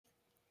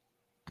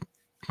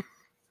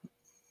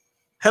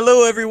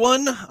Hello,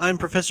 everyone. I'm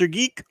Professor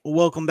Geek.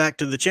 Welcome back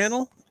to the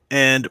channel,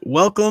 and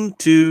welcome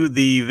to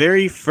the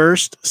very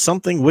first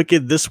Something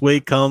Wicked This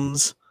Way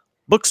Comes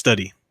book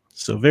study.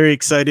 So very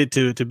excited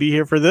to be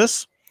here for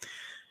this.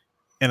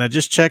 And I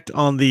just checked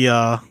on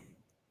the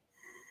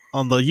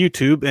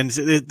YouTube, and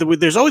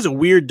there's always a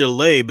weird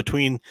delay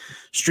between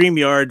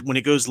StreamYard when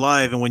it goes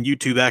live and when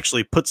YouTube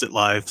actually puts it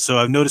live. So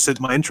I've noticed that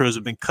my intros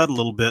have been cut a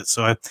little bit,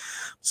 so I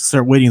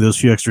start waiting those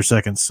few extra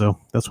seconds. So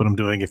that's what I'm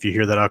doing. If you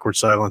hear that awkward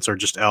silence or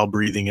just Al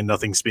breathing and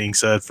nothing's being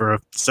said for a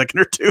second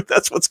or two,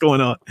 that's what's going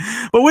on.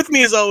 But with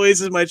me, as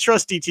always, is my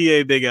trusty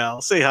TA, Big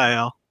Al. Say hi,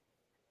 Al.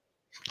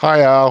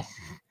 Hi, Al.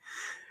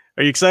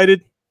 Are you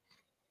excited?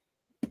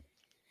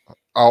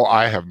 Oh,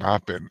 I have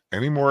not been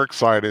any more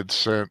excited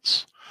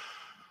since...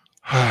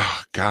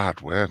 God,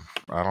 when?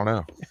 I don't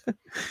know.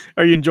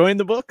 Are you enjoying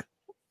the book?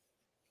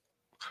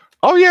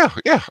 Oh, yeah.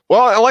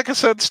 Well, like I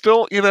said,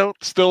 still in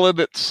its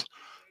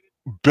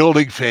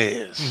building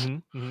phase.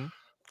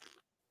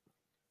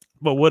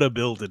 But what a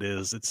build it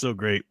is. It's so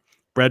great.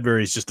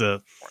 Bradbury's just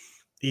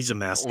he's a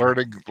master.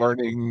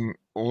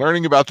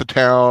 Learning about the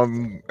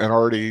town and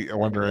already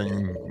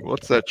wondering,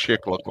 what's that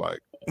chick look like?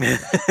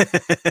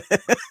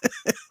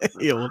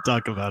 Yeah, we'll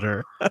talk about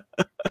her.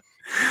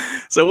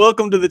 So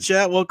welcome to the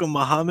chat. Welcome,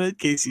 Muhammad,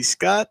 Casey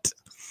Scott.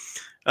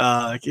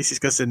 Casey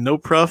Scott said, no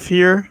prof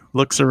here.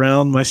 Looks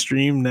around my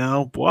stream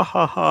now.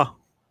 Bwahaha.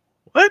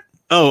 What?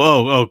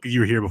 Oh, you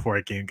were here before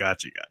I came.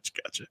 Gotcha.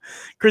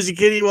 Crazy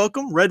Kitty,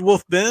 welcome. Red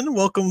Wolf Ben,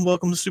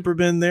 welcome Super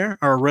Ben there.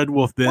 Or Red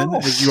Wolf Ben,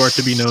 as you are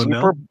to be known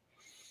now.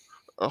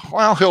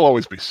 Well, he'll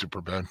always be Super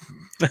Ben.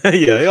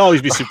 Yeah, he'll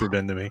always be Super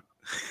Ben to me.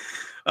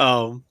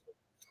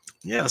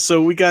 Yeah,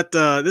 so we got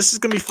this is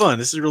gonna be fun.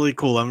 This is really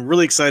cool. I'm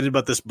really excited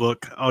about this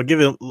book. I'll give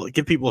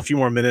people a few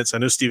more minutes. I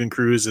know Stephen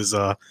Cruz is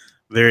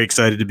very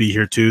excited to be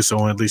here too, so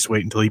I'll at least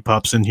wait until he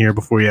pops in here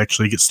before he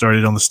actually gets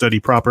started on the study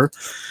proper.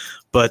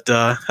 But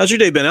how's your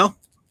day been,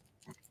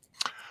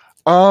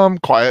 Al?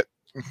 Quiet.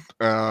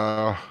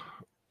 Yeah.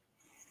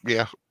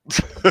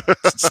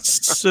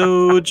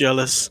 So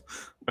jealous.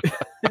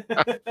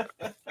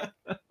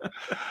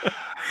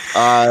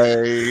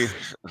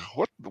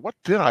 What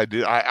did I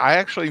do? I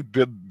actually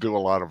did do a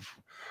lot of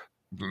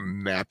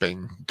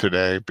napping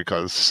today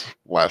because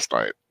last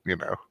night,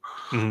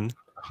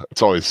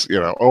 it's always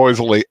always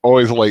a late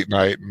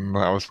night, and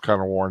I was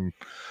kind of worn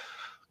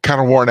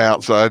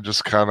out, so I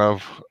just kind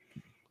of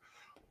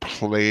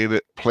played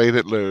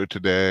it low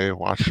today,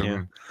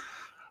 watching.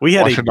 We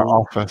had The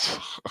Office.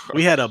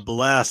 We had a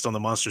blast on the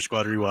Monster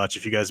Squad rewatch.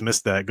 If you guys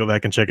missed that, go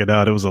back and check it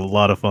out. It was a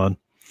lot of fun.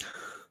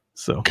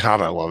 So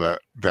God, I love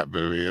that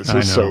movie. It's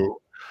just so.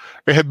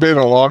 It had been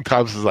a long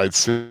time since I'd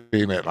seen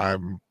it.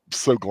 I'm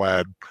so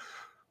glad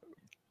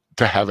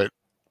to have it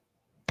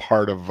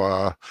part of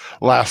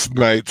last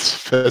night's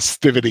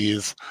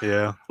festivities.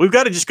 Yeah, we've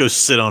got to just go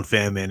sit on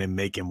Fan Man and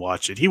make him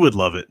watch it. He would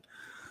love it.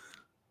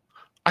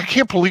 I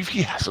can't believe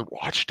he hasn't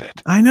watched it.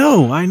 I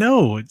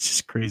know. It's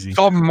just crazy.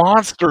 The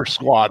Monster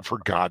Squad, for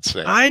God's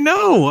sake. I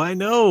know. I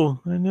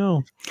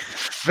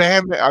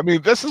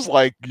mean, this is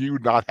like you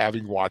not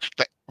having watched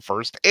the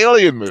first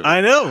Alien movie.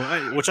 I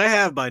know, which I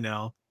have by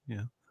now.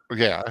 Yeah.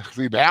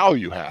 See, now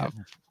you have.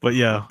 But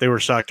yeah, they were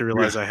shocked to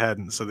realize I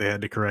hadn't, so they had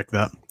to correct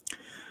that.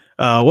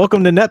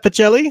 Welcome to Net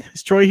Pacelli.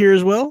 Is Troy here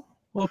as well?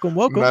 Welcome.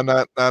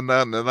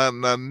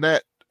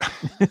 Net.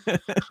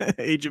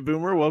 Age of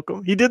Boomer,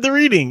 welcome. He did the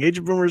reading. Age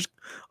of Boomer's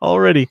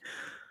already.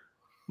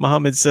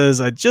 Muhammad says,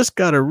 I just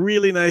got a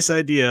really nice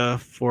idea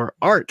for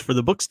art for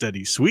the book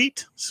study.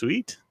 Sweet.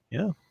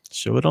 Yeah,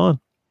 show it on.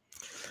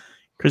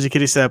 Crazy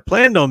Kitty said, I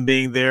planned on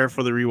being there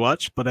for the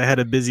rewatch, but I had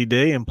a busy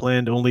day and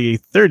planned only a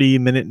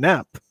 30-minute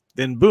nap.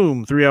 Then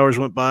boom, 3 hours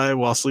went by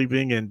while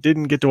sleeping and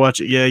didn't get to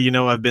watch it. Yeah,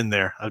 I've been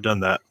there. I've done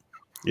that.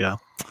 Yeah,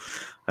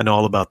 I know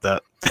all about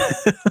that.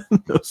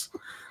 Those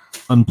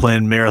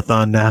unplanned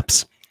marathon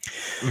naps.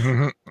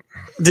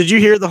 Did you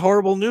hear the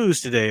horrible news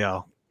today,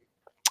 Al?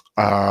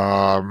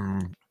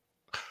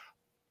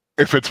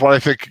 If it's what I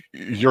think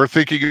you're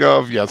thinking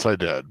of, yes, I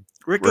did.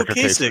 Rick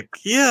Ocasek.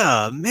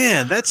 Yeah,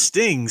 man, that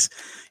stings.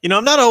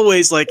 I'm not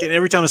always like, and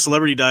every time a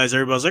celebrity dies,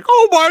 everybody's like,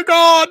 oh my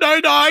God,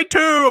 they died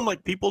too. I'm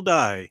like, people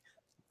die.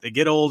 They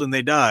get old and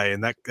they die.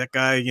 And that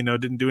guy,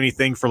 didn't do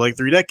anything for like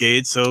 3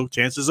 decades. So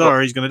chances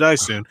are he's going to die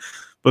soon.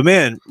 But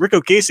man, Rick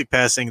Ocasek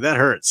passing, that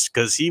hurts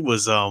because he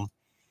was,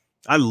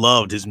 I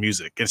loved his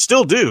music and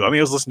still do. I mean,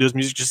 I was listening to his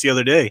music just the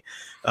other day.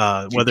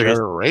 Yeah,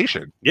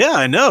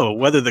 I know.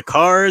 Whether the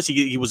Cars,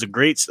 he was a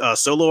great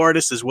solo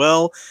artist as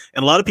well.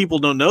 And a lot of people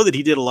don't know that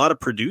he did a lot of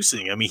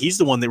producing. I mean, he's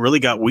the one that really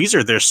got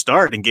Weezer their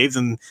start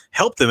and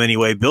helped them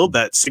anyway, build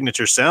that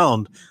signature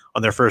sound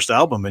on their first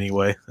album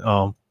anyway.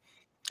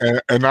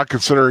 And not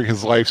considering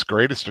his life's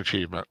greatest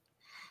achievement.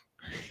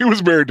 He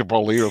was married to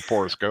Paulina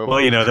Poroscova.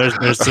 Well,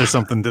 there's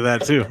something to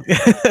that too.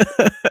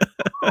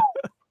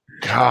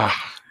 God.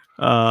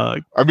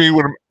 I mean,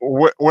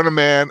 when a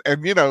man,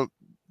 and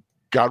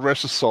God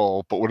rest his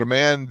soul, but when a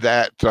man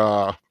that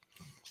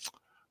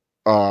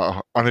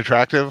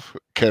unattractive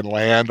can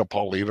land a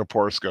Paulina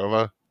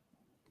Poroscova,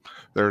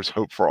 there's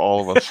hope for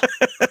all of us.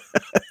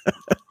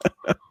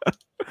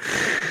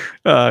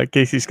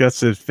 Casey Scott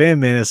says, Fan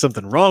Man has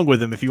something wrong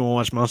with him if you want to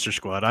watch Monster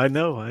Squad. I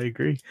know, I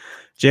agree.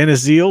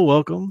 Janice Zeal,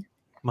 welcome.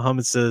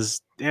 Muhammad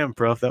says, damn,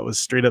 prof, that was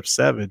straight up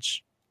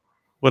savage.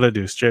 What'd I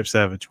do? Straight up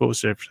savage. What was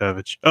straight up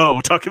savage? Oh,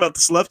 we're talking about the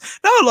celebs?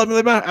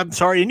 No, I'm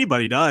sorry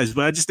anybody dies,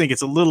 but I just think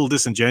it's a little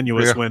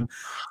disingenuous when,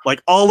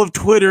 like, all of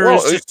Twitter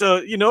is just,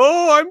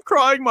 oh, I'm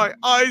crying my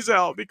eyes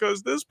out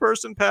because this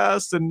person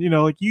passed. And,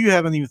 like, you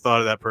haven't even thought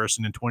of that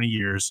person in 20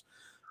 years,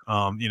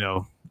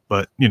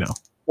 but.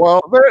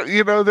 Well,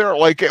 they're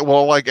like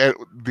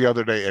the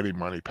other day, Eddie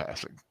Money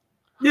passing.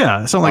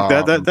 Yeah, something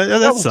like that.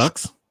 That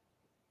sucks.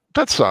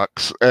 That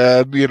sucks,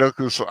 and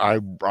because I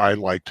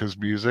liked his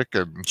music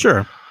and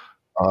sure,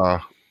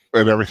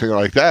 and everything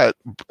like that,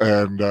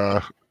 and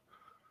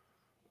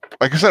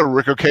like I said,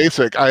 Rick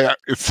Ocasek.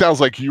 It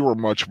sounds like you were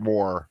much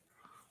more.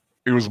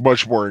 It was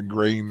much more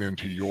ingrained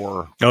into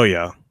your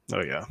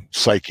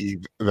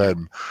psyche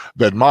than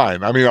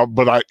mine. I mean,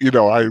 but like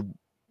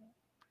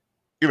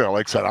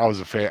I said, I was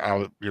a fan.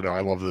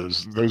 I love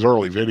those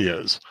early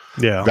videos.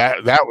 Yeah,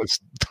 that was.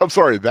 I'm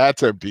sorry,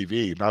 that's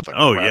MTV. Nothing.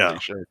 Oh yeah.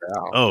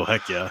 Oh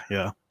heck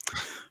yeah,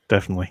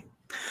 definitely.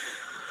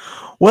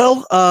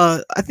 Well,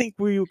 I think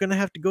we're gonna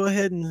have to go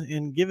ahead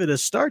and give it a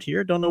start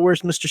here. Don't know where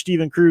Mr.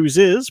 Steven Cruz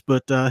is,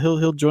 but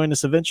he'll join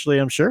us eventually,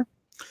 I'm sure.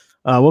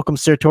 Welcome,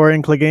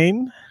 Sertorian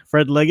Clegane,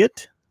 Fred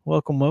Leggett.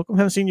 Welcome.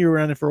 Haven't seen you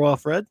around for a while,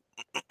 Fred.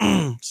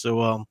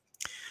 So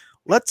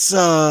let's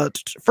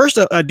first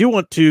I do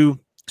want to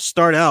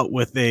start out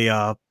with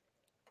a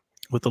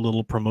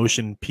little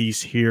promotion piece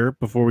here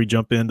before we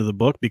jump into the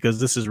book, because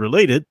this is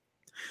related.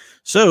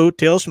 So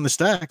Tales from the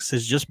Stacks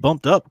has just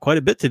bumped up quite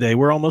a bit today.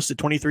 We're almost at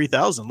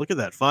 23,000. Look at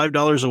that,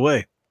 $5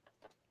 away.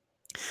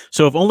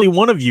 So if only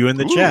one of you in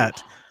the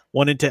chat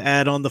wanted to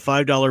add on the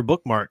 $5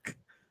 bookmark,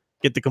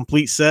 get the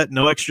complete set,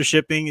 no extra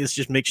shipping. It's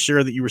just make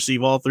sure that you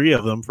receive all three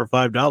of them for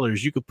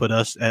 $5. You could put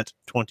us at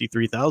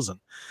 23,000.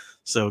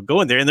 So go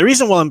in there. And the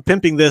reason why I'm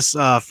pimping this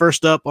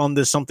first up on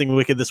this Something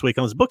Wicked This Way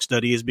Comes book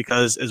study is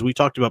because, as we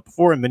talked about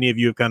before, and many of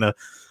you have kind of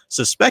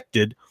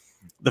suspected,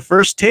 the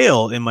first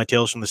tale in my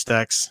Tales from the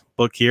Stacks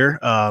book here,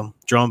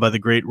 drawn by the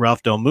great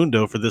Ralph Del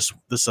Mundo for this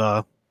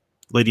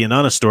Lady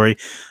Inanna story.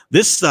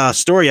 This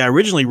story, I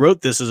originally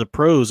wrote this as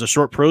a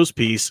short prose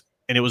piece,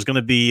 and it was going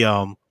to be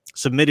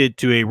submitted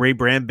to a Ray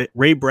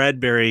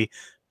Bradbury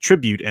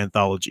tribute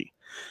anthology.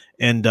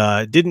 And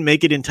didn't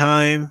make it in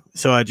time,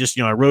 so I just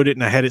I wrote it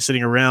and I had it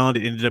sitting around.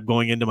 It ended up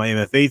going into my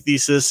MFA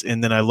thesis,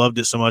 and then I loved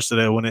it so much that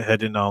I went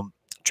ahead and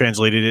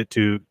translated it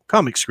to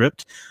comic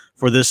script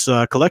for this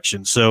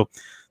collection. So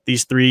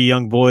these three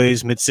young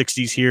boys,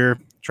 mid-60s here,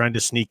 trying to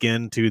sneak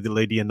into the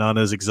Lady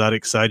Inanna's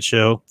exotic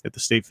sideshow at the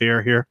state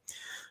fair here.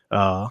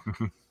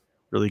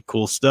 Really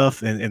cool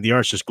stuff, and the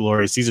art's just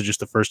glorious. These are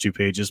just the first 2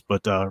 pages,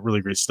 but really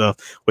great stuff.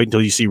 Wait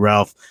until you see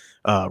Ralph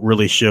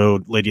really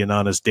showed Lady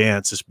Inanna's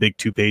dance, this big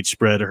 2-page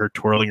spread of her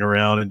twirling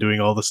around and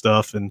doing all the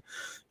stuff, and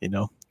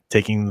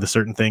taking the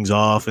certain things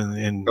off and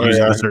using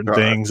the certain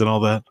things and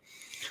all that.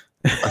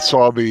 I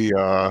saw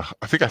I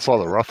think I saw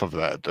the rough of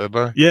that, didn't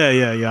I?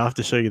 Yeah. I'll have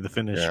to show you the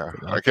finish. Yeah,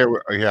 I can't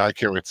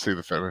wait to see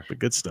the finish. But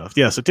good stuff.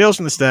 Yeah. So Tales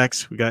from the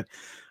Stacks, we got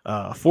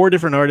 4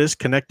 different artists,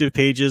 connective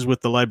pages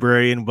with the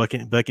librarian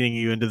beckoning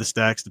you into the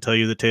stacks to tell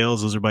you the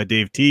tales. Those are by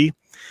Dave T.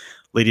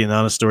 Lady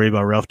Inanna story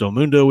by Ralph Del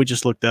Mundo we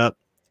just looked up.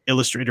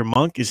 Illustrator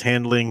Monk is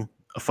handling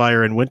A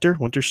Fire in Winter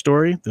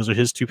story. Those are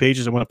his 2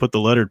 pages. I want to put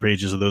the lettered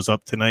pages of those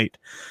up tonight.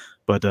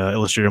 But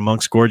Illustrator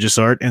Monk's gorgeous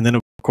art. And then,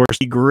 of course,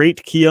 the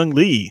great Kyung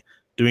Lee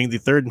doing the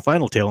 3rd and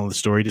final tale in the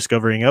story,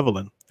 Discovering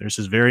Evelyn. There's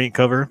his variant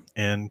cover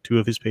and 2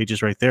 of his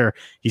pages right there.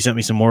 He sent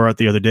me some more art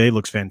the other day.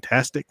 Looks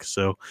fantastic.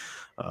 So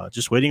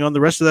just waiting on the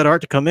rest of that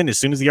art to come in. As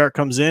soon as the art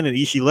comes in and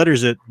Ishii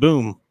letters it,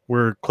 boom,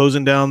 we're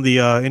closing down the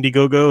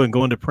Indiegogo and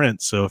going to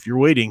print. So if you're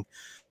waiting,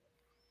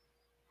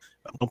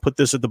 don't put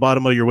this at the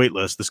bottom of your wait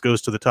list. This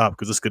goes to the top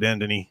because this could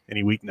end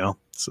any week now.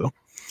 So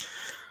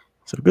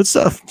good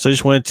stuff. So I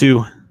just wanted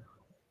to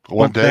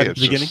one day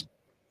it's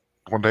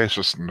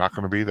just not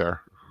going to be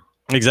there.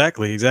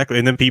 Exactly.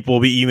 And then people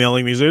will be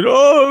emailing me saying,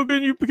 "Oh,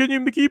 can you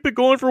keep it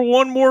going for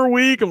 1 more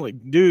week?" I'm like,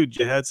 dude,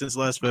 you had since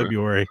last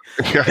February.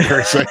 Yeah,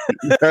 you're saying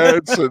you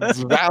had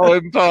since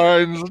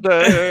Valentine's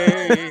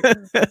Day.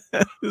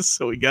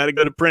 So we got to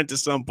go to print at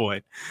some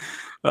point.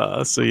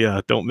 So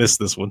yeah, don't miss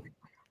this one.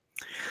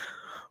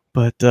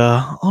 But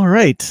all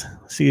right,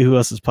 let's see who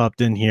else has popped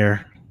in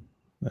here.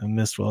 I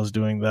missed while I was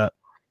doing that.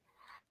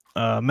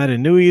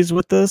 Matanui is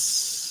with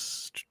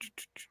us.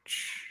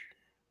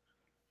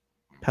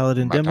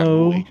 Paladin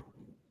Demo.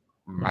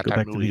 Matanui. All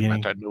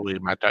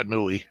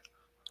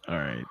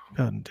right,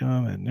 Paladin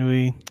Demo,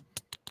 Matanui.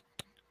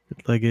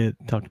 Good Leggett,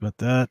 talked about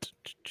that.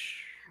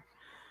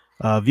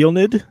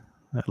 Vilnid.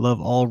 I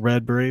love all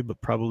Radbury, but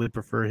probably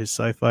prefer his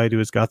sci-fi to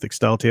his gothic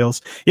style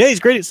tales. Yeah,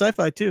 he's great at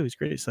sci-fi too.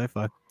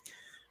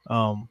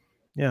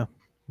 Yeah,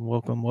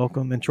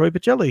 welcome. And Troy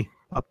Pacelli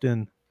popped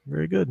in.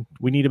 Very good.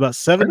 We need about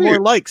 7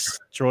 more likes,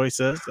 Troy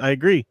says. I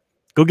agree.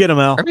 Go get him,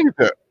 Al. I need to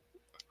do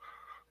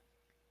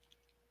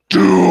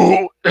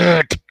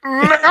it.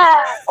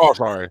 No! Oh,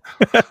 sorry.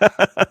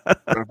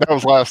 That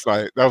was last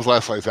night. That was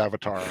last night's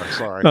Avatar.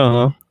 Sorry.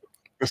 Uh-huh.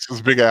 This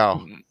is Big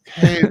Al.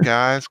 Hey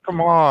guys,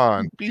 come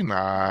on, be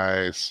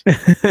nice.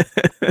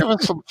 Give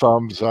us some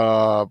thumbs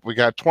up. We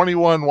got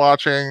 21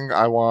 watching.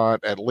 I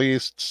want at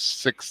least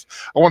 6.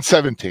 I want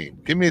 17.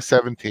 Give me a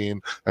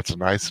 17. That's a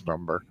nice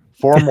number.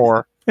 4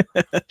 more.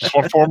 Just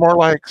want 4 more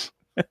likes,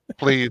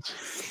 please.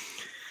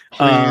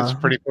 Please,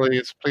 pretty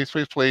please, please,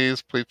 please,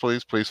 please, please,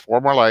 please, please. 4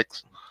 more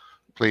likes,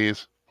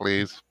 please,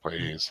 please,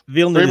 please.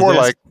 3 more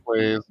likes,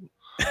 please,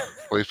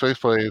 please, please,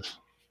 please.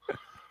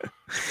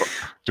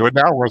 Do it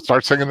now. We're gonna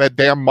start singing that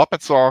damn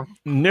Muppet song.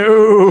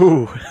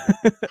 No.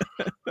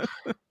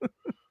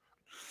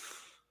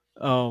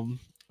 I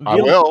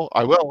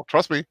will.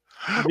 Trust me.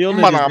 Al's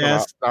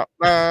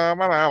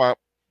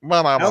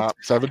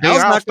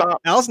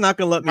not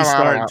gonna let me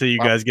start until you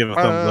guys give a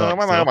thumbs up.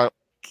 So.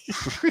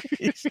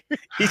 He's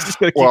just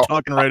gonna keep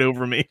talking right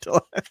over me.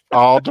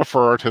 I'll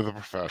defer to the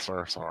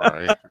professor.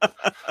 Sorry.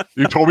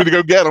 You told me to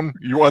go get him.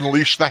 You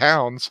unleashed the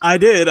hounds. I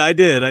did.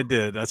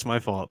 That's my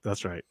fault.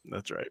 That's right.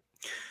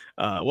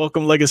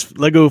 Welcome,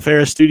 Lego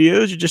Ferris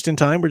Studios. You're just in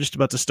time. We're just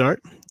about to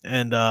start.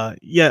 And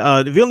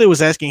Vilna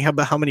was asking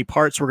how many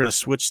parts we're going to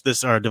switch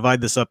this or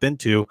divide this up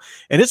into.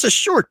 And it's a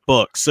short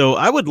book. So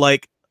I would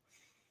like,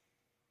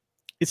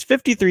 it's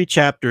 53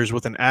 chapters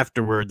with an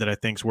afterword that I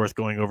think is worth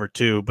going over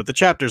too. But the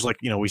chapters, like,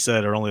 we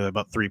said, are only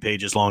about 3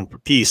 pages long per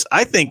piece.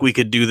 I think we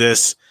could do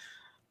this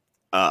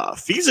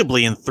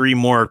feasibly in 3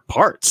 more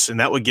parts. And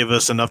that would give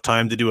us enough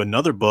time to do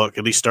another book,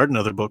 at least start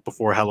another book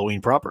before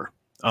Halloween proper.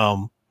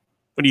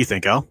 What do you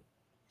think, Al?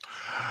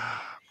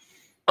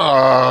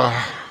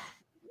 That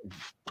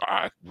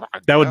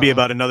would be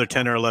about another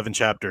 10 or 11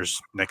 chapters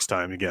next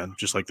time again,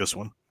 just like this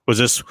one. Was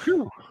this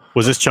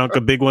chunk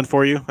a big one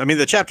for you? I mean,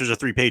 the chapters are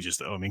 3 pages,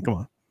 though. I mean, come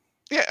on.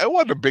 Yeah, it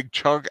wasn't a big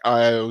chunk.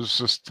 I was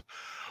just,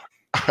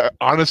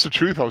 honest to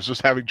truth, I was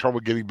just having trouble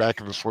getting back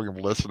in the swing of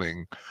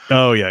listening.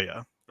 Oh,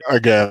 yeah.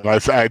 Again,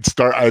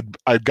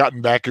 I'd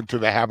gotten back into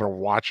the habit of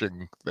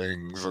watching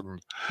things,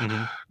 and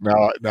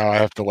now I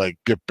have to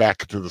get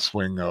back into the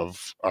swing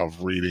of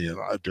reading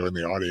and doing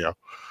the audio.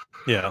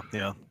 Yeah.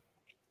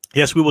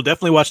 Yes, we will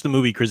definitely watch the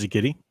movie Crazy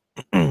Kitty.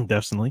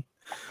 Definitely.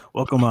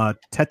 Welcome,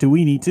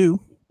 Tatooine too.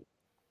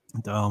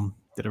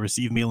 Did I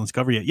receive Malin's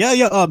cover yet?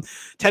 Yeah.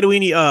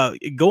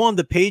 Tatooine, go on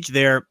the page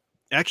there.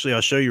 Actually,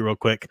 I'll show you real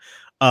quick.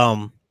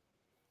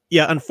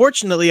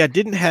 Unfortunately, I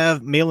didn't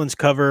have Malin's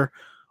cover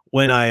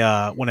when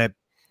I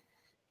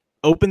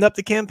opened up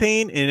the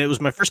campaign, and it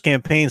was my first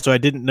campaign, so I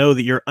didn't know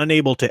that you're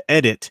unable to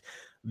edit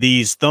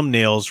these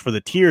thumbnails for the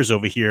tiers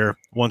over here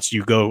once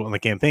you go on the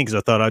campaign, because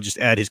I thought I'd just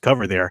add his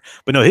cover there.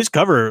 But no, his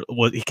cover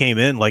he came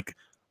in like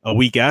a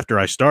week after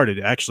I started,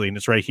 actually, and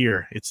it's right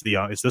here. It's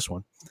this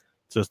one.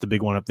 So it's the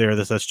big one up there.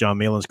 That's John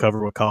Malin's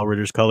cover with Kyle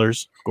Ritter's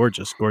colors.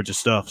 Gorgeous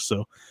stuff.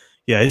 So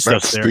yeah, his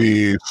stuff's there. That's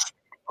the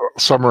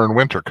summer and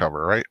winter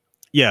cover, right?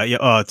 Yeah.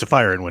 It's a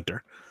Fire and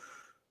Winter.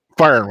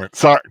 Fire and Winter.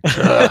 Sorry.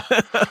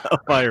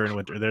 Fire and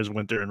Winter. There's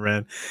Winter and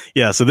Ren.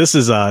 Yeah, so this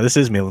is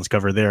Malin's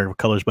cover there,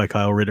 colors by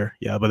Kyle Ritter.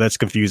 Yeah, but that's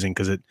confusing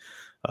because it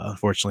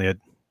unfortunately I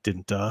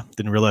didn't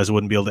realize I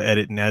wouldn't be able to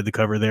edit and add the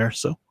cover there.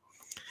 So,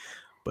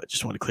 but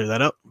just want to clear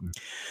that up.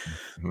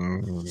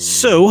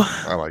 So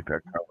I like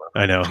that cover.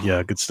 I know.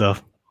 Yeah, good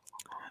stuff.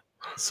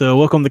 So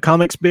welcome to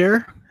Comics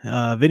Bear.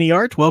 Vinny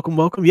Art,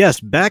 welcome. Yes,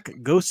 back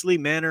Ghostly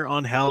Manor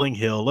on Howling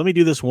Hill. Let me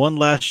do this one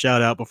last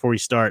shout out before we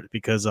start,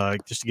 because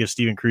just to give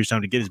Stephen Cruz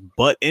time to get his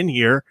butt in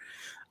here.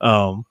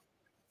 Ghostly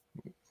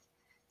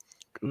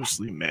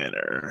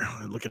Manor.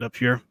 Look it up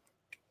here.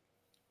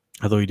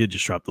 Although he did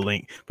just drop the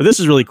link. But this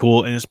is really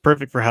cool, and it's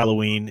perfect for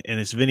Halloween. And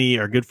it's Vinny,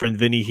 our good friend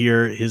Vinny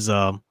here. His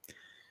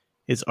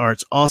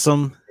art's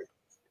awesome.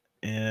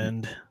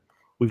 And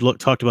we've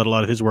talked about a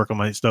lot of his work on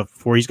my stuff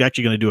before. He's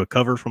actually going to do a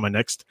cover for my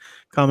next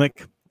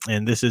comic.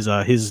 And this is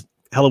his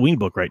Halloween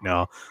book right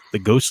now, The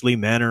Ghostly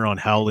Manor on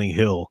Howling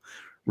Hill.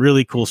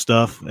 Really cool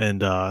stuff,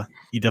 and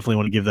you definitely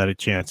want to give that a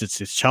chance. It's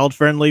child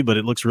friendly, but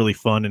it looks really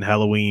fun and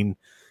Halloween,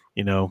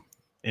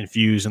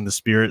 infused in the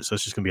spirit. So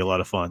it's just gonna be a lot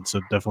of fun.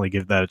 So definitely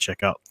give that a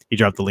check out. He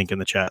dropped the link in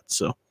the chat,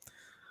 so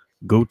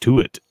go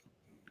to it.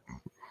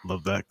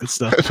 Love that. Good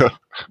stuff.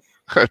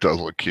 That does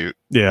look cute.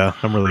 Yeah,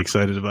 I'm really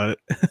excited about it.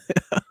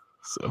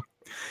 So,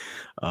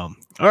 all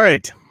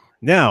right.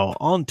 Now,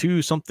 on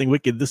to Something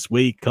Wicked This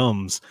Way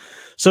Comes.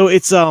 So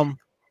it's I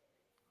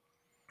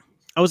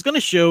was going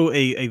to show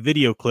a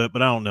video clip,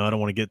 but I don't know. I don't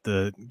want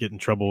to get in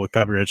trouble with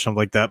copyright or something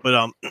like that.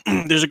 But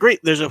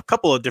there's a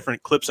couple of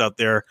different clips out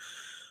there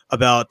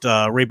about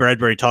Ray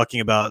Bradbury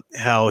talking about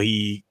how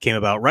he came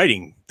about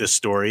writing this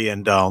story,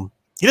 and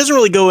he doesn't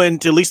really go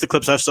into, at least the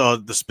clips I saw,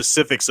 the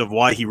specifics of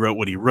why he wrote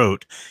what he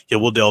wrote. Yeah,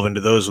 we'll delve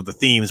into those with the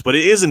themes, but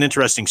it is an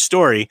interesting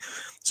story.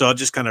 So I'll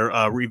just kind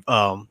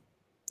of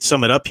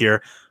sum it up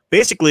here.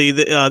 Basically,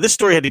 this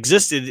story had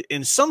existed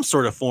in some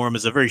sort of form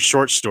as a very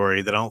short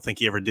story that I don't think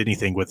he ever did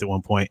anything with at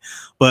one point.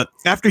 But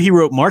after he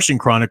wrote Martian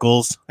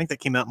Chronicles, I think that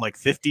came out in like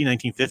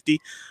 1950,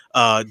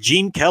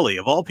 Gene Kelly,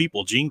 of all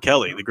people, Gene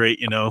Kelly, the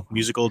great,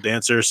 musical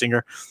dancer,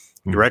 singer,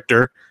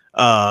 director,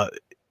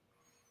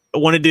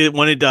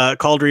 wanted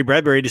called Ray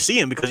Bradbury to see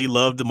him because he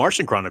loved the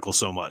Martian Chronicles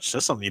so much.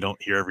 That's something you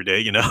don't hear every day,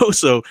 you know.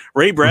 So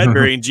Ray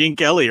Bradbury and Gene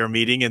Kelly are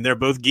meeting, and they're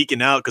both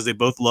geeking out because they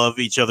both love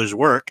each other's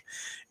work,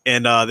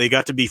 and they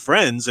got to be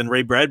friends. And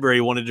Ray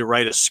Bradbury wanted to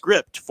write a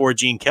script for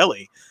Gene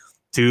Kelly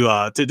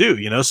to do,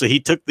 you know. So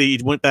he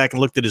went back and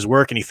looked at his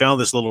work, and he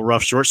found this little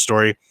rough short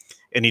story,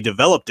 and he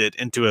developed it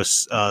into a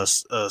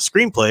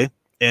screenplay.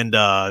 And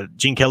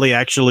Gene Kelly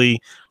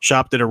actually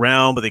shopped it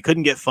around, but they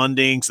couldn't get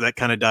funding, so that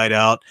kind of died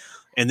out.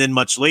 And then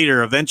much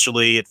later,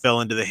 eventually, it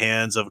fell into the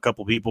hands of a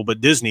couple people, but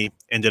Disney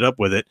ended up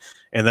with it,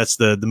 and that's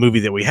the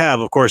movie that we have.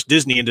 Of course,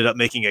 Disney ended up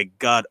making a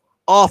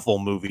god-awful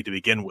movie to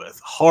begin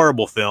with.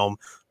 Horrible film.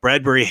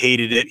 Bradbury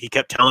hated it. He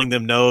kept telling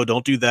them, no,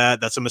 don't do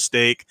that. That's a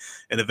mistake.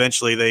 And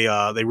eventually they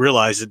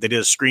realized that they did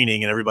a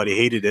screening and everybody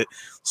hated it.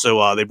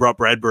 So they brought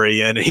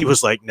Bradbury in, and he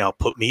was like, now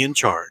put me in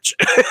charge.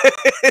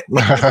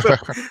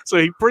 so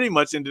he pretty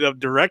much ended up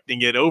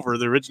directing it over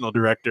the original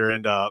director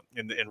and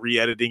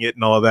re-editing it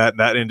and all of that. And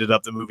that ended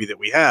up the movie that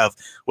we have,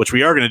 which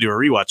we are going to do a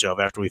rewatch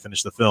of after we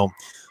finish the film.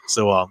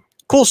 So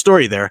cool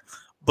story there.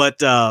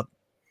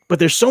 But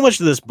there's so much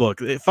to this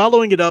book.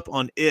 Following it up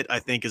on it, I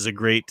think, is a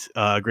great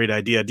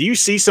idea. Do you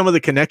see some of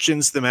the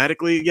connections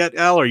thematically yet,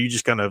 Al, or you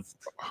just kind of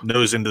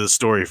nose into the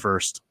story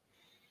first?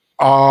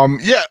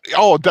 Yeah.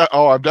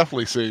 I'm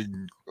definitely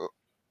seeing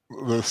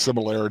the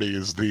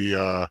similarities.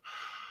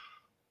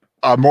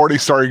 I'm already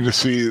starting to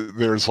see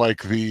there's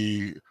like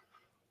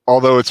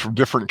although it's from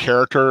different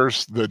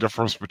characters, the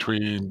difference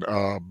between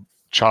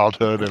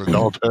childhood and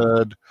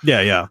adulthood.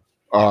 Yeah.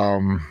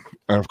 And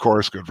of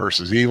course, good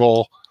versus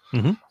evil.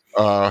 Mm-hmm.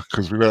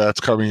 Because we know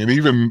that's coming, and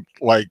even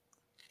like,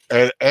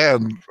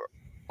 and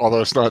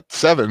although it's not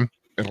 7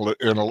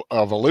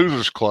 of a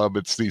losers club,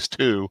 it's these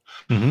 2,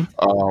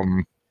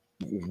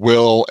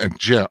 Will and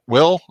Jim. Yeah,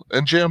 Will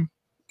and Jim.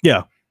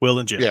 Yeah, Will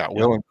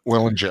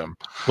and Jim.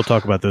 We'll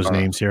talk about those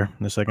names here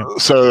in a second.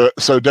 So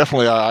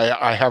definitely,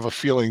 I have a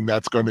feeling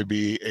that's going to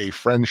be a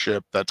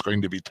friendship that's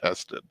going to be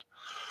tested.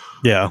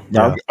 Yeah.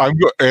 Now,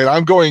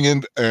 I'm going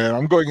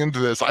into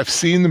this. I've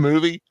seen the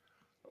movie,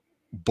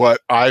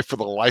 but I, for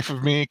the life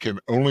of me, can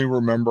only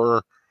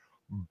remember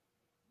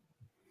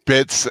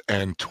bits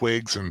and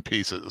twigs and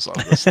pieces of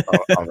this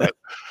of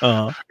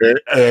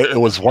it. It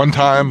was one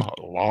time, a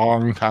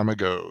long time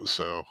ago.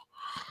 So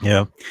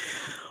yeah.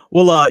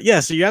 Well, yeah.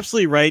 So you're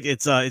absolutely right.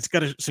 It's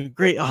got some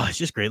great. Oh, it's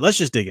just great. Let's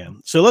just dig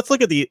in. So let's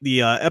look at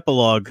the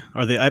epilogue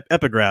or the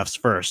epigraphs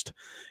first.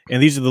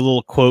 And these are the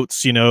little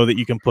quotes, you know, that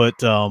you can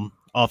put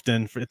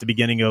often at the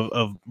beginning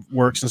of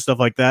works and stuff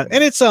like that.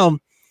 And it's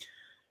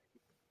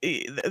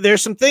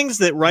there's some things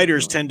that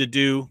writers tend to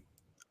do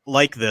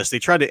like this. They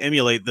try to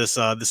emulate this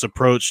this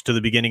approach to the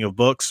beginning of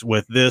books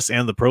with this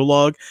and the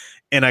prologue,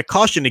 and I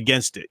caution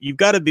against it. You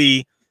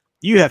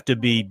have to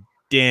be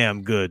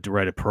damn good to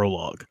write a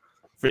prologue.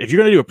 If you're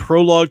going to do a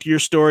prologue to your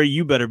story,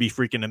 you better be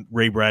freaking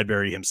Ray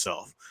Bradbury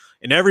himself.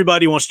 And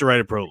everybody wants to write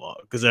a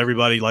prologue because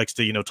everybody likes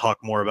to, you know, talk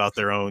more about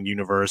their own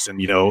universe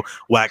and, you know,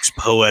 wax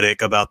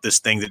poetic about this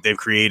thing that they've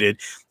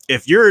created.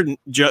 If you're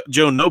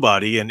Joe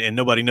Nobody and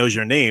nobody knows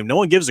your name, no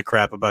one gives a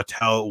crap about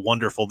how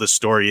wonderful this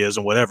story is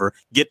and whatever.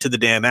 Get to the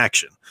damn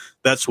action.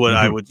 That's what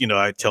I would, you know,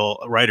 I tell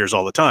writers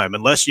all the time.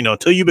 Unless, you know,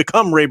 until you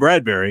become Ray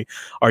Bradbury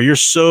or you're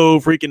so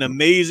freaking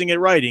amazing at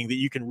writing that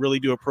you can really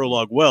do a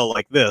prologue well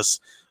like this,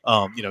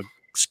 you know,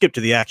 skip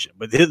to the action.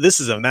 But this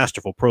is a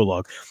masterful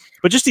prologue.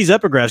 But just these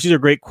epigraphs, these are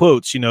great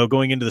quotes, you know,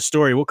 going into the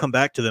story. We'll come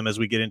back to them as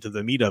we get into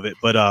the meat of it.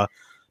 But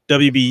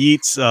W.B.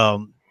 Yeats,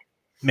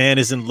 man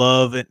is in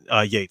love.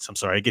 Yeats, I'm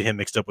sorry. I get him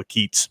mixed up with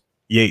Keats.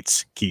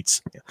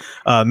 Keats.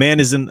 Yeah. Man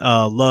is in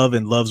love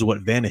and loves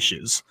what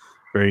vanishes.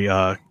 Very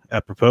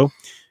apropos.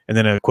 And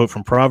then a quote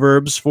from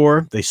Proverbs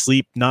 4. They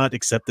sleep not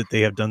except that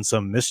they have done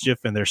some mischief,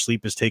 and their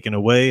sleep is taken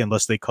away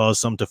unless they cause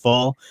some to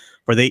fall.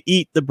 For they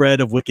eat the bread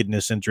of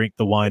wickedness and drink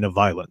the wine of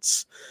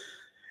violence.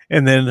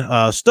 And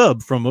then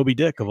Stubb from Moby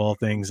Dick, of all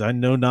things. I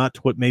know not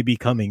what may be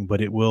coming, but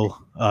it will.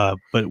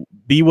 But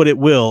be what it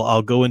will,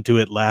 I'll go into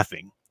it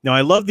laughing. Now, I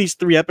love these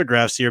 3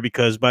 epigraphs here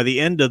because by the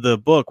end of the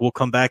book, we'll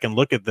come back and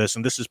look at this,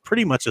 and this is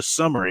pretty much a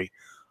summary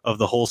of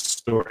the whole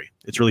story.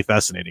 It's really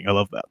fascinating. I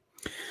love that.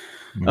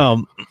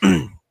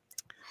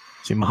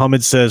 See,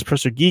 Muhammad says,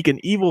 Professor Geek, an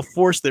evil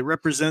force that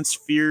represents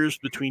fears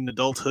between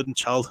adulthood and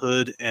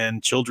childhood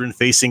and children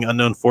facing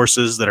unknown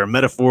forces that are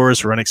metaphors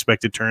for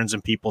unexpected turns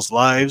in people's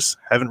lives.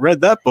 Haven't read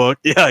that book.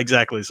 Yeah,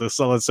 exactly. So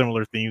solid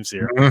similar themes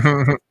here.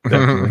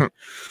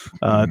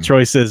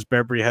 Troy says,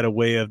 Bradbury had a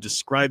way of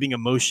describing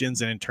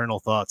emotions and internal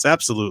thoughts.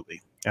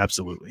 Absolutely.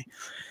 Absolutely.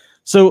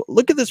 So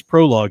look at this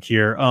prologue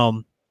here.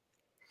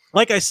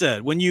 Like I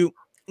said, when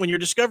you're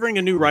discovering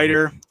a new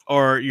writer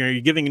or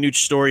you're giving a new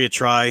story a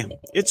try,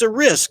 it's a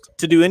risk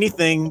to do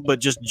anything but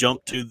just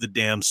jump to the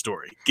damn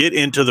story. Get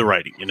into the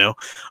writing, you know.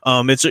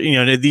 It's, you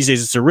know, these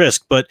days it's a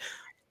risk, but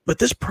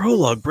this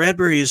prologue,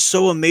 Bradbury is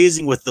so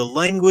amazing with the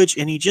language,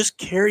 and he just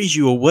carries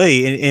you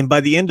away. And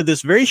by the end of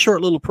this very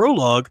short little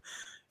prologue,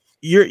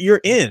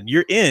 you're in.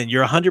 You're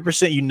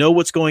 100%. You know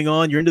what's going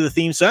on. You're into the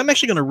theme. So I'm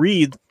actually going to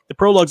read the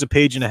prologue's a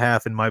page and a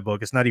half in my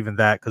book. It's not even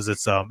that because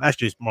it's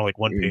actually it's more like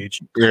one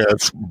page. Yeah,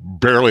 it's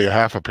barely a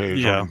half a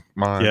page on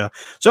mine. Yeah.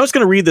 So I'm just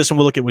going to read this and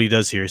we'll look at what he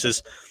does here. He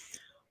says,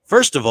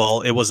 first of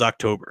all, it was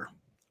October,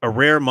 a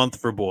rare month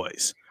for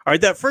boys. All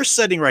right, that first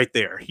setting right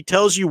there, he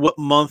tells you what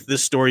month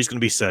this story is going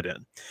to be set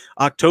in.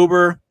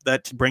 October,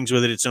 that brings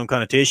with it its own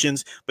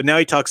connotations, but now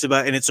he talks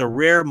about, and it's a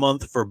rare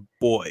month for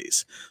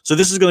boys. So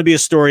this is going to be a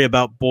story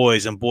about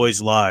boys and boys'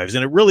 lives,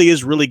 and it really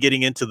is really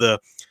getting into the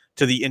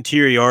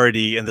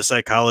interiority and the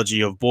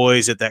psychology of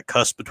boys at that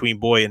cusp between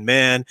boy and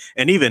man,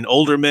 and even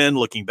older men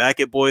looking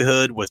back at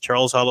boyhood with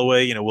Charles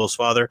Holloway, you know, Will's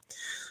father.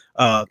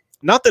 Not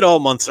that all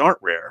months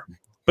aren't rare,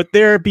 but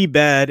there be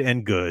bad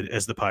and good,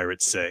 as the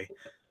pirates say.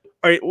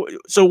 All right,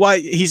 so why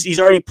he's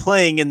already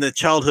playing in the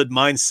childhood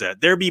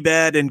mindset. There be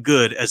bad and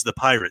good, as the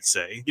pirates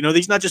say. You know,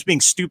 he's not just being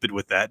stupid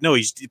with that. No,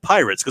 he's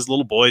pirates because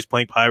little boys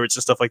playing pirates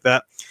and stuff like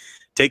that.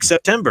 Take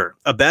September,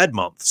 a bad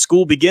month.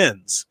 School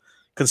begins.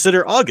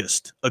 Consider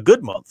August, a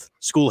good month.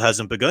 School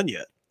hasn't begun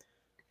yet.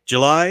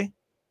 July,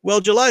 well,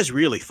 July's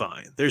really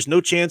fine. There's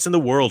no chance in the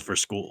world for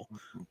school.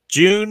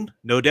 June,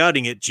 no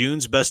doubting it,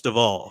 June's best of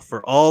all.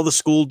 For all the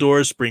school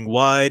doors spring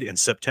wide, and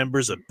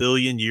September's a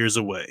billion years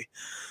away.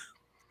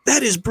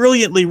 That is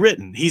brilliantly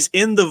written. He's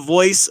in the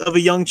voice of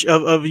a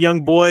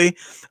young boy.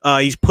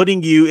 He's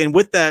putting you in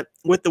with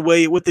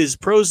his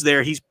prose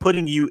there. He's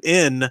putting you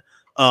in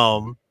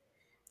the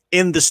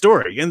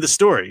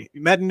story.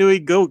 Matt and Nui,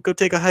 go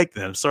take a hike.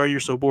 Then I'm sorry you're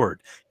so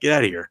bored. Get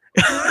out of here.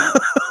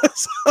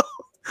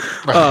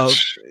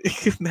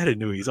 Matt and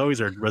Nui, he's always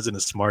our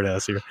resident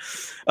smartass here.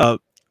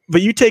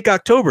 But you take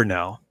October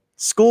now.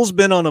 School's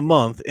been on a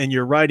month, and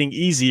you're riding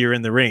easier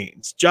in the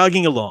rains,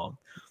 jogging along.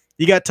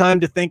 You got time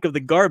to think of the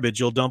garbage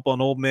you'll dump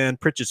on old man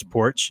Pritchett's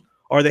porch,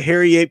 or the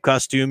hairy ape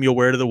costume you'll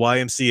wear to the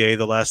YMCA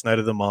the last night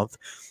of the month.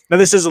 Now,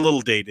 this is a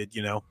little dated,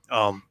 you know,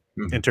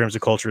 in terms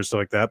of culture and stuff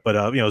like that. But,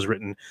 you know, it was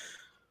written,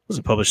 was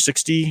it published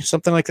 60,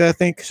 something like that, I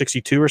think,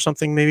 62 or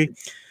something maybe.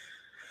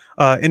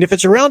 And if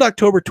it's around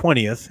October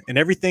 20th and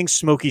everything's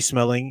smoky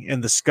smelling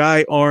and the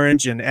sky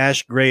orange and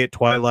ash gray at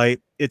twilight,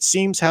 it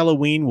seems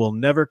Halloween will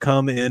never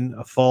come in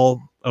a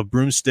fall of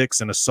broomsticks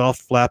and a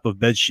soft flap of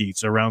bed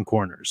sheets around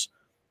corners.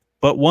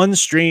 But one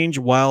strange,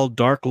 wild,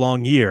 dark,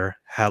 long year,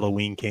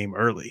 Halloween came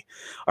early.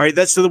 All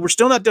right, so we're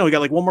still not done. We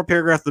got like one more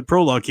paragraph of the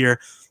prologue here.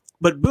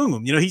 But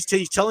boom, you know, he's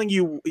telling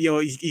you, you know,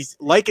 he's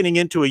likening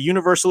into a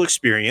universal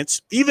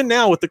experience. Even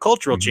now with the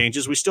cultural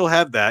changes, we still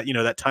have that, you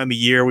know, that time of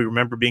year. We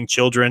remember being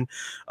children.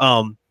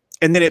 And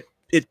then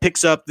it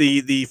picks up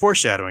the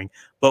foreshadowing.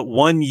 But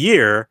 1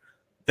 year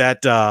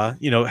that,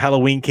 you know,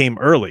 Halloween came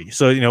early.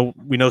 So, you know,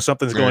 we know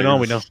something's going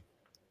on. We know.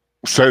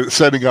 So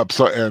setting up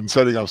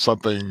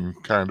something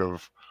kind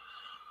of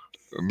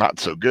not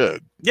so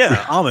good.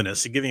 Yeah,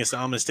 ominous. Giving us an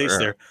ominous taste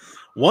there.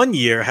 1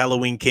 year,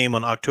 Halloween came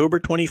on October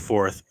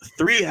 24th,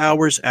 3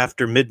 hours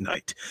after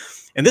midnight.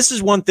 And this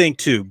is one thing,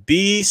 too.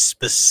 Be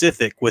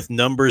specific with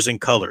numbers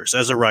and colors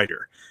as a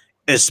writer.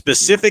 As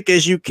specific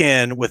as you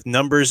can with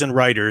numbers and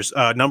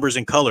numbers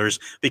and colors,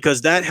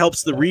 because that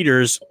helps the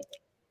readers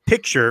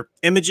picture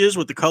images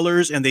with the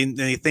colors, and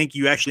they think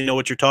you actually know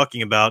what you're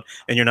talking about,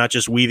 and you're not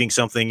just weaving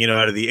something, you know,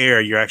 out of the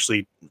air. You're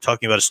actually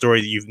talking about a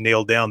story that you've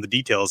nailed down the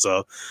details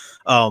of.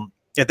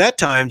 At that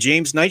time,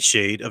 James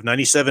Nightshade of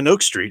 97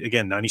 Oak Street,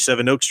 again,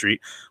 97 Oak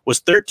Street, was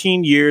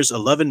 13 years,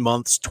 11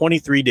 months,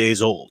 23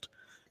 days old.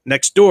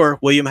 Next door,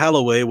 William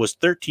Halloway was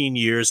 13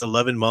 years,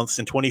 11 months,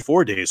 and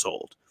 24 days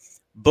old.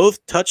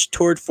 Both touched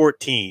toward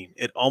 14.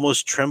 It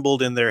almost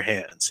trembled in their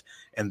hands.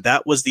 And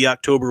that was the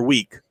October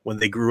week when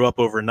they grew up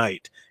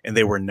overnight, and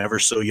they were never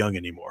so young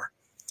anymore.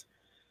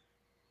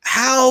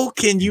 How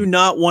can you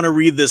not want to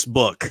read this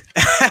book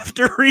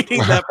after reading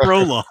that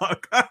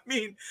prologue? I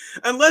mean,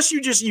 unless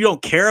you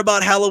don't care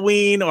about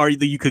Halloween, or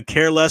you could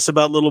care less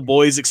about little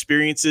boys'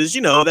 experiences,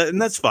 you know,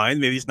 and that's fine.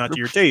 Maybe it's not to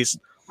your taste.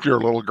 If you're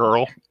a little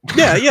girl.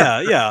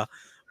 Yeah.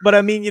 But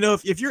I mean, you know,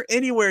 if you're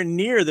anywhere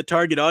near the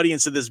target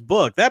audience of this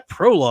book, that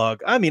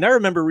prologue, I mean, I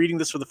remember reading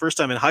this for the first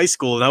time in high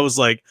school, and I was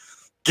like,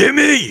 give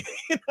me,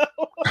 you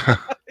know,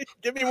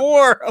 give me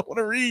more. I want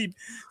to read.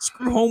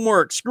 Screw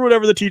homework. Screw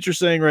whatever the teacher's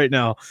saying right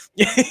now.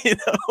 You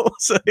know,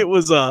 so it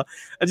was, I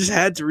just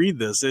had to read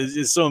this.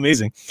 It's so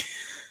amazing.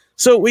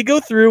 So we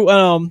go through,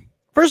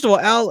 first of all,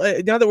 Al,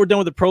 now that we're done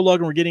with the prologue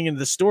and we're getting into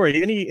the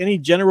story, any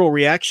general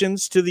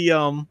reactions to the, you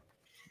know,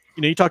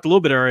 you talked a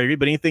little bit already,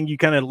 but anything you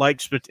kind of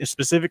liked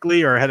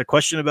specifically or had a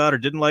question about or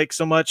didn't like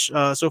so much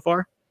so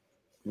far?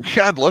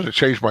 Yeah, I'd love to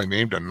change my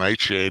name to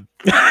Nightshade.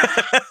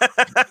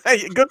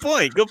 Good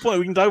point. Good point.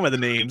 We can talk about the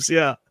names.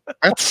 Yeah,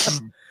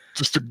 that's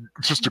just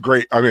a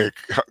great. I mean,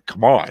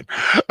 come on,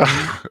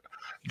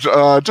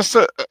 just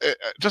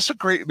a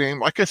great name.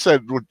 Like I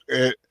said,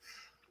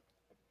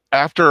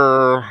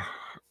 after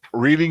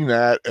reading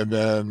that and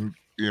then,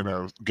 you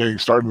know, getting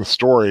started in the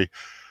story,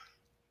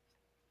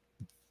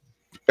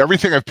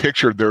 everything I've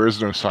pictured, there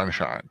is no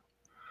sunshine.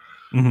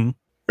 Mm-hmm.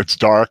 It's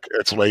dark.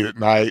 It's late at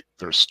night.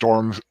 There's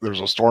storms.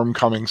 There's a storm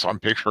coming. So I'm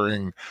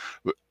picturing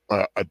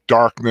a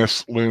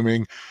darkness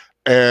looming.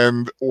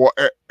 and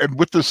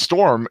with the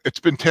storm, it's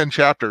been 10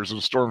 chapters and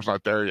the storm's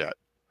not there yet.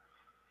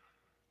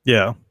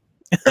 Yeah.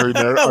 I mean,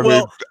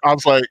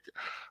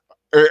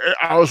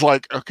 I was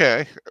like,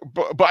 okay,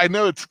 but I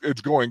know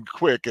it's going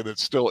quick, and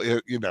it's still,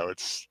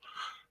 it's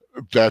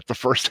that the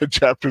first 10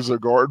 chapters are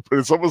gone, but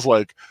it's almost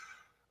like,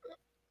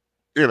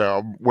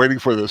 I'm waiting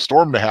for the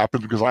storm to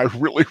happen because I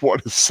really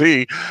want to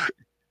see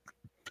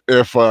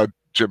if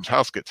Jim's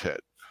house gets hit.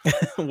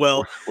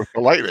 Well, with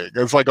the lightning.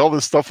 It's like all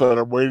this stuff that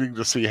I'm waiting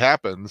to see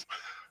happens.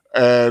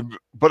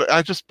 But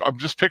I'm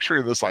just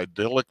picturing this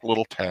idyllic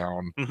little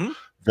town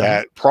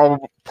that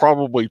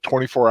probably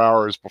 24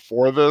 hours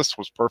before this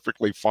was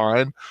perfectly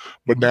fine,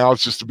 but now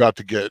it's just about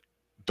to get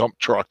dump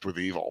trucked with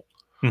evil.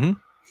 And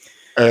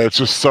it's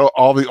just so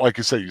like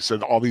you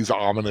said, all these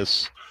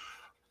ominous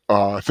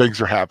things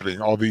are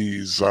happening. All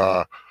these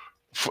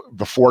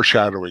the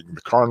foreshadowing,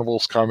 the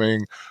carnival's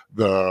coming,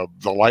 the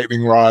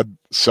lightning rod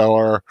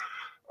seller,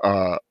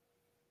 all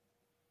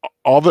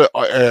the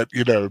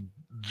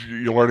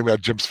you're learning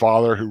about Jim's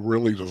father, who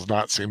really does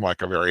not seem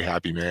like a very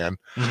happy man.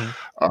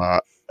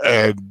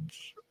 And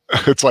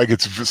it's like,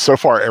 it's so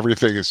far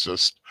everything is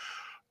just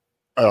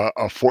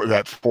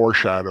that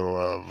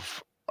foreshadow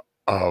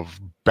of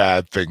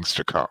bad things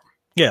to come.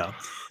 Yeah.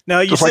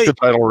 Now you just say,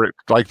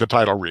 like the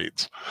title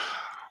reads.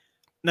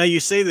 Now you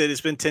say that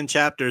it's been 10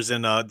 chapters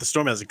and the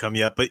storm hasn't come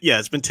yet, but yeah,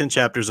 it's been 10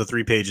 chapters of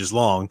 3 pages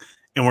long,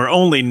 and we're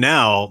only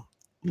now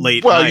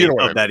late night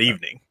of that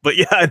evening. But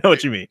yeah, I know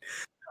what you mean.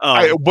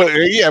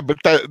 But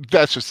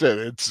that's just it.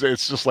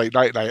 It's just late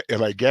night,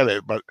 and I get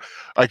it. But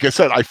like I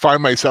said, I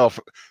find myself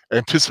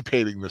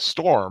anticipating the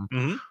storm,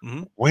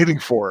 waiting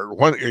for it,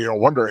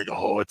 wondering,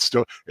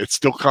 it's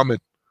still coming.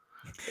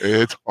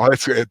 It's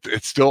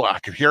still, I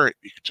can hear it.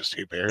 You can just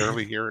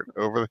barely hear it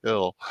over the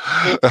hill.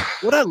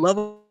 What I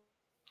love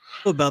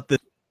about this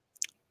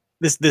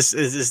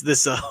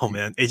oh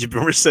man, Agent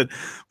Boomer said,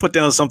 put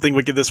down something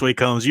wicked this way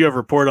comes. You have a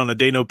report on a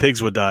day no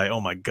pigs would die.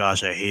 Oh my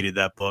gosh, I hated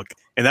that book.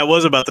 And that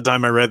was about the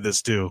time I read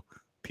this too.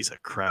 Piece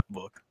of crap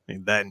book. I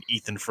mean, that and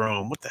Ethan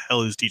Frome. What the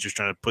hell is teachers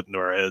trying to put into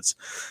our heads?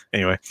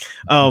 Anyway,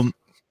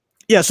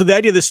 yeah, so the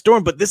idea of the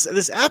storm, but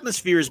this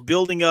atmosphere is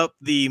building up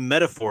the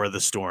metaphor of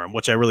the storm,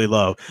 which I really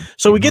love.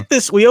 So we get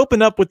this, we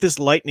open up with this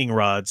lightning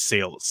rod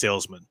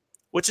salesman,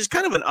 which is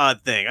kind of an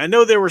odd thing. I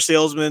know there were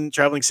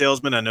traveling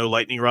salesmen. I know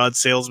lightning rod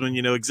salesmen,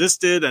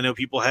 existed. I know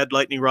people had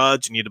lightning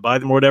rods. You need to buy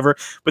them or whatever.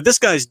 But this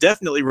guy's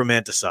definitely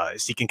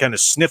romanticized. He can kind of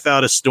sniff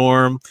out a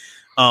storm.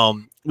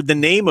 With the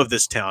name of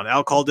this town,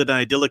 Al called it an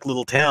idyllic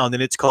little town,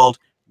 and it's called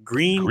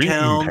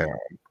Greentown,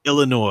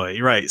 Illinois.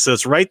 Right. So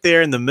it's right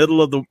there in the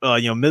middle of the,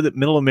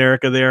 middle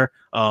America there,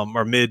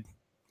 or mid,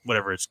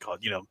 whatever it's called,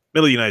 middle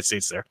of the United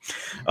States there.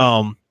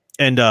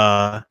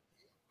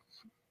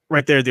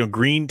 Right there,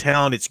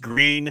 Greentown, it's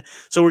green.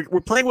 So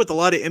we're playing with a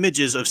lot of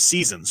images of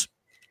seasons.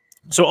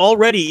 So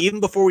already, even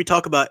before we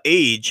talk about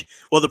age,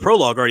 well, the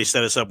prologue already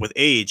set us up with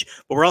age,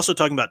 but we're also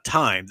talking about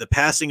time, the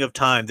passing of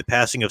time, the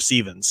passing of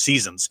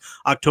seasons.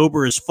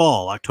 October is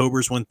fall. October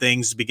is when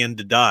things begin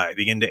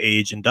to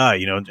age and die,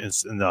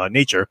 in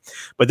nature.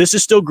 But this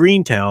is still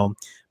Greentown,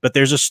 but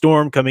there's a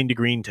storm coming to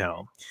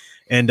Greentown.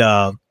 And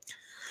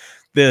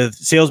the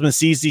salesman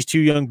sees these 2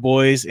 young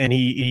boys, and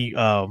he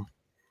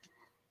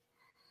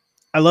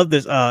I love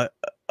this.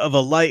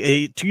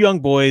 Two young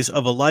boys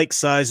of a like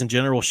size and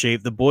general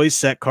shape. The boys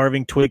sat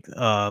carving twig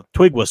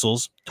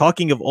whistles,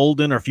 talking of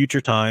olden or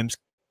future times,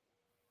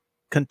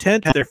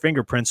 content with their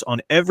fingerprints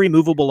on every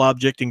movable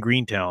object in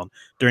Greentown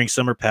during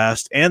summer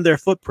past, and their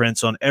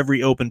footprints on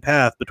every open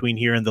path between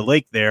here and the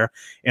lake there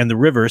and the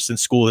river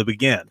since school had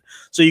begun.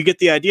 So you get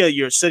the idea.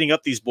 You're setting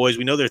up these boys.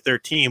 We know they're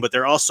 13, but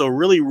they're also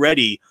really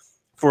ready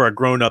for a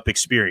grown-up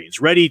experience,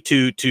 ready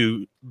to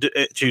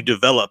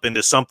develop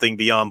into something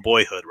beyond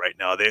boyhood. Right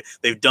now,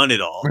 they've done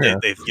it all. Yeah.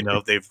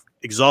 They've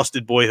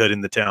exhausted boyhood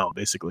in the town,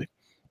 basically.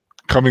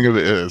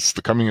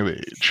 The coming of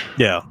age.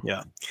 Yeah.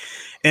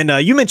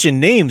 And you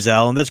mentioned names,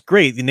 Al, and that's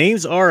great. The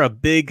names are a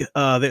big.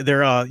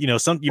 They're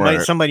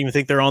somebody even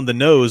think they're on the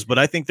nose, but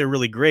I think they're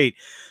really great.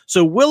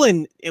 So Will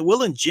and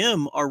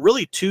Jim are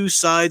really 2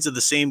 sides of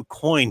the same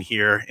coin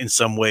here in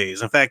some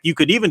ways. In fact, you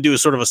could even do a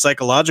sort of a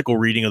psychological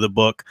reading of the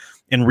book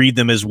and read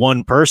them as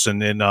one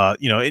person, and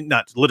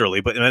not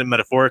literally, but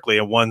metaphorically.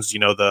 And one's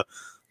the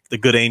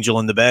good angel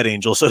and the bad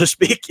angel, so to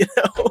speak.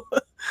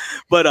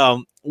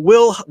 But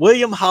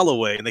William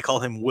Holloway, and they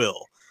call him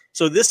Will.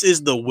 So this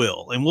is the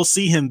will, and we'll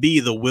see him be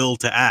the will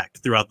to act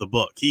throughout the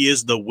book. He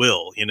is the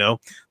will,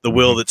 the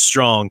will that's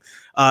strong.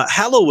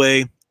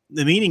 Holloway.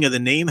 The meaning of the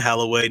name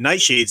Holloway,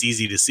 Nightshade's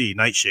easy to see.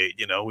 Nightshade,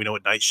 we know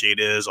what Nightshade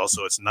is.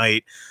 Also, it's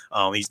night.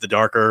 He's the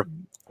darker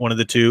one of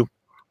the 2.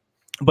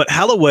 But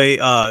Holloway,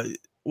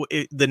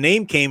 the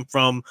name came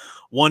from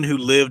one who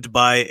lived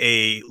by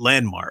a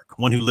landmark,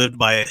 one who lived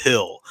by a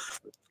hill,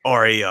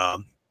 or a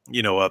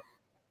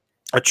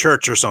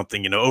church or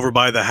something, over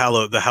by the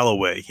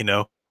Holloway,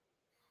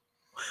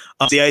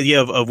 the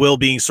idea of Will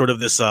being sort of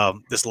this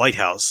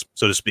lighthouse,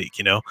 so to speak,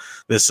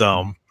 this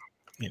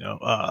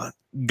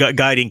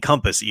guiding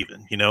compass,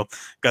 even,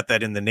 got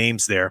that in the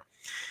names there.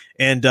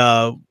 And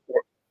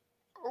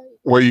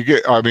Well, you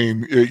get. I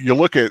mean, you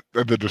look at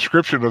the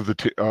description of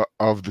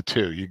the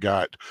two. You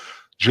got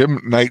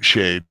Jim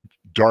Nightshade,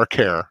 dark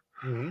hair,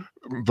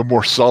 the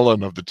more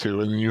sullen of the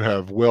two, and then you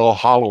have Will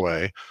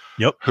Holloway,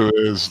 who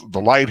is the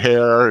light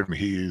hair, and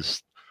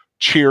he's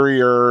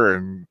cheerier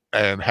and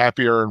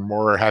happier and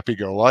more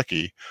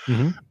happy-go-lucky.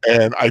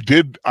 And I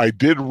did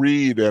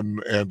read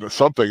and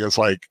something. It's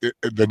like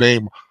the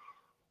name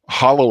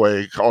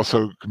Holloway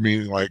also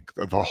meaning like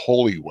the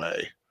holy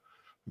way.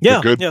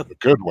 The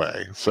good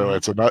way. So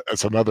it's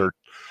another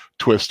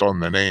twist on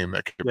the name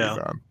that could be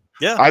done.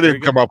 Yeah, I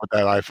didn't come up with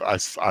that.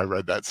 I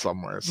read that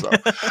somewhere. So,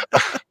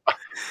 but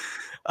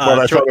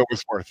I thought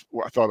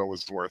it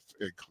was worth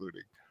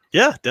including.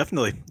 Yeah,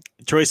 definitely.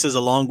 Troy says,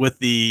 along with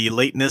the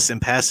lateness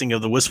and passing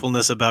of the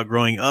wistfulness about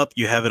growing up,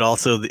 you have it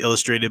also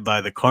illustrated by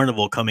the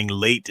carnival coming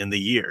late in the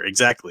year.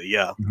 Exactly.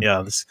 Yeah,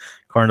 yeah. This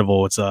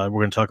carnival. It's we're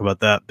going to talk about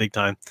that big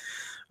time.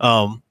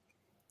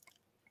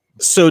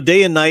 So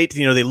day and night,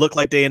 they look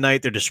like day and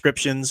night, their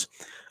descriptions.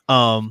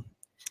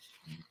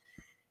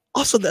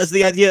 Also, that's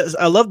the idea.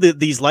 I love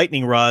these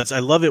lightning rods. I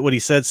love it what he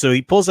said. So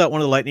he pulls out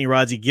one of the lightning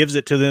rods, he gives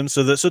it to them.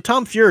 So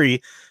Tom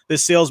Fury,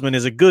 this salesman,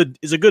 is a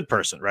good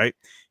person, right?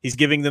 He's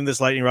giving them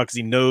this lightning rod because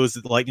he knows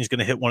that the lightning is going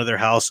to hit one of their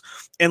house.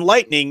 And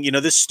lightning,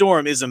 this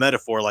storm is a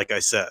metaphor, like I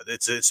said.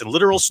 It's a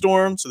literal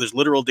storm, so there's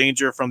literal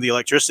danger from the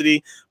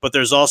electricity, but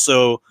there's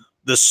also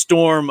the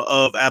storm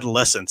of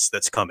adolescence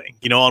that's coming,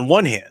 on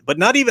one hand, but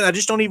not even, I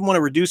just don't even want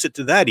to reduce it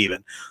to that.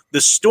 Even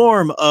the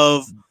storm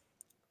of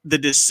the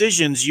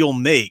decisions you'll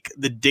make,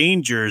 the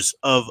dangers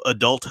of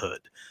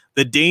adulthood,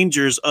 the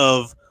dangers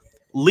of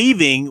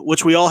leaving,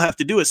 which we all have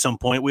to do at some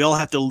point. We all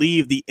have to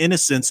leave the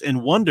innocence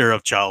and wonder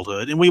of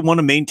childhood, and we want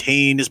to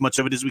maintain as much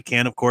of it as we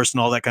can, of course, and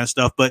all that kind of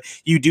stuff. But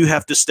you do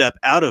have to step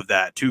out of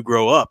that to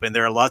grow up, and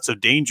there are lots of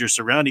dangers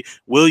surrounding.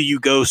 Will you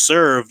go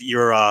serve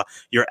your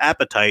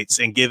appetites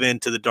and give in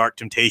to the dark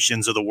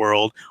temptations of the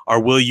world,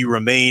 or will you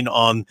remain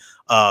on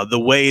the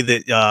way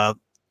that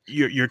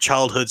your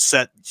childhood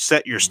set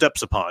your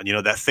steps upon?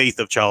 That faith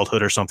of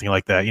childhood or something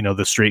like that.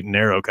 The straight and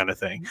narrow kind of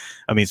thing.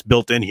 I mean, it's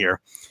built in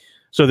here.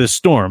 So this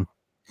storm.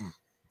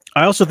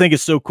 I also think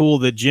it's so cool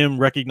that Jim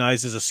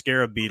recognizes a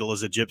scarab beetle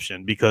as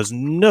Egyptian, because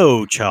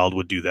no child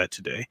would do that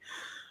today.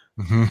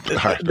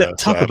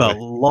 Talk about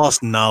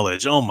lost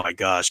knowledge. Oh my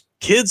gosh.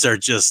 Kids are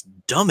just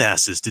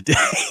dumbasses today.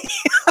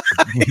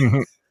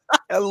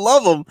 I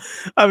love them.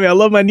 I mean, I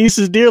love my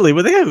nieces dearly,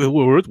 but they have,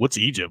 what's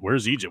Egypt?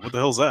 Where's Egypt? What the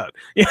hell's that?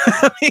 Yeah,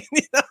 I mean,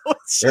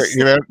 it's just,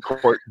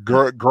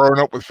 growing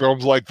up with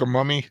films like The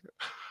Mummy.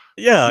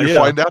 Yeah, you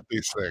find out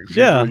these things.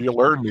 You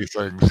learn these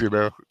things.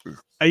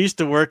 I used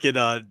to work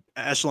at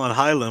Ashland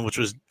Highland, which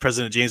was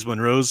President James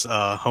Monroe's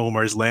home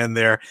or his land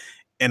there,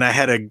 and I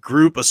had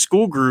a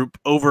school group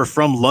over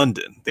from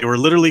London. They were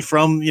literally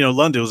from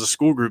London. It was a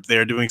school group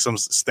there doing some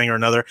thing or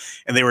another,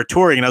 and they were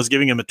touring. And I was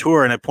giving them a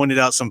tour, and I pointed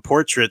out some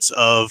portraits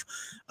of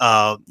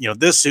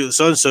this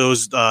so and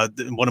so's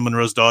one of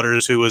Monroe's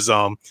daughters, who was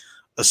a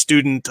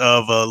student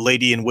of a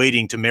lady in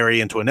waiting to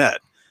Marie Antoinette.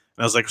 And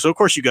I was like, so of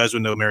course you guys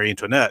would know Marie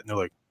Antoinette. And they're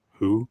like,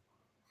 who?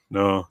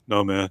 No,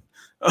 man.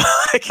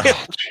 I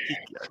can't.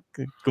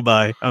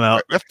 Goodbye. I'm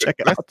out. Check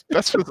it out.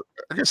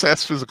 I guess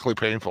that's physically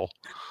painful.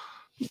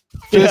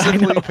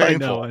 Physically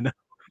painful.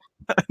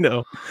 I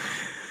know.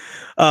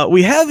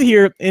 We have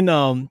here in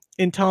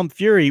Tom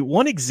Fury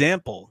one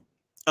example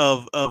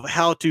of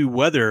how to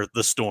weather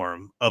the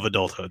storm of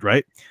adulthood.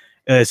 Right.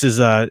 It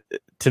says,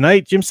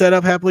 tonight Jim sat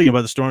up happily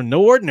about the storm.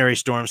 No ordinary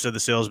storm, said the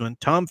salesman.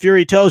 Tom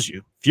Fury tells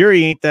you.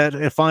 Fury ain't that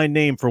a fine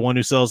name for one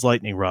who sells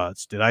lightning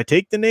rods. Did I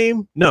take the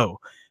name? No.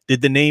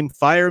 Did the name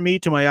fire me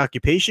to my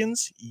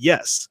occupations?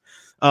 Yes.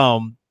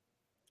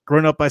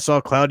 Growing up, I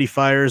saw cloudy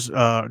fires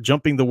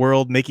jumping the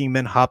world, making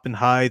men hop and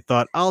hide.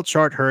 Thought, I'll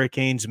chart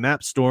hurricanes,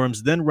 map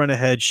storms, then run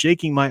ahead,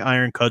 shaking my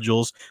iron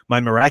cudgels, my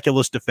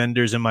miraculous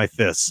defenders in my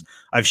fists.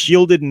 I've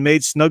shielded and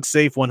made snug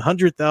safe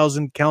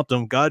 100,000, count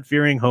them,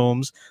 God-fearing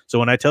homes. So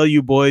when I tell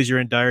you boys you're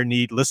in dire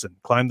need, listen,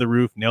 climb the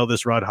roof, nail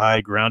this rod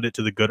high, ground it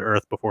to the good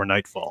earth before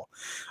nightfall.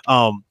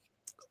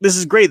 This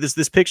is great.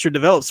 This picture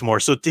develops more.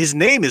 So his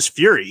name is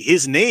Fury.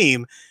 His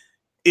name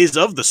is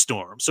of the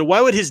storm. So why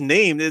would his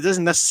name, it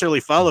doesn't necessarily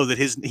follow that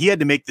he had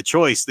to make the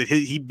choice that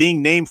he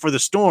being named for the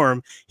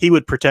storm, he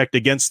would protect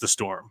against the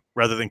storm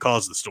rather than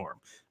cause the storm.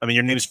 I mean,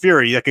 your name is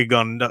Fury. That could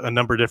go a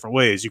number of different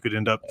ways. You could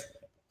end up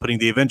putting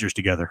the Avengers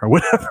together or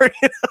whatever.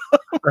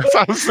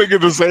 I was thinking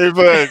the same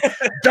thing.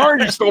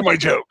 Darn, you stole my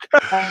joke.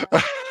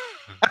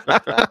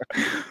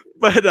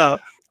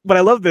 But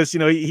I love this.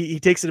 He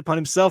takes it upon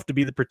himself to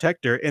be the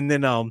protector, and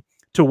then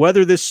to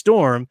weather this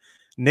storm,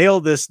 nail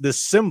this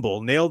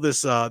symbol, nail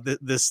this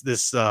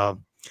this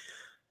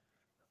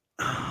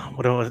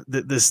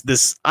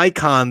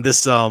icon,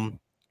 this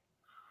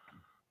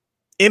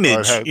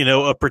image,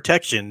 of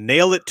protection.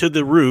 Nail it to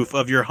the roof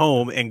of your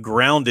home and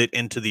ground it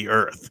into the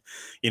earth.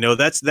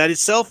 That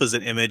itself is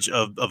an image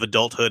of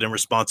adulthood and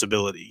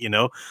responsibility.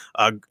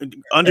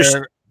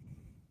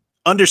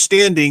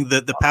 Understanding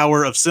the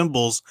power of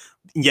symbols,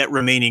 yet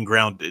remaining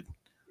grounded.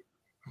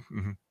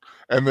 Mm-hmm.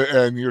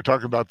 and you're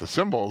talking about the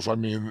symbols. I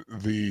mean,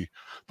 the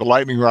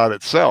lightning rod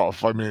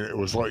itself. I mean, it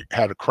was like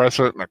had a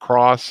crescent and a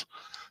cross.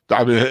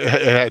 I mean, it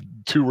had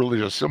two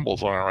religious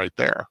symbols on it right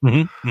there.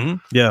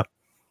 Yeah,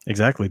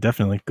 exactly.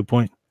 Definitely. Good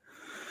point.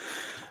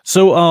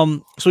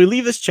 So, so we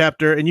leave this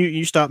chapter, and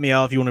you stop me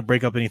out if you want to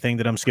break up anything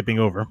that I'm skipping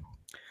over.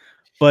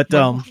 But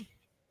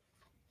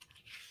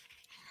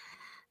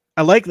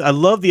I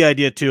love the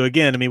idea too.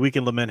 Again, I mean, we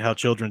can lament how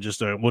children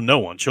just no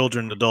one,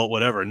 children, adult,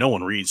 whatever, no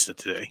one reads it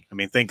today. I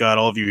mean, thank God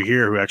all of you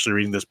here who are actually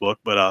reading this book,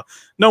 but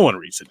no one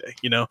reads today.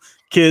 You know,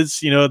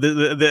 kids. You know,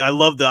 I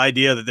love the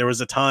idea that there was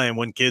a time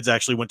when kids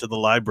actually went to the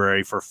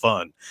library for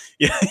fun.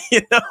 You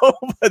know,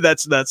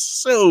 that's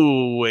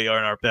so way in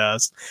our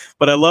past.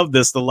 But I love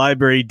this. The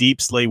library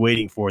deeps lay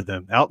waiting for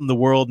them. Out in the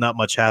world, not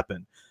much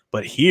happened.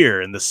 But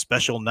here in the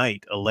special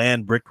night, a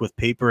land bricked with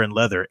paper and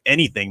leather,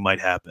 anything might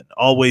happen.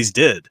 Always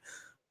did.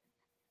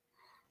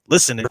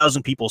 Listen,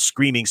 1,000 people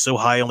screaming so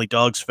high only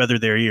dogs feather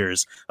their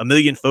ears.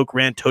 1,000,000 folk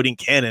ran toting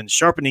cannons,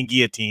 sharpening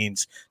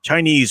guillotines.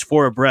 Chinese,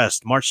 four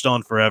abreast, marched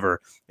on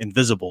forever.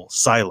 Invisible,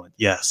 silent,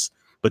 yes.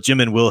 But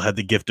Jim and Will had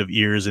the gift of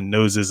ears and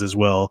noses as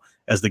well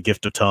as the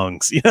gift of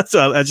tongues. You know,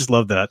 so I just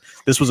love that.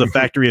 This was a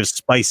factory of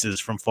spices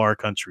from far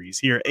countries.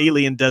 Here,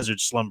 alien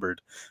deserts slumbered.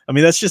 I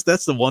mean, that's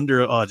the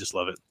wonder. Oh, I just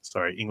love it.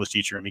 Sorry, English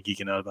teacher, I'm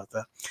geeking out about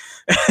that.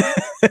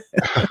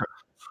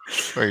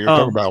 You're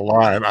talking about a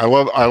line. I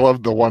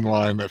love the one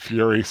line that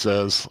Fury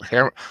says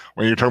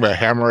when you're talking about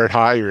hammer it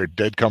high, you're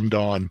dead come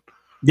dawn.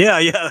 Yeah,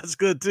 that's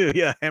good too.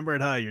 Yeah, hammer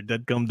it high, you're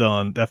dead come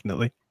dawn.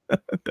 Definitely,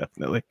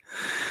 definitely.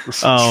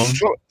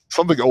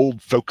 Something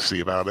old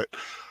folksy about it.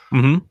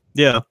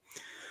 Yeah.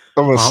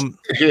 Almost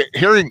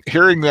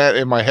hearing that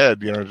in my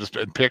head, you know, just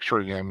and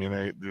picturing him, you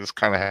know, you just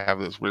kind of have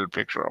this weird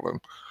picture of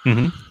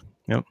him.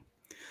 Yep.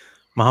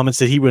 Muhammad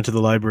said he went to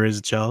the library as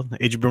a child.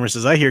 Age of Boomer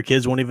says, I hear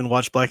kids won't even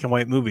watch black and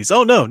white movies.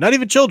 Oh, no, not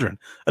even children.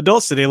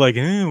 Adults today like,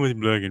 what's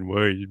black and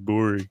white? It's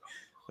boring.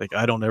 Like,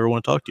 I don't ever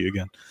want to talk to you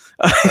again.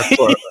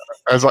 I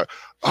was like,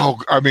 oh,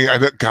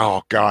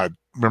 God.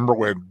 Remember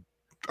when,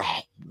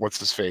 what's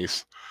his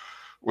face?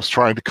 Was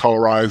trying to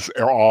colorize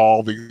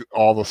all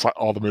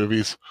the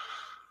movies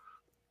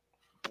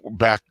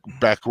back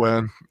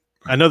when.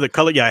 I know the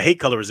color. Yeah, I hate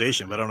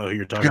colorization, but I don't know who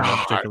you're talking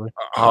about particularly.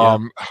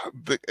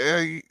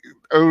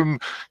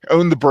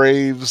 Owned the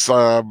Braves.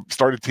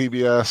 Started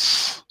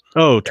TBS.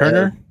 Oh,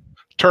 Turner.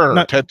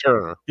 Ted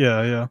Turner.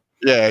 Yeah.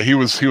 He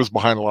was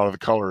behind a lot of the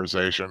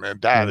colorization,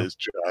 and that is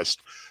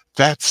just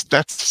that's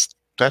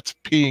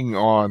peeing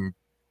on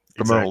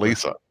the Mona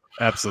Lisa.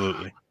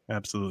 Absolutely.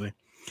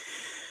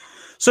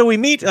 So we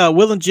meet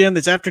Will and Jim.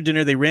 That's after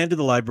dinner. They ran to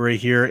the library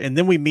here, and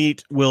then we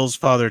meet Will's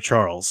father,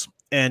 Charles,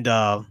 and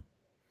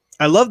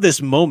I love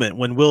this moment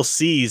when Will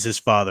sees his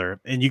father,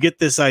 and you get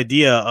this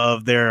idea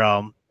of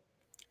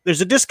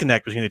there's a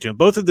disconnect between the two.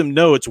 Both of them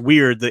know it's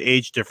weird, the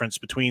age difference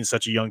between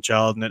such a young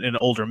child and an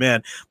older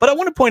man. But I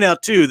want to point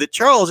out, too, that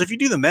Charles, if you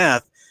do the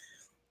math,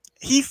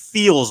 he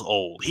feels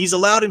old. He's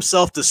allowed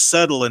himself to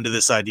settle into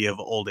this idea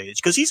of old age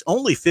because he's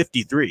only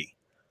 53.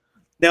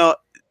 Now,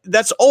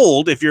 that's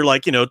old if you're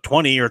like,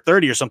 20 or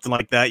 30 or something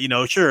like that.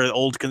 Sure,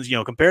 old,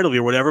 comparatively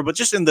or whatever. But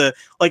just in the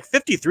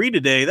 53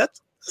 today,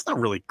 that's not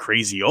really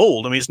crazy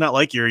old. I mean, it's not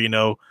like you're,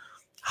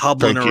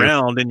 hobbling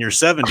around in your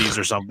 70s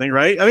or something,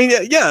 right? I mean,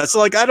 yeah. So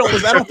like, I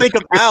don't think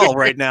of Al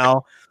right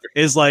now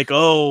as like,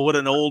 oh, what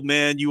an old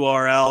man you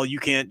are, Al. You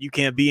can't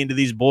be into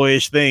these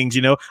boyish things.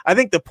 I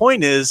think the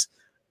point is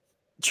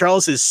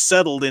Charles has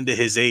settled into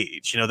his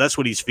age. That's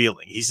what he's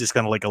feeling. He's just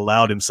kind of like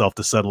allowed himself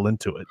to settle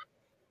into it.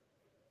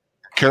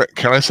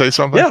 Can I say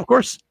something? Yeah, of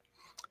course.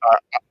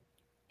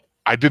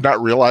 I did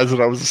not realize that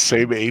I was the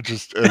same age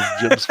as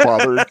Jim's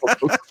father.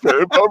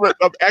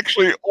 I'm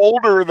actually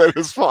older than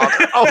his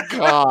father. Oh,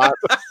 God.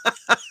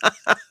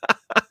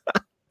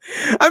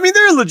 I mean,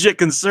 there are legit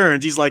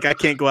concerns. He's like, I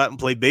can't go out and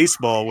play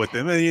baseball with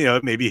him.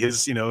 And, maybe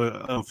his,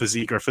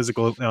 physique or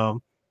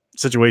physical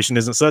situation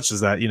isn't such as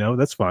that.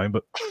 That's fine.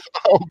 But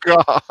oh,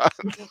 God.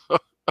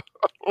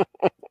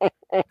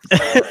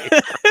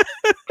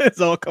 It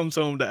all comes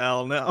home to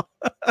Al now.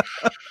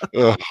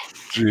 Oh,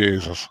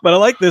 Jesus. But I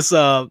like this.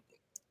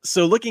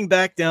 So looking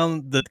back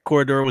down the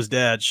corridor was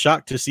Dad,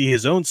 shocked to see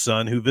his own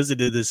son, who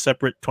visited this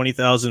separate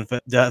 20,000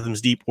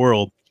 fathoms deep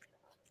world.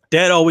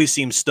 Dad always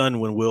seemed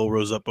stunned when Will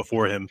rose up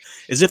before him,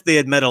 as if they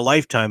had met a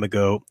lifetime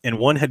ago, and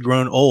one had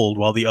grown old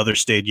while the other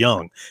stayed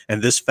young,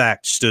 and this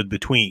fact stood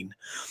between.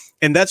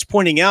 And that's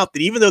pointing out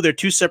that even though they're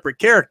two separate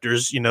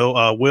characters,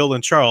 Will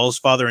and Charles,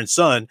 father and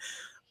son,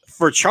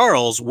 for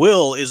Charles,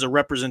 Will is a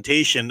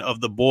representation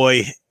of the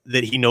boy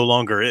that he no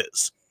longer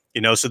is.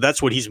 So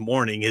that's what he's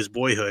mourning, his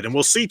boyhood. And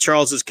we'll see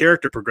Charles's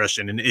character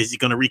progression. And is he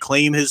going to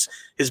reclaim his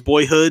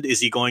boyhood? Is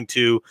he going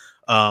to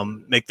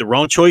make the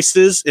wrong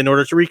choices in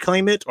order to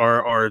reclaim it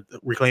or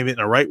reclaim it in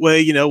the right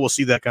way? We'll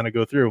see that kind of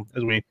go through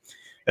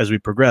as we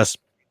progress.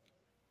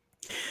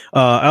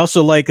 I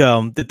also like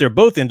that they're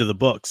both into the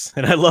books.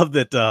 And I love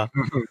that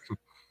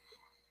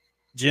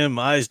Jim,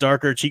 eyes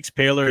darker, cheeks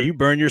paler. You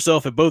burn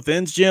yourself at both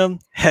ends, Jim?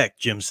 Heck,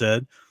 Jim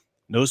said.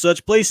 No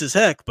such place as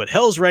heck, but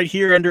hell's right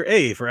here under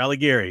A for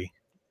Alighieri.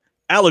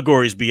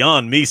 Allegory's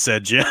beyond me,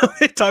 said Jim.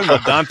 They're talking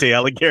about Dante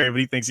Alighieri, but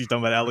he thinks he's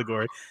talking about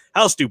allegory.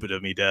 How stupid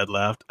of me, Dad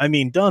laughed. I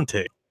mean,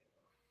 Dante.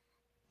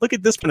 Look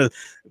at this, kind of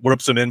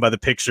ropes him in by the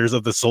pictures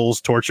of the souls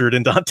tortured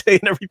in Dante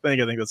and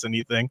everything. I think that's a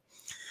neat thing.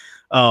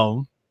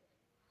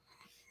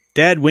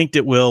 Dad winked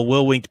at Will.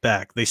 Will winked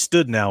back. They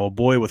stood now, a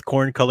boy with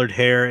corn-colored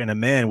hair and a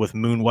man with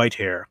moon-white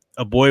hair.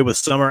 A boy with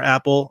summer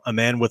apple, a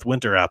man with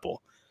winter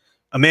apple.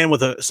 A man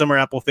with a summer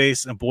apple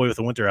face and a boy with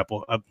a winter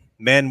apple.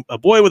 A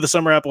boy with a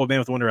summer apple, a man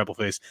with a winter apple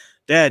face.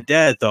 Dad,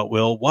 thought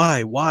Will.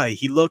 Why?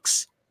 He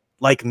looks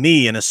like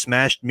me in a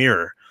smashed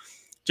mirror.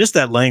 Just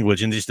that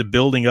language and just the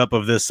building up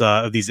of this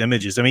of these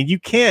images. I mean, you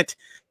can't.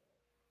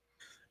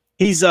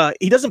 He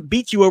doesn't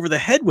beat you over the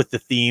head with the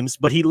themes,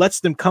 but he lets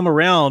them come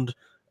around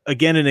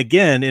again and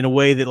again in a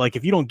way that, like,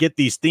 if you don't get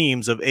these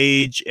themes of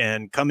age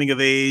and coming of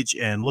age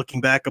and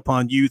looking back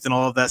upon youth and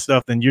all of that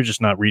stuff, then you're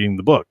just not reading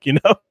the book, you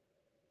know?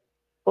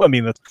 Well, I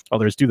mean, that's all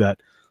there is to that.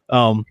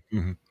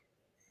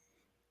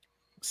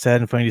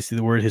 Sad and funny to see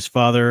the word his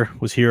father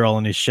was here all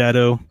in his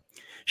shadow.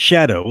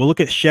 Shadow. We'll look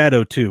at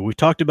shadow too. We've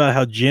talked about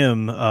how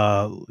Jim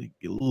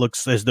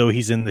looks as though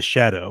he's in the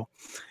shadow.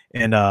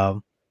 And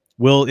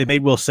it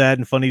made Will sad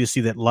and funny to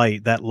see that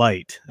light,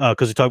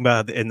 because we're talking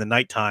about in the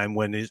nighttime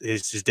when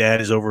his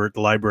dad is over at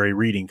the library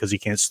reading because he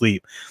can't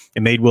sleep.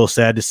 It made Will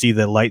sad to see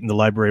that light in the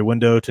library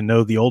window, to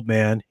know the old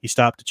man. He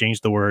stopped to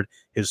change the word.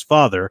 His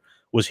father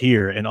was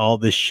here in all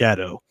this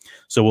shadow.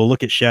 So we'll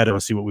look at shadow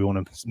and see what we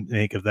want to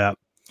make of that.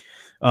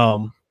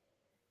 And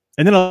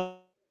then I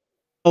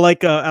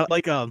like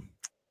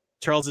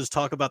Charles's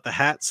talk about the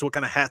hats. What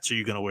kind of hats are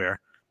you going to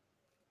wear?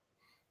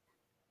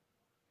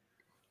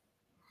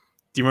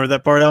 Do you remember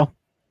that part, Al?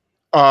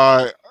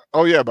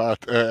 Oh yeah,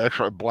 about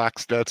actually black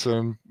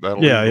Stetson.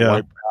 That'll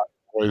white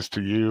boys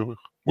to you.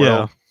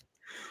 Well,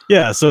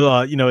 yeah.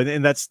 So you know,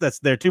 and that's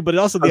there too. But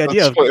also the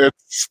idea of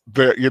it's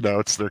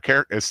their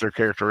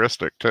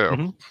characteristic too.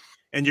 Mm-hmm.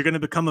 And you're going to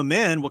become a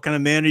man. What kind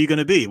of man are you going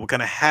to be? What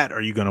kind of hat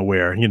are you going to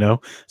wear? You know,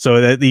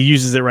 so that he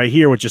uses it right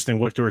here, which just in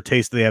what sort of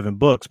taste they have in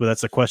books. But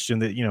that's a question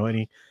that, you know,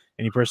 any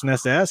person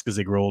has to ask as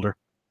they grow older.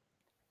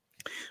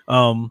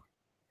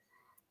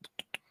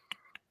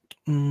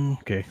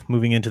 Okay,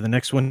 moving into the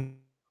next one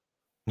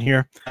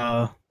here.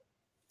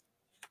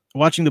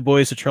 Watching the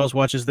boys, so Charles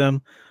watches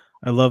them.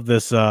 I love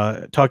this,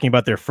 talking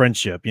about their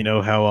friendship. You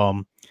know,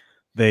 how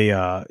they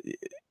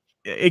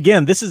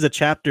again, this is a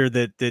chapter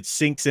that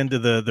sinks into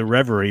the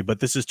reverie, but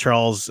this is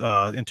Charles'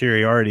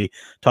 interiority,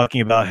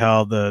 talking about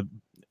how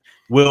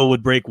Will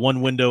would break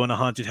one window in a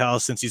haunted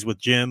house since he's with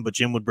Jim, but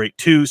Jim would break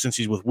two since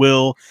he's with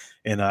Will,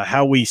 and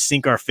how we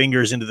sink our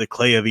fingers into the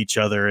clay of each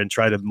other and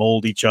try to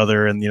mold each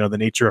other, and, you know, the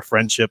nature of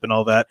friendship and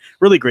all that.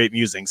 Really great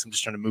musings. I'm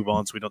just trying to move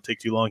on so we don't take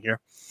too long here.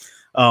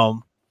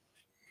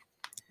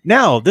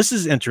 Now, this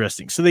is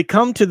interesting. So they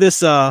come to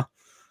this 9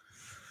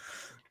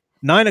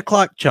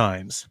 o'clock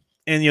chimes,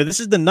 and, you know, this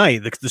is the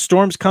night. The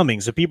storm's coming,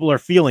 so people are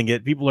feeling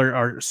it. People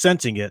are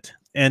sensing it.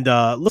 And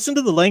listen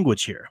to the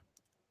language here.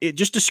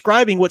 Just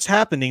describing what's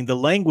happening, the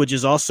language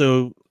is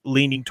also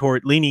leaning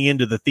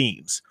into the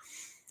themes.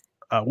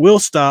 Will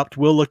stopped.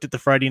 Will looked at the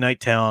Friday night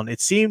town.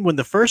 It seemed when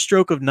the first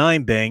stroke of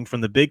 9 banged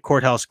from the big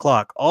courthouse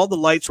clock, all the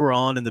lights were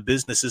on and the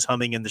businesses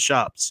humming in the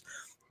shops.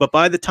 But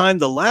by the time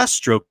the last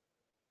stroke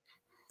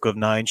of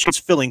 9 shot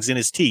fillings in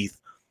his teeth,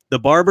 the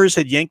barbers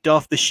had yanked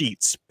off the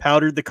sheets,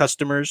 powdered the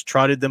customers,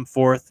 trotted them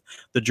forth.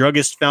 The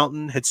druggist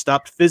fountain had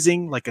stopped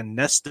fizzing like a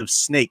nest of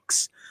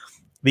snakes.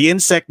 The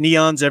insect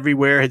neons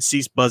everywhere had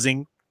ceased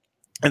buzzing,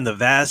 and the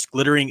vast,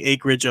 glittering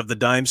acreage of the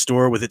dime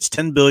store with its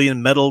 10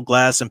 billion metal,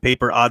 glass, and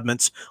paper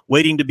oddments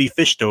waiting to be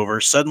fished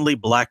over suddenly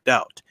blacked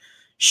out.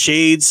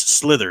 Shades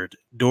slithered,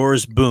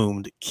 doors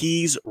boomed,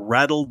 keys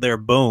rattled their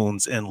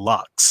bones and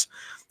locks.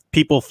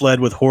 People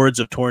fled with hordes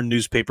of torn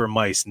newspaper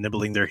mice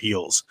nibbling their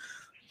heels.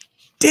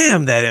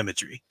 Damn, that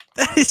imagery.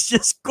 That is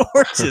just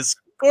gorgeous,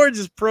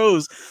 gorgeous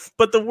prose.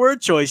 But the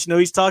word choice, you know,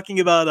 he's talking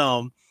about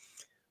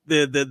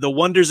the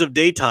wonders of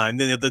daytime,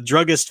 the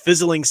druggist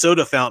fizzling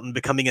soda fountain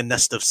becoming a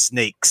nest of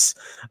snakes,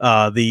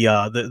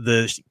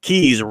 the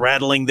keys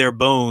rattling their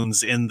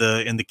bones in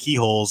the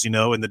keyholes, you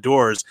know, in the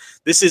doors.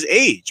 This is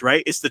age,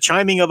 right? It's the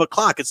chiming of a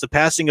clock. It's the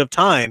passing of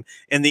time,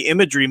 and the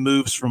imagery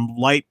moves from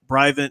light,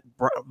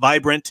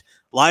 vibrant,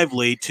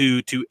 lively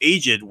to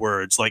aged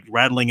words like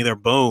rattling their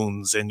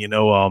bones and, you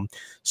know,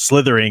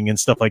 slithering and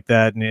stuff like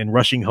that, and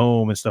rushing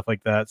home and stuff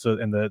like that. So,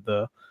 and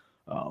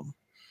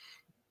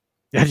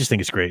I just think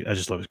it's great. I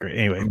just love it. It's great.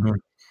 Anyway,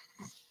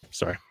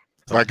 sorry.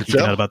 I can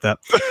tell about that.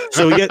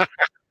 So we get,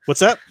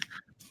 what's that?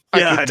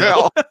 Yeah, I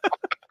tell.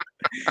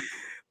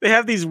 They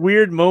have these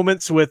weird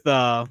moments with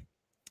the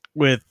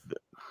Mr.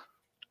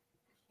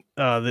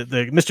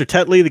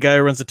 Tetley, the guy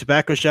who runs the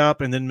tobacco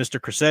shop, and then Mr.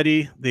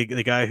 Cressetti,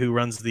 the guy who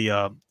runs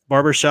the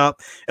barber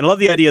shop. And I love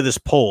the idea of this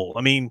pole.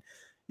 I mean,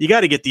 you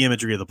got to get the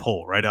imagery of the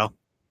pole, right, Al?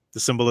 The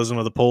symbolism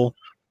of the pole.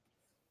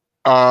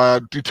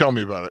 Do tell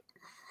me about it.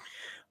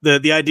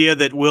 The idea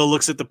that Will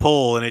looks at the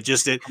pole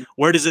and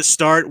where does it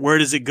start? Where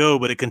does it go?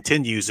 But it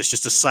continues. It's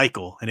just a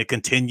cycle, and it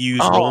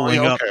continues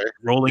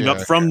rolling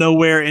up from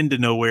nowhere into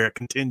nowhere. It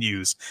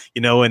continues,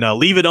 and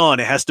leave it on.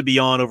 It has to be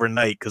on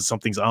overnight because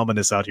something's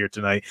ominous out here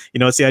tonight.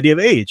 It's the idea of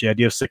age, the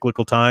idea of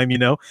cyclical time,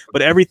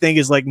 but everything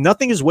is like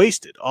nothing is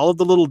wasted. All of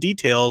the little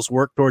details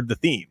work toward the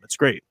theme. It's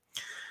great.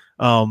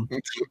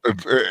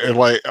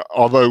 Like,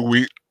 although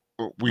we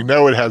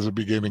know it has a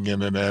beginning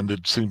and an end,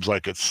 it seems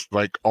like it's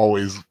like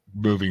always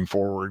moving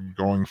forward,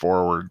 going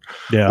forward,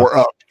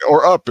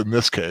 or up in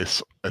this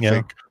case. I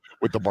think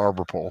with the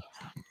barber pole.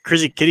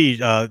 Crazy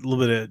Kitty, a little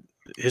bit of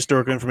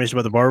historical information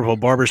about the barber pole.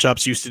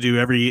 Barbershops used to do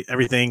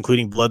everything,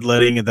 including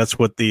bloodletting, and that's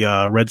what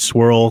the red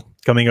swirl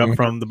coming up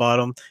from the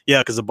bottom. Yeah,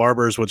 because the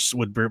barbers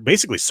would be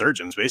basically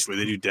surgeons. Basically,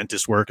 they do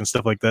dentist work and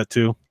stuff like that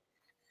too.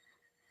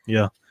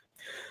 Yeah.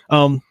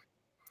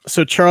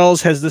 So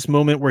Charles has this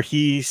moment where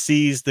he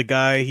sees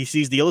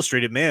the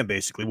illustrated man.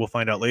 Basically, we'll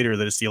find out later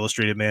that it's the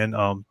illustrated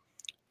man.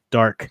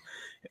 Dark,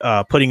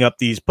 putting up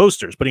these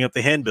posters, putting up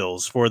the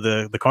handbills for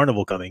the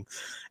carnival coming.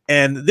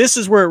 And this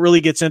is where it really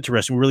gets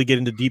interesting. We really get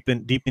into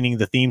deepening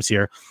the themes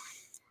here.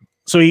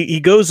 So he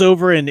goes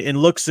over and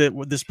looks at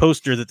this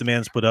poster that the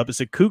man's put up.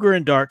 It's a Cougar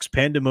and Dark's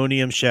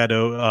Pandemonium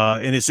Shadow,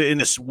 and it's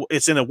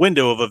in a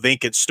window of a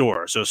vacant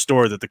store. So a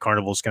store that the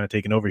carnival's kind of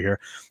taken over here.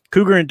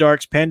 Cougar and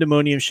Dark's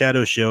Pandemonium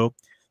Shadow Show.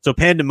 So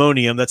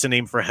Pandemonium, that's a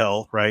name for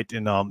hell, right?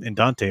 In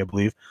Dante, I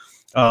believe.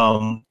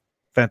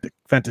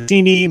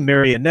 Fantasini,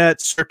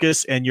 Marionette,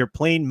 Circus, and your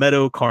Plain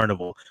Meadow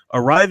Carnival.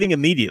 Arriving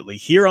immediately,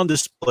 here on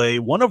display,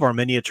 one of our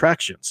many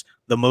attractions,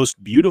 the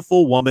most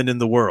beautiful woman in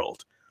the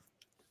world.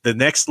 The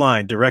next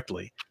line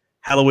directly,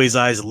 Holloway's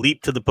eyes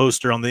leap to the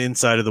poster on the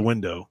inside of the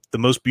window. The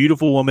most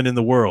beautiful woman in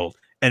the world,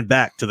 and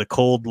back to the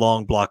cold,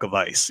 long block of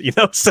ice.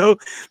 So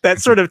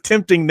that sort of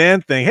tempting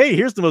man thing. Hey,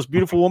 here's the most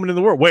beautiful woman in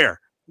the world. Where?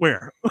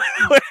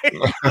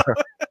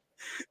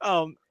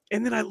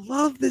 And then I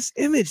love this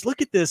image.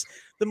 Look at this.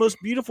 The most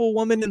beautiful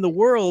woman in the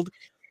world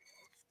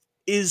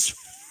is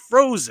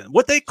frozen.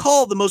 What they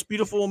call the most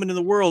beautiful woman in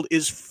the world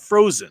is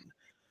frozen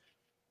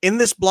in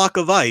this block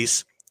of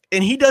ice.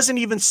 And he doesn't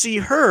even see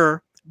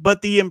her,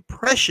 but the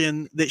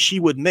impression that she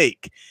would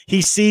make.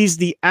 He sees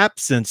the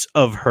absence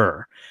of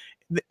her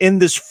in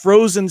this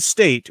frozen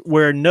state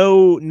where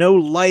no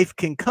life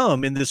can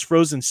come in this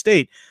frozen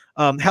state.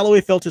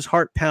 Holloway felt his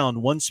heart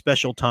pound one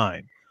special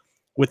time.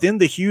 Within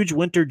the huge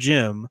winter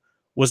gym,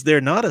 was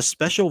there not a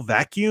special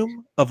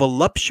vacuum, a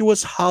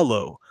voluptuous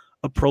hollow,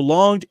 a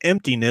prolonged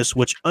emptiness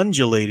which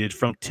undulated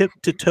from tip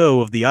to toe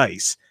of the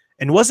ice?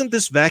 And wasn't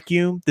this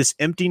vacuum, this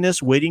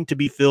emptiness waiting to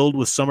be filled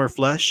with summer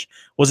flesh?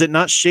 Was it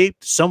not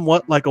shaped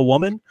somewhat like a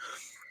woman?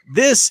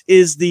 This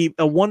is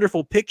a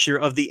wonderful picture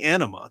of the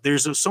anima.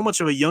 There's so much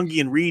of a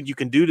Jungian read you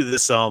can do to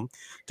this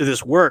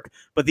work,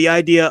 but the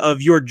idea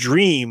of your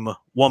dream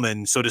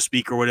woman, so to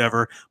speak, or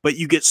whatever, but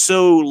you get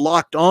so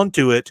locked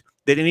onto it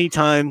that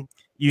anytime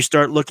you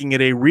start looking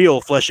at a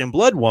real flesh and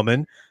blood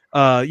woman,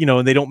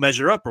 and they don't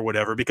measure up or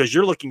whatever, because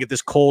you're looking at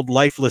this cold,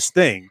 lifeless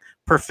thing.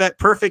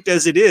 Perfect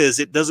as it is,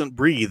 it doesn't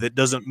breathe, it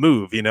doesn't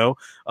move,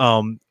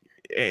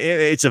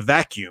 it's a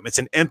vacuum, it's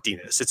an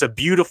emptiness, it's a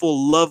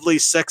beautiful, lovely,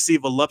 sexy,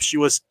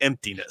 voluptuous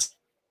emptiness.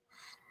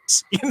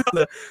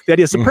 The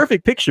idea is a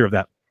perfect picture of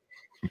that.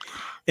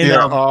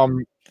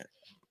 And,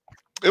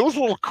 it was a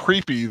little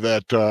creepy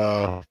that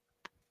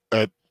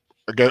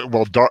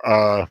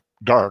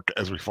Dark,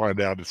 as we find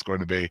out it's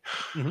going to be,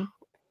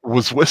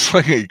 was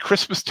whistling a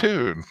Christmas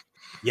tune.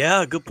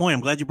 Yeah, good point.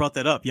 I'm glad you brought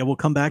that up. Yeah, we'll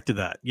come back to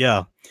that.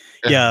 Yeah.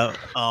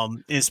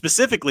 And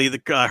specifically,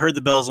 I heard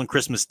the bells on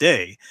Christmas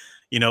Day,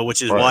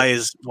 which is why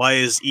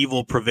is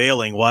evil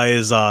prevailing? Why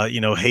is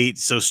hate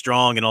so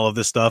strong and all of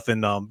this stuff?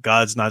 And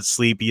God's not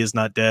asleep, he is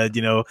not dead.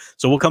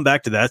 So we'll come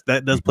back to that.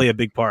 That does play a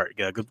big part.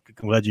 Yeah, good.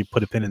 I'm glad you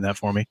put a pin in that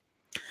for me.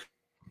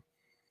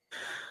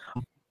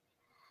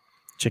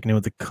 Checking in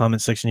with the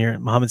comment section here.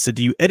 Muhammad said,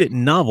 do you edit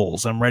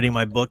novels? I'm writing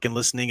my book and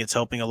listening. It's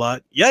helping a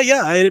lot.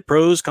 Yeah. I edit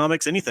prose,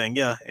 comics, anything.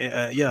 Yeah.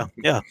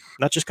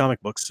 Not just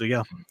comic books. So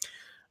yeah.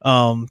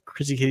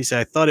 Chrissy Katie said,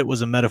 I thought it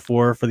was a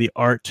metaphor for the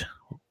art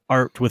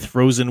with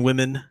frozen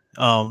women.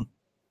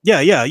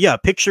 Yeah.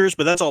 Pictures,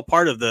 but that's all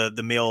part of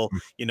the male,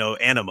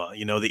 anima,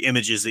 the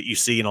images that you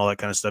see and all that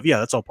kind of stuff. Yeah,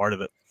 that's all part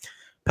of it.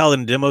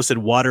 Paladin Demo said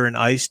water and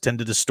ice tend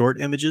to distort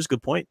images.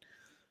 Good point.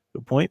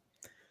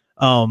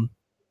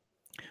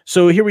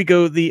 So here we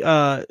go.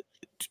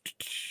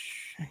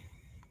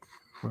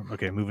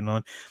 Okay, moving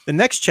on. The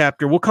next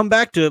chapter, we'll come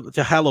back to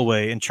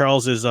Holloway and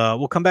Charles's.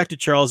 We'll come back to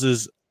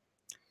Charles's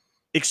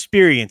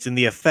experience and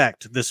the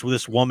effect this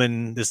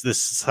woman,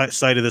 this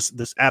sight of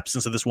this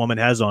absence of this woman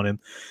has on him.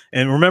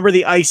 And remember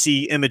the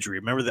icy imagery.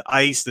 Remember the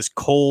ice, this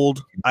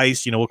cold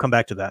ice. We'll come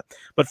back to that.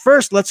 But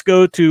first, let's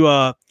go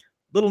to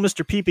little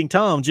Mr. Peeping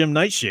Tom, Jim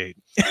Nightshade.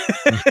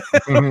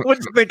 What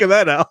do you think of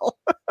that, Al?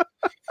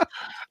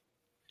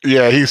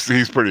 Yeah, he's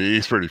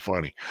pretty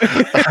funny.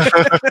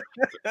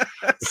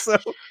 So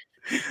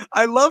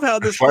I love how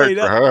this played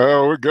out.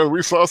 Oh,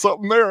 we saw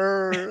something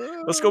there.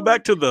 Let's go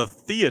back to the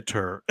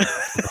theater.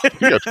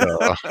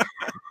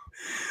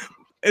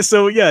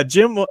 So yeah,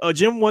 Jim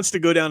wants to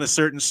go down a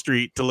certain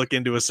street to look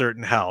into a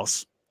certain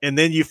house, and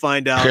then you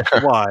find out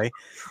why.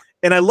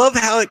 And I love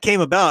how it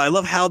came about. I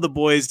love how the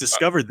boys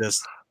discovered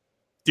this.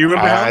 Do you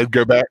remember how? I'd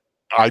go back.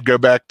 I'd go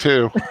back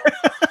too.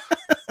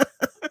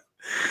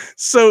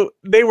 So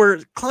they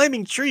were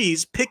climbing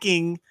trees,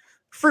 picking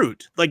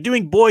fruit, like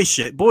doing boyish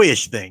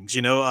things,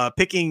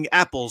 picking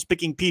apples,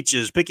 picking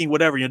peaches, picking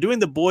whatever, doing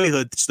the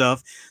boyhood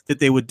stuff that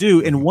they would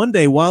do. And one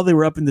day while they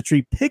were up in the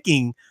tree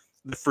picking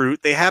the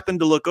fruit, they happened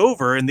to look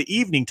over in the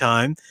evening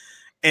time,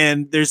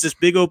 and there's this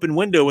big open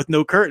window with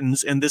no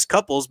curtains, and this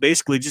couple's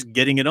basically just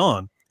getting it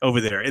on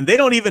over there. And they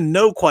don't even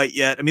know quite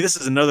yet. I mean, this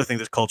is another thing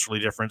that's culturally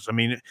different. I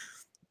mean,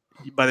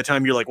 by the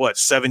time you're like,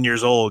 7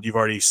 years old, you've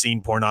already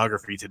seen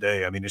pornography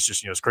today. I mean, it's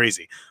just, it's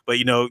crazy. But,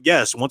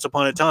 yes, once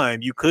upon a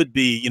time, you could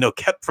be,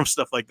 kept from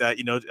stuff like that,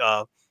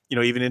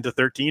 even into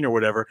 13 or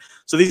whatever.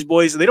 So these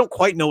boys, they don't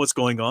quite know what's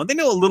going on. They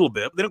know a little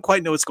bit, but they don't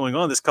quite know what's going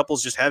on. This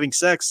couple's just having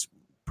sex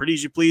pretty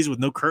as you please with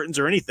no curtains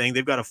or anything.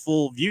 They've got a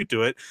full view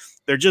to it.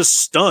 They're just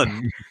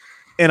stunned.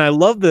 And I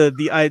love the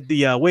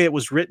way it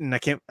was written. I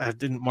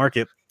didn't mark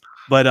it,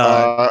 but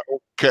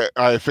okay,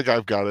 I think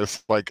I've got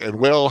it. Like, and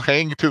Will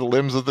hang to the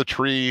limbs of the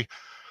tree,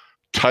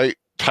 tight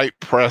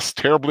pressed,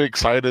 terribly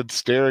excited,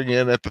 staring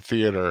in at the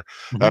theater,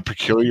 that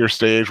peculiar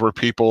stage where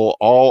people,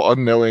 all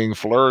unknowing,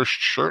 flourished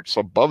shirts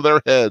above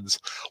their heads,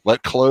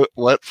 let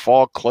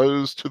fall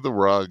clothes to the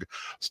rug,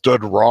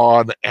 stood raw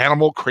and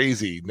animal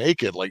crazy,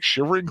 naked like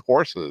shivering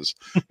horses,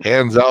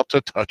 hands out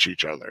to touch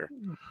each other.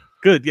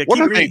 Good. Yeah, what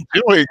are they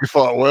doing?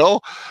 Thought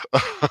Will.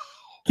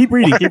 Keep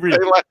reading. Keep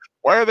reading.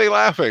 Why are they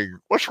laughing?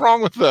 What's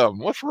wrong with them?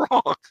 What's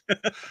wrong?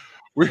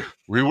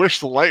 we wish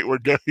the light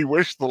would go. He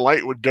wished the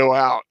light would go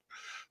out.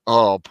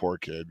 Oh, poor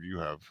kid. You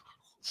have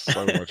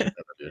so much ahead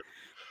of you.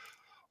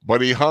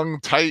 But he hung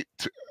tight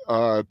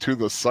to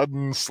the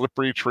sudden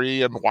slippery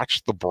tree and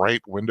watched the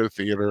bright window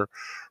theater,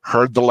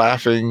 heard the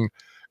laughing,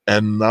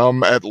 and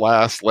numb at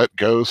last let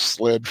go,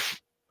 slid,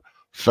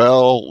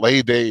 fell,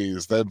 lay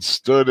dazed, then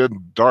stood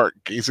in dark,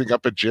 gazing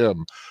up at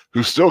Jim,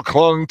 who still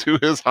clung to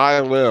his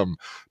high limb.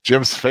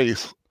 Jim's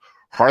face,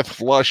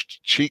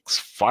 hearth-flushed, cheeks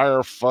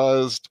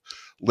fire-fuzzed,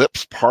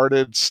 lips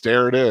parted,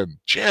 stared in.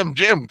 Jim,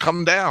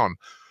 come down.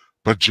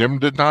 But Jim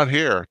did not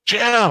hear.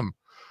 Jim!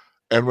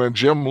 And when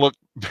Jim looked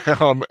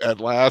down at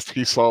last,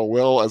 he saw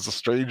Will as a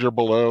stranger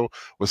below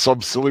with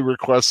some silly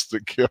request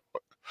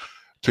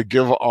to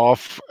give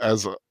off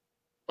as a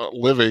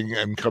living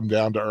and come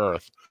down to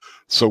earth.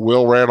 So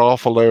Will ran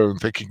off alone,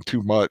 thinking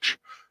too much,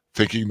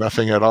 thinking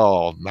nothing at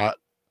all, not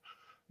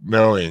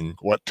knowing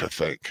what to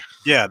think.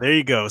 Yeah, there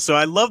you go. So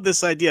I love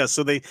this idea.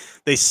 So they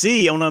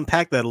see, I want to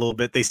unpack that a little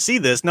bit. They see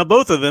this. Now,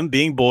 both of them,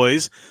 being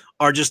boys,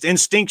 are just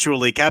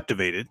instinctually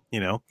captivated,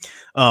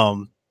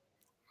 and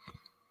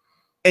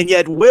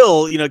yet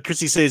Will,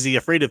 Chrissy says he's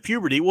afraid of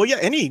puberty. Well, yeah,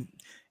 any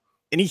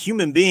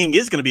human being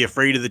is going to be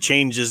afraid of the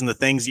changes and the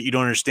things that you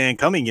don't understand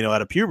coming,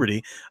 out of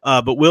puberty.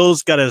 But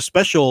Will's got a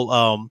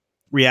special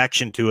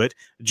reaction to it.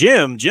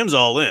 Jim's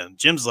all in.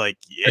 Jim's like,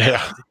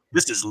 yeah.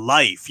 This is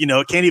life,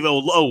 can't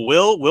even,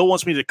 Will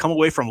wants me to come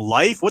away from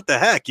life. What the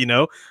heck,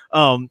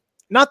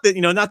 not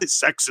that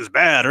sex is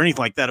bad or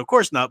anything like that. Of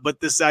course not. But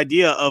this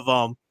idea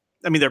of,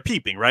 they're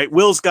peeping, right?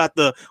 Will's got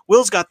the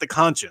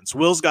conscience.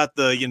 Will's got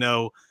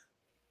the,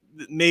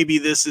 maybe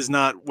this is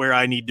not where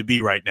I need to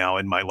be right now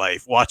in my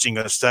life, watching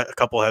a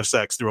couple have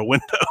sex through a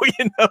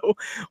window,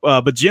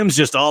 but Jim's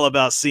just all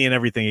about seeing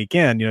everything he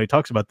can. He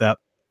talks about that.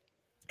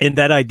 And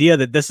that idea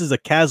that this is a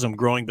chasm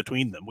growing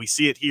between them. We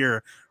see it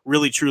here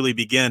really truly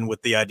begin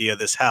with the idea of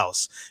this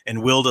house.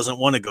 And Will doesn't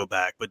want to go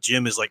back, but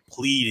Jim is like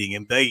pleading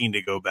and begging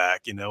to go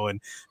back,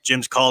 and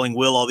Jim's calling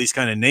Will all these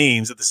kind of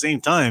names. At the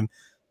same time,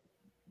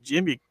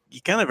 Jim,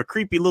 you kind of a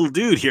creepy little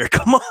dude here.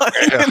 Come on,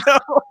 yeah.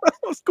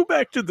 Let's go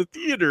back to the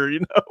theater,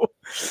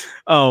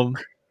 So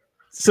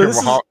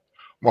this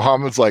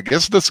Muhammad's like,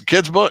 isn't this a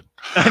kid's book?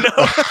 I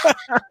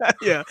know.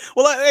 Yeah.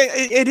 Well,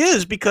 it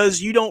is,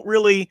 because you don't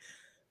really,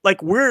 like,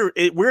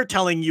 we're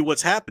telling you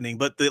what's happening,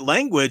 but the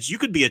language, you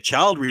could be a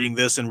child reading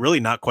this and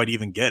really not quite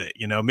even get it.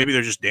 Maybe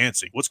they're just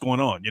dancing. What's going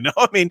on?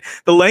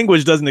 The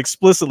language doesn't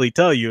explicitly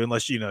tell you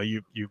unless you know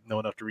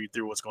enough to read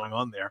through what's going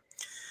on there.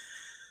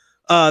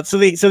 So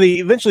they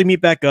eventually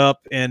meet back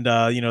up, and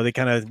they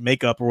kind of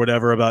make up or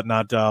whatever about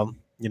not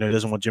he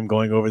doesn't want Jim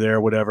going over there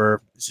or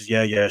whatever. He says,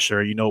 yeah,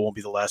 sure, it won't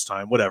be the last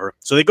time, whatever.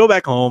 So they go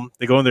back home.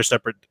 They go in their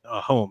separate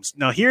homes.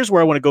 Now here's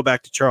where I want to go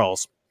back to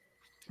Charles.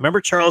 Remember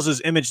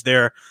Charles's image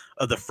there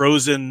of the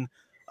frozen,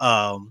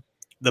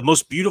 the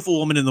most beautiful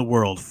woman in the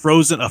world,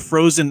 a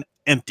frozen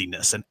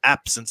emptiness, an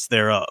absence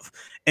thereof,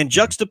 and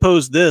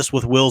juxtapose this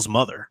with Will's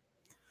mother.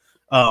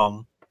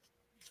 I'm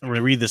going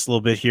to read this a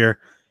little bit here.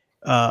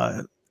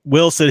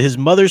 Will said his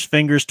mother's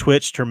fingers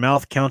twitched. Her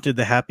mouth counted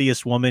the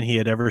happiest woman he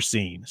had ever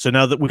seen. So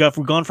now that we've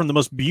gone from the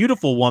most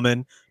beautiful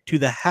woman to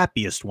the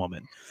happiest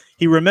woman.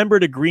 He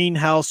remembered a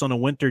greenhouse on a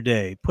winter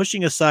day,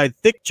 pushing aside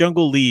thick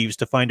jungle leaves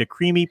to find a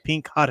creamy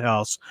pink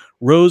hothouse,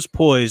 rose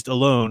poised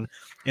alone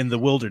in the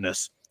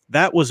wilderness.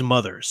 That was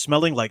mother,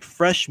 smelling like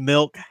fresh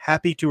milk,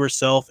 happy to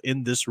herself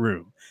in this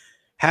room.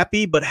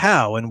 Happy, but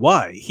how and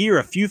why? Here,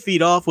 a few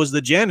feet off, was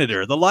the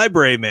janitor, the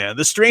library man,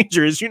 the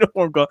stranger, his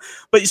uniform gone.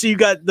 But so you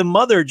got the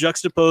mother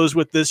juxtaposed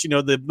with this,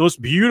 the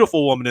most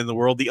beautiful woman in the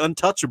world, the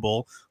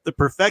untouchable, the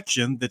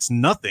perfection that's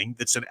nothing,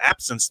 that's an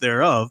absence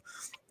thereof,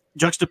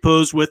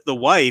 juxtaposed with the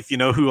wife,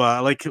 who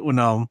like when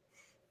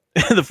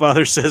the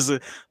father says the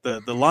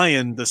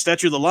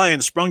statue of the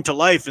lion sprung to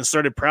life and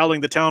started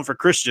prowling the town for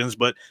Christians,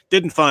 but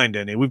didn't find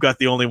any. We've got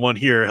the only one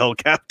here held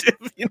captive,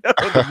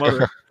 the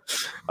mother.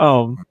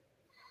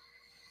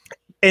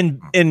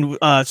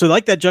 So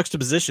like that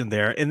juxtaposition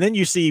there, and then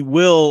you see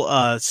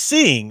Will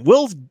seeing.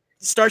 Will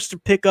starts to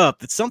pick up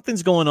that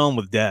something's going on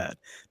with Dad.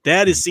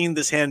 Dad has seen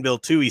this handbill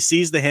too. He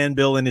sees the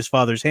handbill in his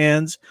father's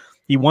hands.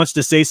 He wants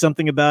to say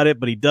something about it,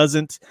 but he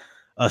doesn't.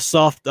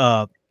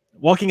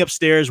 Walking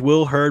upstairs,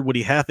 Will heard what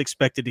he half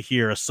expected to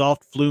hear, a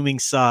soft fluming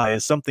sigh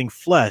as something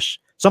fresh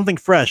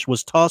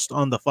was tossed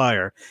on the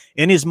fire.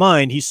 In his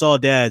mind, he saw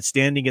Dad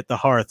standing at the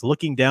hearth,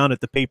 looking down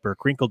at the paper,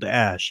 crinkled to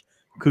ash.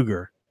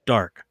 Cougar,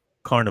 dark,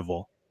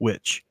 carnival,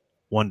 witch,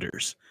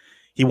 wonders.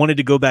 He wanted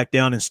to go back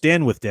down and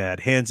stand with Dad,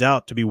 hands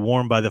out to be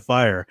warmed by the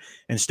fire.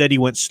 Instead, he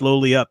went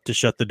slowly up to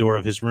shut the door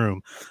of his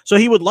room. So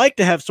he would like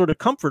to have sort of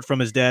comfort from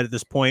his dad at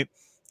this point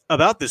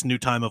about this new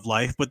time of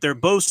life, but they're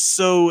both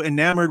so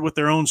enamored with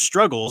their own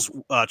struggles.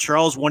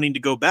 Charles wanting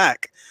to go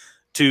back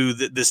to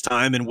this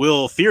time, and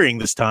Will fearing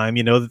this time,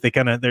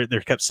 that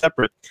they're kept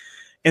separate.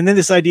 And then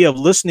this idea of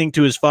listening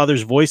to his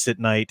father's voice at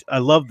night. I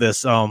love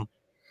this.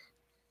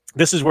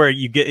 This is where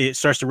it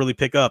starts to really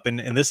pick up.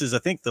 And this is, I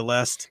think, the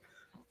last,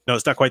 no,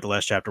 it's not quite the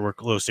last chapter. We're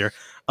close here.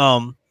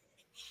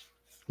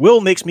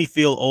 Will makes me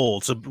feel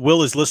old. So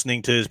Will is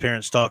listening to his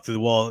parents talk through the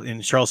wall,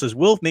 and Charles says,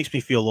 Will makes me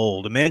feel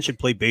old. A man should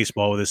play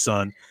baseball with his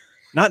son.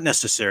 Not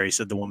necessary,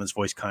 said the woman's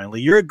voice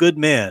kindly. You're a good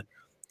man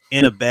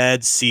in a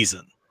bad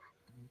season.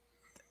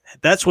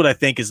 That's what I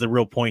think is the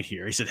real point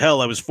here. He said,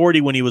 hell, I was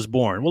 40 when he was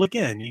born. Well,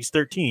 again, he's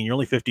 13. You're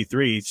only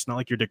 53. It's not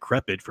like you're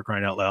decrepit, for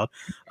crying out loud.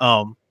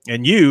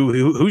 And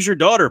who's your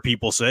daughter,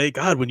 people say.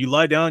 God, when you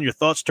lie down, your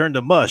thoughts turn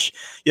to mush.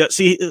 Yeah,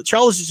 see,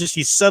 Charles is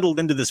he's settled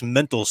into this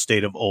mental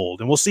state of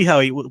old. And we'll see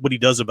what he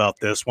does about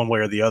this one way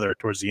or the other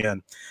towards the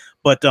end.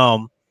 But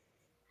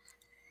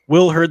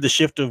Will heard the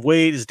shift of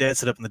weight. His dad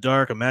sat up in the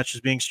dark. A match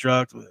was being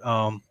struck.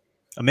 A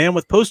man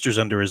with posters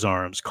under his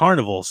arms.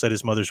 Carnival, said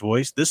his mother's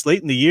voice. This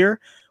late in the year,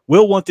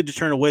 Will wanted to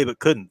turn away but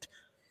couldn't.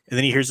 And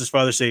then he hears his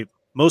father say,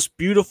 most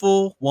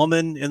beautiful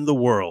woman in the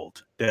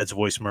world, Dad's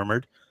voice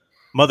murmured.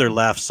 Mother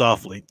laughed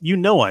softly. You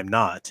know I'm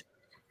not.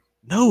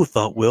 No,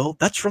 thought Will.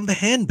 That's from the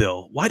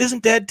handbill. Why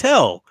doesn't Dad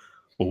tell?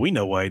 Well, we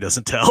know why he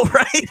doesn't tell,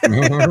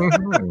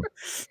 right?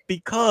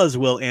 Because,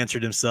 Will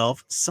answered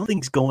himself,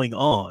 something's going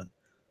on.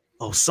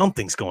 Oh,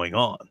 something's going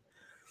on.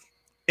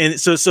 And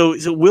so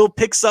Will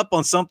picks up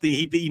on something.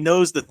 He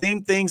knows the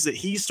same things that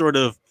he's sort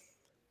of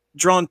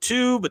drawn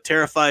to but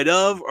terrified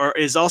of, or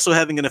is also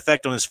having an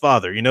effect on his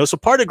father. So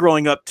part of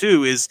growing up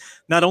too is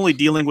not only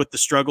dealing with the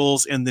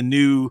struggles and the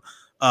new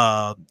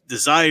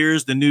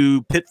desires, the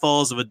new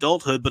pitfalls of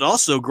adulthood, but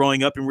also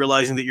growing up and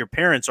realizing that your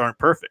parents aren't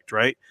perfect,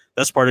 right?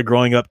 That's part of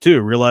growing up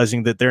too,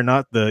 realizing that they're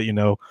not the and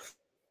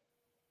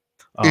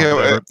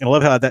I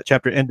love how that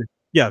chapter ended.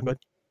 Yeah, but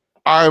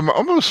I'm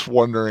almost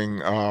wondering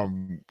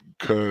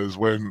because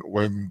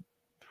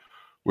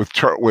with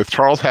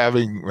Charles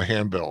having the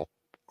handbill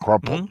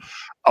crumpled,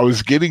 I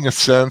was getting a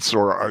sense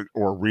or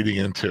reading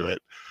into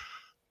it.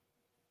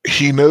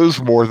 He knows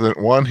more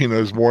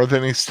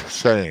than he's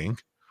saying,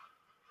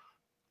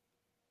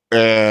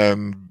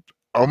 and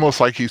almost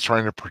like he's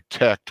trying to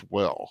protect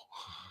Will.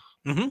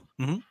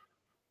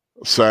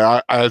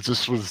 So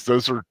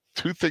those are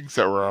two things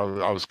that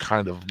I was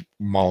kind of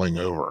mulling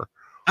over.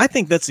 I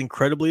think that's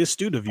incredibly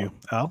astute of you,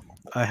 Al.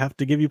 I have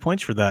to give you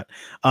points for that.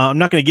 I'm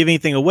not going to give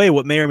anything away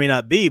what may or may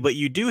not be, but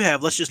you do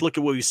have, let's just look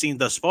at what we've seen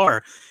thus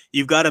far.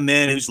 You've got a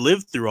man who's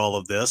lived through all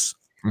of this.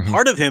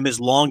 Part of him is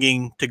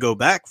longing to go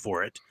back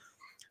for it,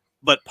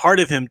 but part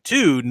of him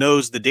too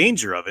knows the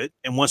danger of it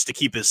and wants to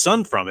keep his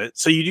son from it.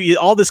 So you do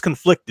all this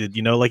conflicted,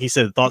 like he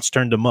said, thoughts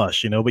turn to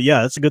mush, but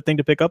yeah, that's a good thing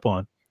to pick up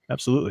on.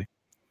 Absolutely.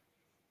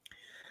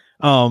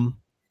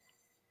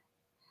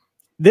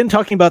 Then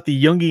talking about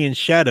the Jungian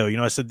shadow,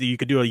 I said that you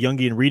could do a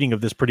Jungian reading of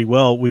this pretty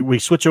well. We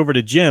switch over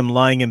to Jim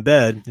lying in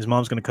bed. His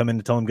mom's going to come in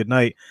to tell him good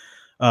night.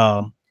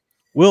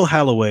 Will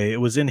Halloway, it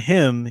was in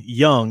him,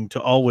 young,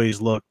 to always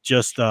look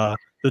just... the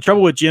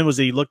trouble with Jim was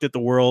that he looked at the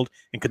world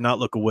and could not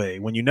look away.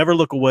 When you never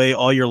look away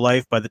all your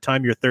life, by the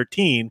time you're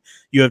 13,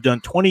 you have done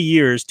 20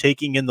 years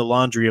taking in the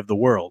laundry of the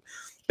world.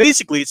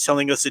 Basically, it's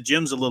telling us that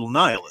Jim's a little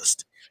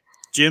nihilist.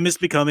 Jim is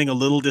becoming a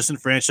little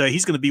disenfranchised.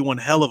 He's going to be one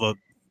hell of a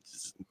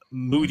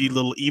moody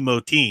little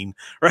emo teen,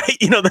 right?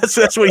 That's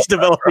what he's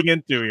developing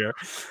into here.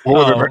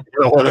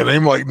 With a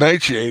name like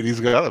Nightshade, he's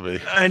got to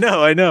be. I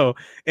know.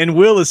 And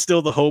Will is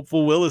still the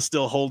hopeful. Will is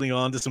still holding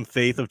on to some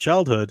faith of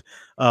childhood.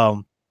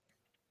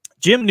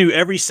 Jim knew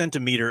every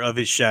centimeter of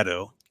his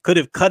shadow, could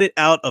have cut it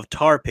out of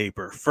tar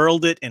paper,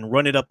 furled it, and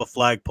run it up a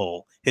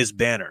flagpole, his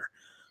banner.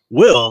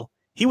 Will,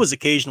 he was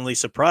occasionally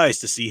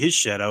surprised to see his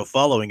shadow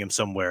following him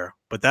somewhere,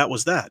 but that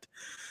was that.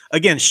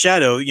 again,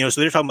 shadow,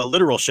 so they're talking about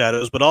literal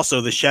shadows, but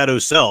also the shadow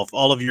self,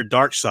 all of your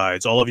dark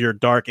sides, all of your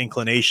dark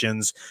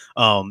inclinations,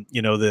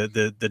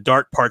 the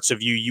dark parts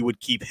of you would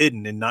keep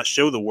hidden and not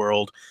show the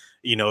world.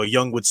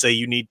 Jung would say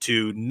you need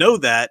to know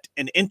that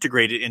and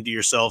integrate it into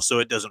yourself so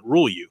it doesn't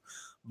rule you.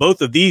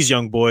 Both of these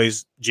young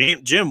boys,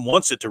 Jim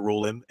wants it to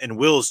rule him, and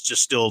Will's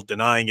just still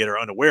denying it or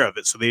unaware of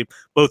it. So they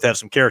both have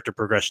some character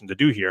progression to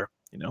do here,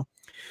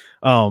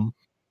 But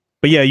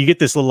yeah, you get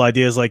this little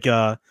ideas like,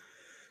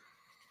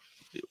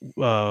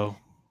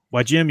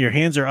 why, Jim, your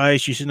hands are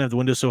ice. You shouldn't have the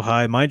window so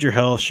high. Mind your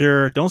health.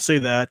 Sure. Don't say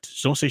that.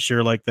 Don't say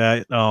sure like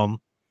that.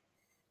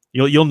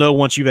 You'll know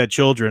once you've had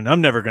children.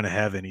 I'm never going to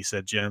have any,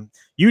 said Jim.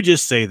 You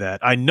just say that.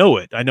 I know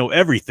it. I know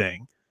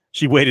everything.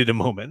 She waited a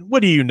moment.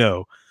 What do you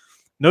know?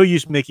 No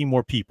use making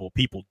more people.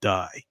 People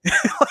die.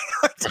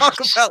 Talk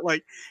about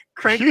like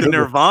crank the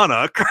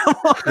Nirvana. Come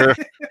on.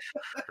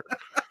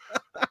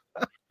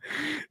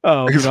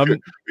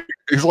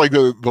 He's like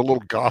the little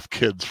goth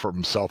kids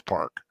from South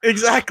Park.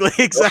 Exactly.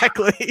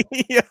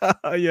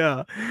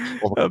 Yeah.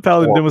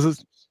 Paladin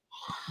was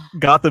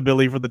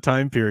gothabilly for the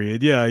time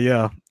period.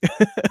 Yeah.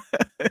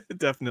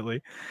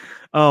 Definitely.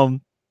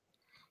 I'm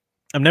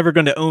never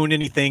going to own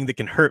anything that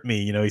can hurt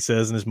me, he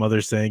says, and his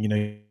mother's saying,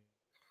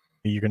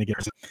 you're going to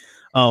get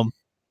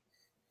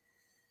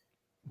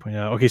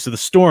okay, so the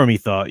storm, he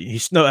thought.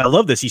 I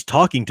love this. He's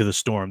talking to the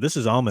storm. This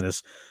is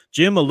ominous.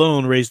 Jim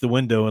alone raised the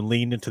window and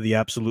leaned into the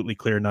absolutely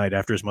clear night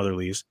after his mother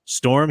leaves.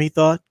 Storm, he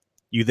thought.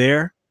 You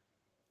there?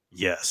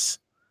 Yes.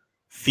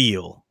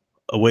 Feel.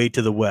 Away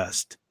to the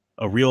west.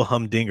 A real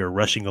humdinger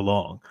rushing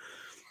along.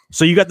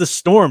 So you got the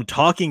storm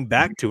talking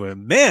back to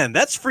him. Man,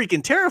 that's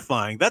freaking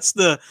terrifying. That's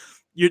the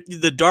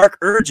dark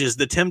urges,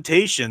 the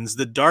temptations,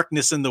 the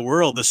darkness in the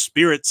world, the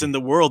spirits in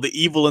the world,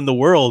 the evil in the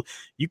world.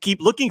 You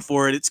keep looking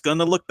for it, it's going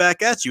to look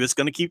back at you. It's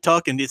going to keep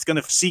talking. It's going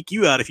to seek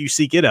you out if you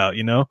seek it out,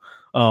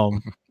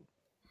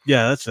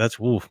 Yeah, that's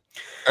woof.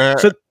 No,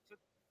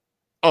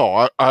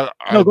 go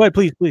ahead,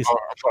 please.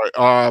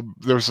 Sorry.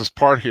 There's this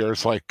part here.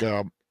 It's like,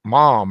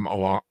 Mom,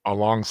 a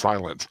long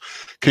silence.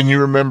 Can you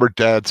remember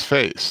Dad's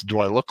face? Do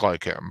I look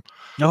like him?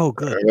 Oh,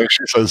 good. And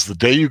she says, the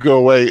day you go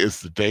away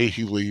is the day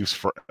he leaves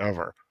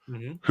forever.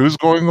 Mm-hmm. Who's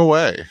going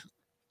away?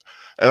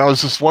 And I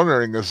was just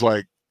wondering, is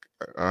like,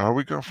 are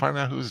we going to find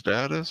out who his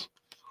dad is?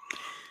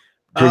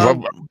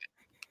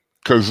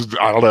 Because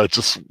I don't know,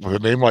 just with a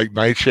name like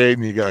Nightshade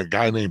and you got a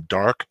guy named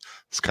Dark,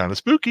 it's kind of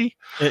spooky.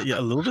 Yeah,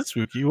 a little bit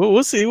spooky. Well,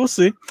 we'll see.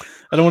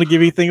 I don't want to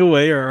give anything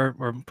away or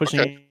push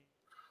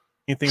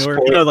anything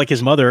away. Like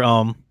his mother.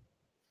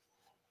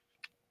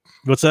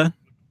 What's that?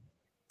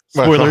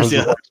 Spoilers.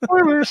 Yeah.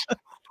 Spoilers.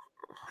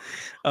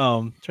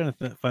 Trying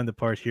to find the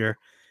part here.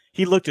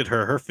 He looked at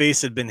her. Her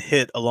face had been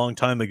hit a long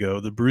time ago.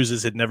 The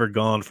bruises had never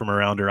gone from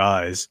around her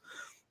eyes.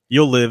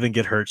 You'll live and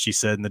get hurt, she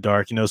said in the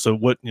dark. So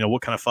what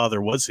kind of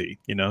father was he?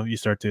 You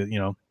start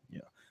to,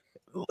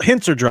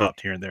 hints are dropped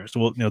here and there.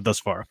 So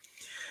thus far.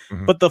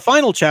 Mm-hmm. But the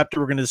final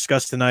chapter we're going to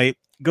discuss tonight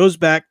goes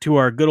back to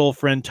our good old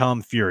friend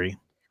Tom Fury.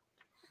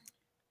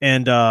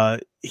 And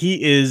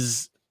he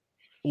is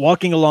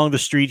walking along the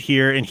street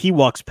here, and he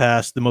walks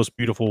past the most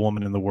beautiful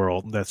woman in the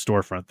world, that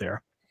storefront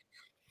there.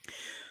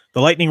 The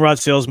lightning rod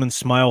salesman's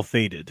smile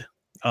faded.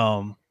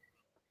 In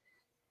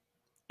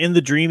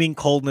the dreaming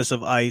coldness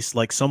of ice,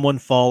 like someone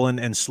fallen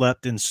and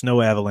slept in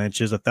snow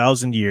avalanches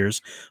 1,000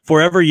 years,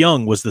 forever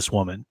young was this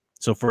woman.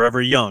 So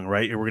forever young,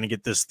 right? We're going to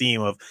get this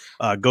theme of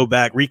go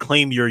back,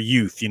 reclaim your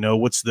youth.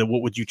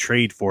 What would you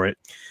trade for it?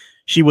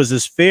 She was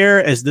as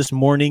fair as this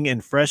morning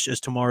and fresh as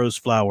tomorrow's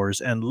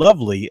flowers and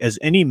lovely as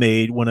any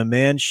maid when a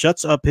man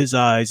shuts up his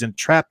eyes and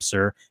traps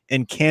her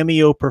in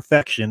cameo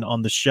perfection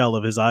on the shell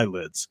of his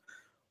eyelids.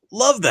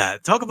 Love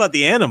that. Talk about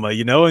the anima,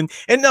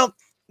 and now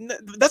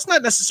that's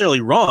not necessarily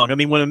wrong. I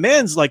mean, when a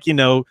man's like,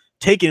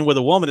 taken with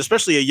a woman,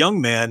 especially a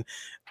young man,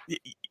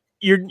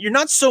 you're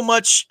not so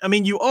much, I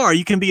mean, you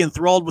can be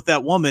enthralled with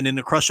that woman and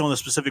a crush on a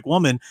specific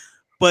woman,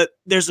 but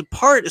there's a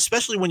part,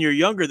 especially when you're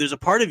younger, there's a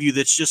part of you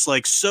that's just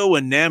like so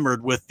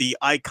enamored with the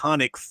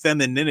iconic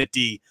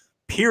femininity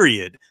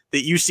period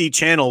that you see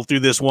channeled through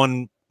this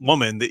one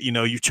woman that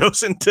you've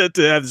chosen to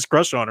have this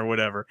crush on or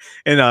whatever.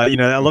 And I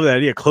love that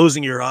idea,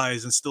 closing your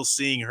eyes and still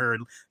seeing her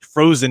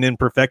frozen in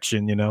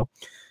perfection.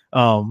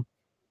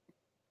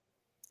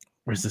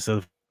 Where's this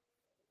other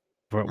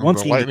part?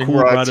 Once again, the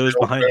cool grottos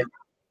behind it.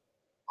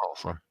 Oh,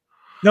 sorry.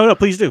 No,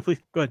 please do. Please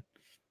go ahead.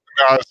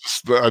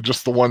 No,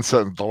 just the one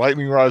sentence. The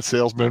lightning rod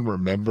salesman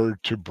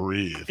remembered to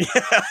breathe.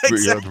 Yeah,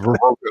 exactly.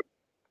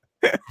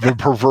 The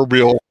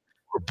proverbial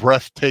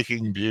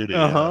breathtaking beauty.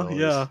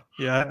 Yeah.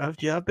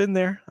 I've been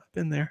there.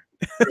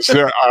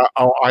 There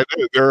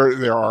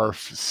are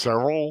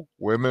several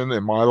women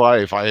in my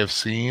life I have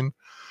seen,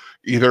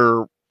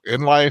 either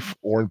in life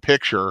or in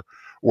picture,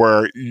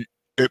 where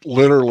it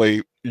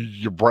literally,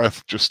 your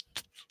breath just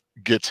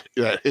gets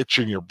that hitch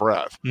in your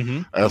breath.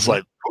 Mm-hmm. And it's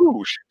like,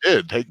 ooh, she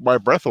did take my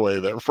breath away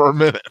there for a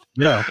minute.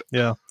 Yeah.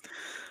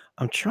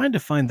 I'm trying to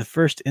find the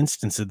first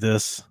instance of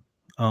this.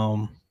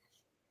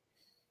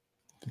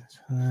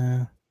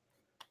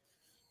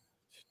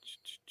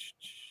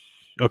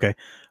 Okay.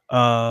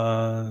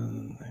 Uh,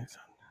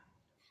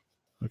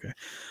 okay.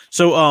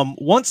 So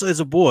once as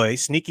a boy,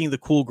 sneaking the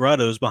cool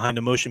grottos behind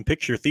a motion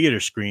picture theater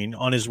screen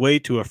on his way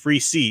to a free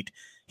seat,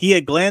 he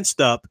had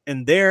glanced up,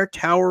 and there,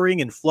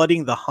 towering and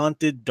flooding the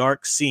haunted,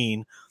 dark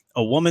scene,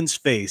 a woman's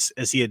face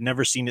as he had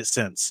never seen it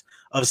since,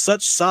 of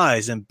such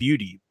size and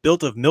beauty,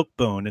 built of milk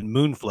bone and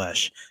moon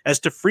flesh, as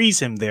to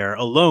freeze him there,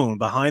 alone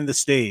behind the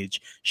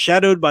stage,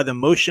 shadowed by the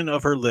motion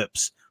of her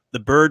lips, the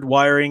bird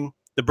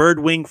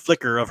wing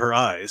flicker of her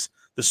eyes,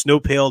 the snow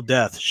pale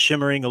death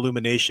shimmering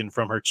illumination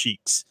from her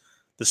cheeks.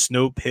 The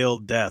snow pale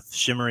death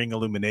shimmering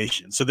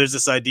illumination. So there's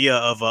this idea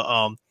of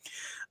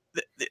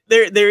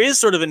there is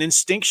sort of an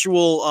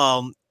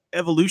instinctual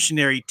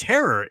evolutionary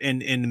terror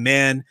in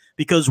man,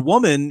 because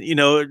woman,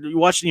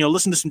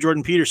 listen to some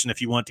Jordan Peterson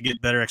if you want to get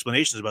better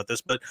explanations about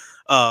this, but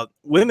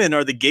women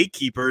are the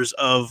gatekeepers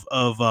of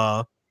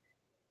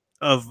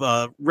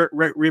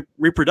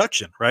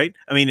reproduction, right?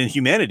 I mean, in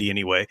humanity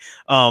anyway.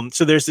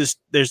 So there's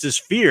this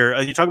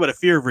fear. You talk about a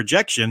fear of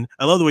rejection.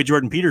 I love the way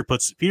Jordan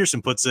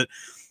Peterson puts it.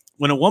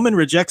 When a woman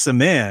rejects a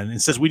man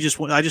and says, I just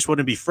want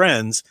to be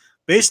friends,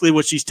 basically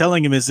what she's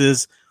telling him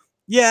is,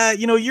 yeah,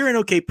 you're an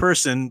okay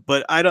person,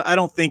 but I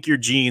don't think your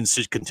genes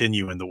should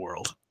continue in the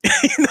world.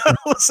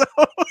 So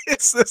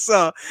it's this,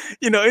 and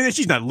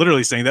she's not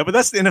literally saying that, but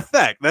that's in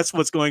effect, that's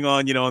what's going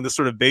on, on this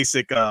sort of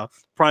basic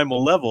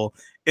primal level.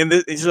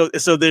 And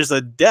so there's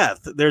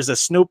a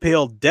snow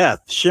pale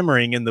death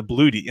shimmering in the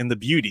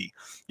beauty,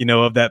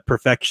 of that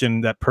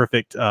perfection, that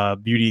perfect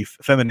beauty,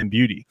 feminine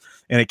beauty.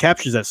 And it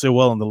captures that so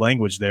well in the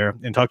language there,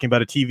 and talking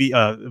about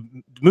a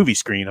movie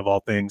screen of all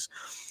things.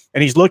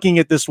 And he's looking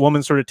at this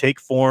woman sort of take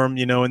form,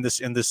 in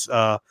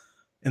the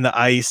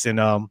ice.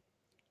 And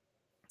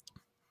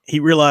he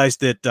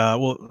realized that,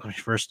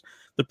 first,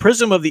 the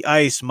prism of the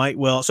ice might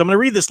well. So I'm going to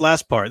read this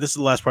last part. This is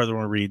the last part that I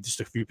want to read,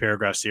 just a few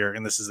paragraphs here.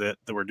 And this is it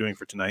that we're doing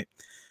for tonight.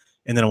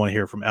 And then I want to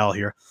hear from Al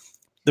here.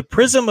 The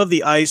prism of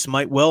the ice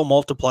might well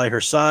multiply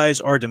her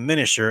size or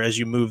diminish her as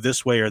you move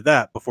this way or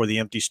that before the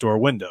empty store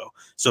window.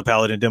 So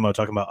Paladin Demo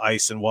talking about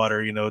ice and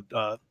water,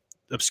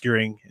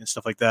 obscuring and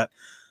stuff like that.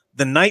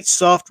 The night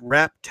soft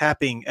rap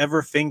tapping,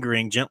 ever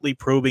fingering, gently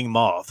probing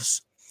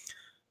moths.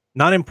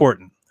 Not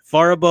important.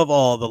 Far above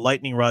all, the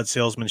lightning rod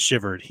salesman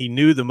shivered. He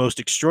knew the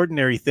most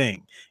extraordinary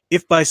thing.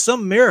 If by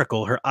some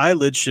miracle her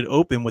eyelids should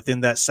open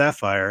within that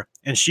sapphire,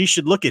 and she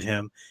should look at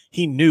him,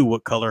 he knew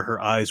what color her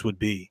eyes would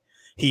be.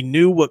 He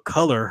knew what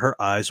color her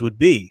eyes would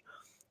be.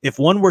 If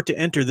one were to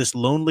enter this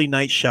lonely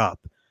night shop,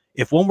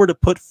 if one were to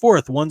put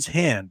forth one's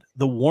hand,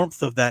 the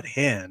warmth of that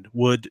hand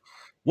would,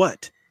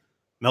 what?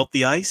 Melt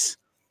the ice?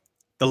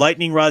 The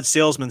lightning rod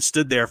salesman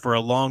stood there for a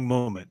long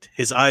moment,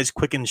 his eyes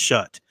quickened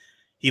shut.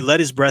 He let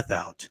his breath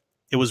out.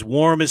 It was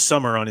warm as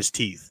summer on his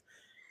teeth.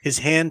 His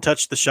hand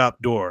touched the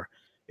shop door.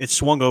 It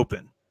swung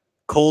open.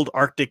 Cold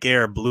Arctic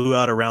air blew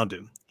out around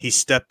him. He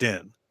stepped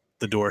in.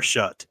 The door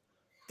shut.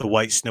 The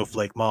white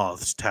snowflake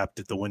moths tapped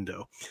at the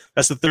window.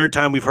 That's the third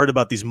time we've heard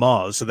about these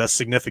moths, so that's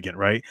significant,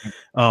 right?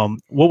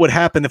 What would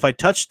happen if I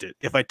touched it?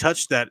 If I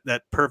touched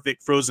that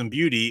perfect frozen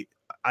beauty,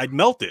 I'd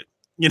melt it.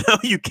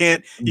 You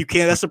can't,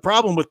 that's the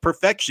problem with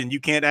perfection. You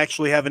can't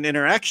actually have an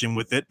interaction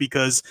with it,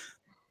 because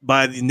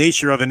by the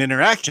nature of an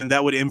interaction,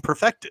 that would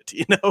imperfect it,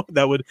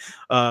 that would,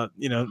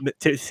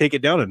 take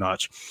it down a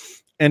notch.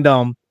 And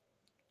I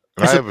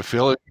have a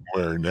feeling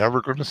we're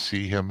never going to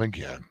see him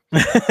again.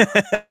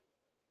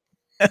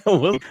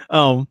 Well,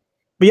 but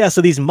yeah,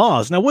 so these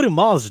moths. Now, what do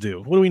moths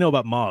do? What do we know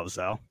about moths,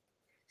 Al?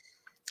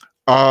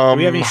 Do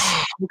we have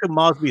what could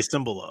moths be a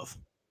symbol of?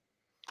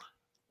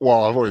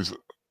 Well, I've always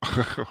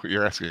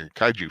you're asking a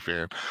kaiju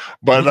fan,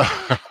 but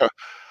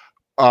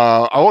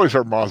I've always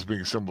heard moths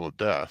being a symbol of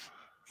death.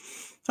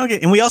 Okay,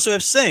 and we also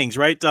have sayings,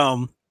 right?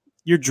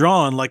 You're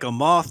drawn like a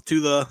moth to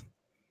the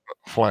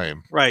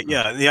flame, right?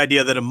 Yeah, the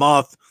idea that a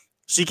moth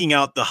seeking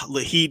out the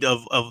heat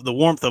of the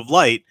warmth of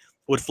light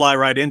would fly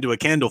right into a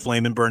candle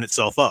flame and burn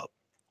itself up.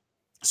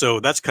 So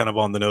that's kind of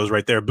on the nose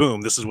right there. Boom.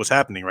 This is what's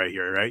happening right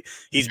here, right?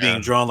 He's being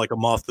drawn like a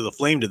moth to the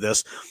flame to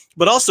this.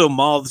 But also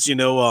moths,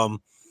 but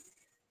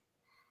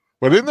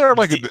isn't there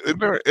like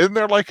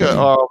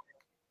a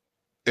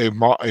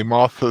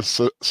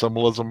moth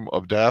symbolism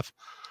of death?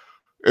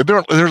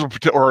 There's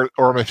or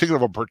am I thinking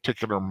of a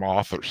particular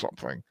moth or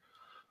something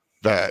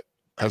that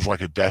has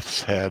like a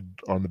death's head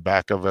on the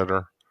back of it?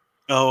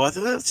 Or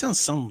that sounds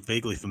so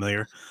vaguely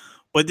familiar.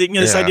 But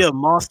this idea of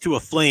moth to a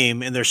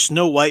flame, and they're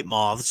snow white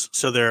moths,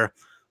 so they're,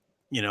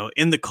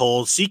 in the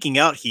cold, seeking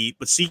out heat,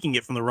 but seeking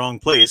it from the wrong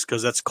place,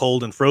 because that's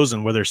cold and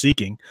frozen where they're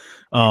seeking.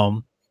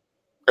 And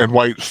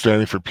white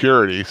standing for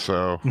purity,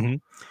 so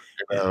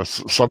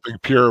something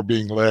pure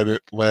being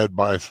led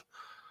by.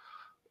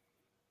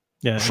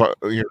 Yeah,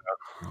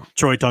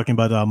 Troy talking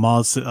about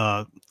moths.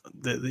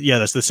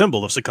 That's the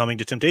symbol of succumbing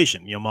to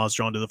temptation. Moths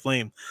drawn to the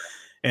flame,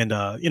 and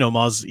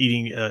moths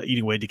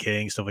eating away,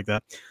 decaying, stuff like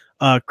that.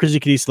 Chrissy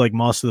Cadis like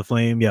moths to the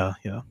flame. Yeah.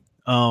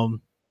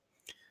 Going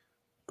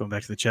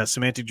back to the chat,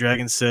 Semantic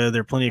Dragon said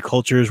there are plenty of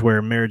cultures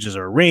where marriages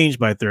are arranged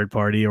by a third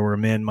party, or where a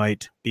man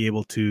might be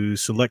able to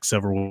select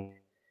several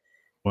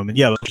women.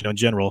 Yeah, but in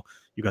general,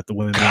 You got the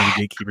women being the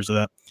gatekeepers of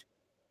that.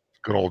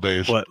 Good old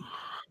days. What?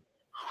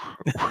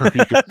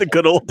 The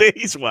good old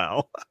days.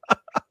 Wow.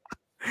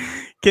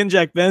 Ken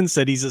Jack Ben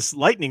said he's a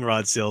lightning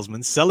rod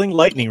salesman selling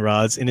lightning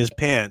rods in his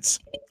pants,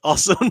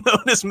 also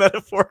known as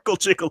metaphorical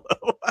gigolo.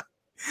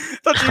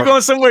 Thought you were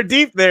going somewhere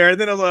deep there, and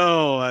then I was like,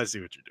 oh, I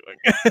see what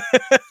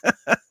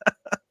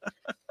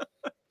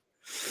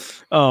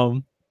you're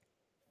doing.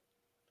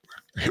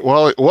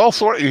 Well,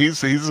 sort of,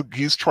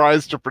 he's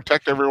tries to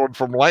protect everyone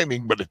from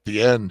lightning, but at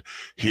the end,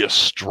 he is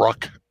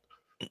struck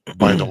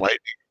by the lightning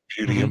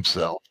beauty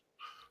himself.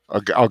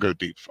 I'll go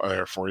deep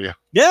there for you.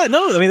 Yeah,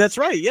 no, I mean that's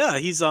right. Yeah,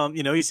 he's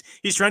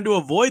he's trying to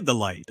avoid the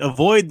light,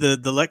 avoid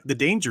the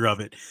danger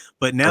of it,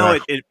 but now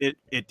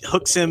it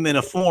hooks him in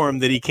a form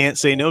that he can't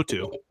say no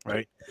to,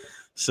 right?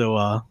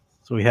 So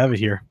we have it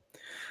here.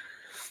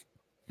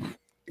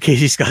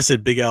 Casey Scott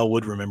said Big Al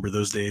would remember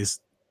those days.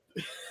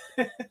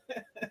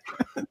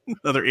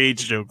 Another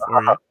age joke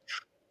for you.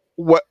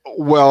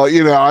 Well,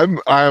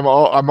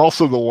 I'm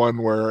also the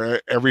one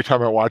where every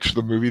time I watch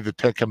the movie The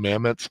Ten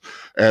Commandments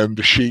and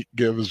the sheik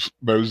gives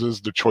Moses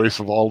the choice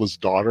of all his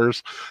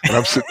daughters, and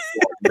I'm sitting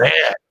there like,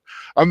 man,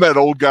 I'm that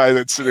old guy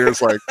that's sitting there is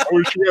like, I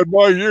wish you had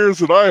my years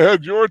and I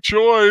had your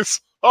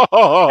choice.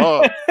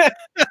 Oh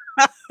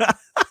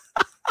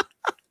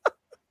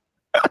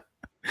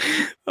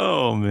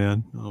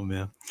man.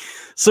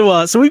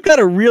 So we've got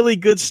a really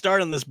good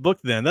start on this book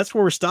then. That's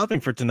where we're stopping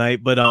for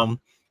tonight, but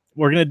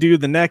we're going to do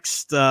the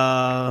next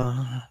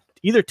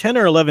either 10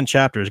 or 11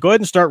 chapters. Go ahead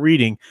and start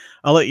reading.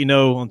 I'll let you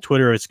know on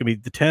Twitter it's going to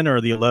be the 10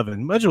 or the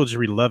 11. Might as well just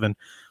read 11.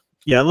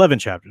 Yeah, 11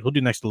 chapters. We'll do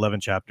next 11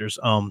 chapters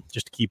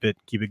just to keep it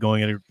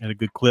going at a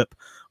good clip.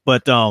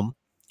 But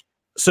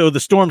so the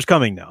storm's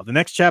coming now. The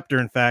next chapter,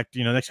 in fact,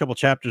 next couple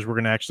chapters, we're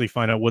going to actually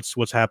find out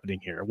what's happening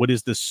here. What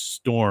is this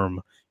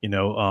storm?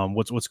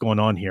 What's going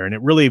on here? And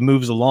it really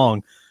moves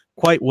along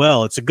quite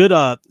well. It's a good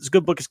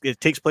book.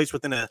 It takes place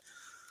within a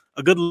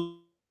good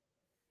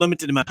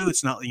limited amount.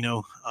 It's not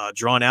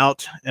drawn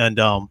out,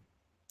 and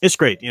it's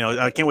great.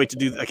 I can't wait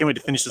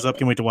to finish this up.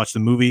 Can't wait to watch the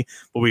movie.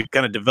 But we've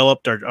kind of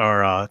developed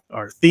our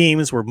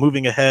themes. We're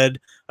moving ahead.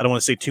 I don't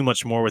want to say too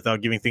much more without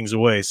giving things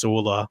away, so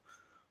we'll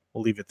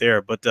leave it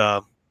there. But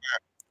are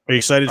you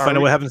excited to find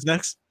out what happens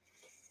next?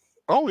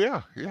 Oh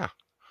yeah.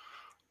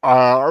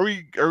 Are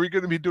we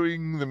going to be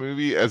doing the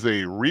movie as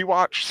a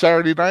rewatch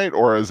Saturday night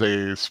or as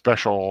a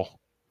special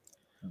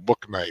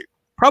book night?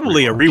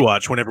 Probably a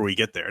rewatch whenever we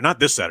get there. Not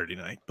this Saturday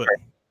night, but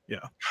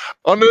yeah.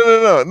 Oh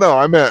no!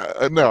 I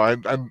meant no.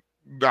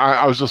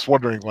 I was just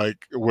wondering,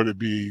 like, would it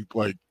be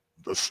like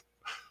the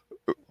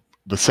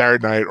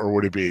Saturday night, or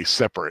would it be a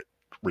separate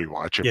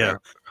rewatch? Yeah,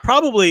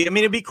 probably. I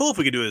mean, it'd be cool if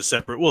we could do it as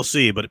separate. We'll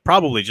see, but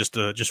probably just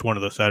one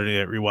of the Saturday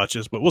night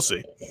rewatches. But we'll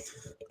see.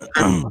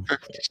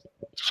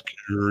 Just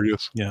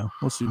curious. Yeah,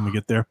 we'll see when we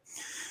get there.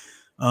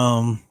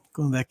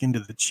 Going back into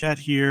the chat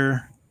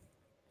here,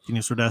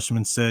 Genius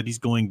Rodashman said he's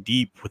going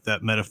deep with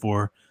that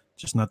metaphor,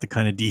 just not the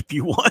kind of deep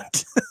you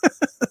want.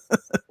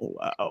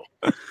 Wow.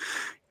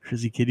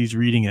 Crazy Kitty's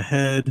reading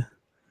ahead.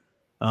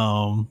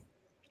 Troy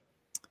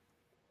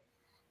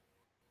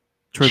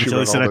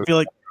Vitelli said, I feel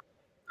like,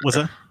 what's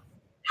that?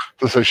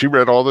 So she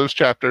read all those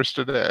chapters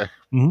today.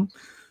 Mm-hmm.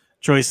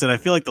 Troy said, I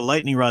feel like the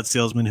lightning rod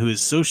salesman who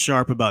is so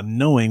sharp about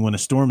knowing when a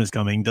storm is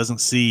coming doesn't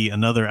see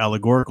another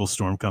allegorical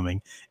storm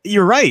coming.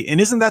 You're right.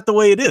 And isn't that the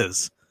way it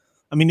is?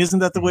 I mean, isn't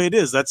that the way it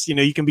is? That's,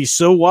 you can be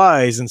so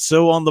wise and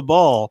so on the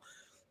ball,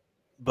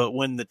 but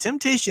when the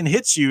temptation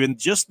hits you in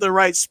just the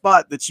right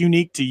spot that's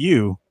unique to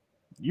you,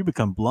 you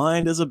become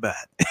blind as a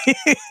bat.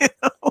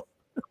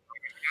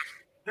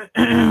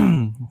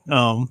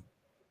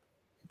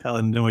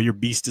 Paladin, your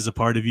beast is a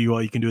part of you.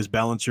 All you can do is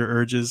balance your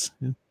urges.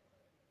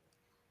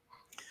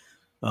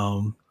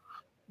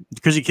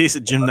 Crazy Case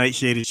at Jim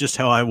Nightshade is just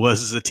how I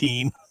was as a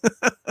teen.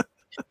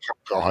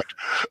 God.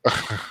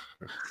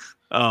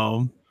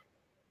 All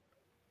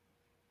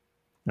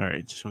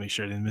right, just want to make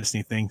sure I didn't miss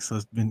anything. So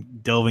I've been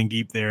delving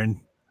deep there and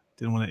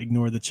didn't want to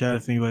ignore the chat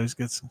if anybody's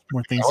got some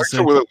more things to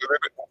say.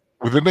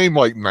 With a name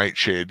like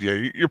Nightshade,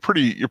 yeah,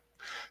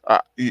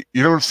 you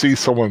don't see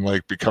someone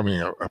like becoming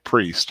a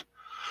priest.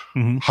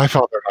 Mm-hmm. Hi,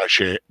 Father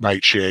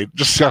Nightshade.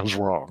 Just sounds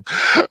wrong.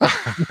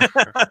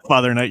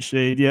 Father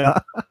Nightshade, yeah.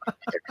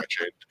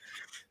 Nightshade.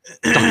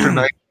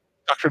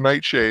 Dr.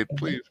 Nightshade,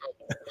 please.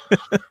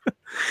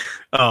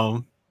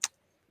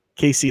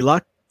 Casey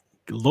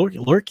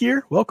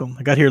Lorkier, welcome.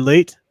 I got here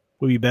late.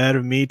 Would be bad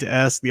of me to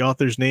ask the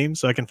author's name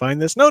so I can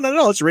find this. No.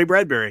 It's Ray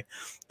Bradbury,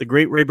 the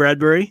great Ray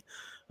Bradbury.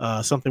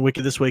 Something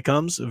Wicked This Way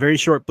Comes. A very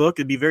short book.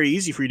 It'd be very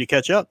easy for you to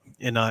catch up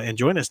and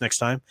join us next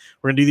time.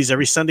 We're going to do these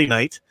every Sunday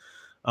night,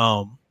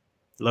 11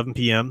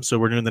 p.m. So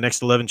we're doing the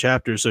next 11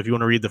 chapters. So if you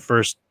want to read the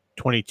first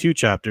 22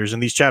 chapters,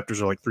 and these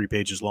chapters are like 3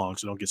 pages long,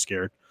 so don't get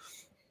scared.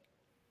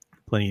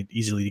 Plenty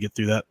easily to get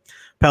through that.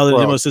 Paladin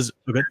Demo says,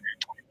 okay.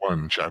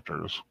 21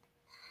 chapters.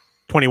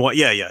 21.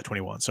 Yeah,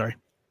 21. Sorry.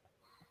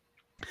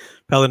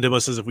 Paladin Demo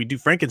says, if we do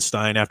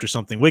Frankenstein after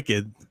Something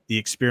Wicked, the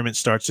experiment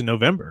starts in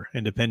November,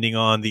 and depending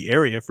on the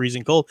area,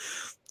 freezing cold.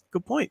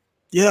 Good point.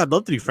 Yeah, I'd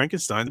love to do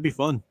Frankenstein. That'd be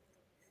fun.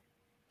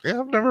 Yeah,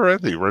 I've never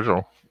read the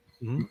original.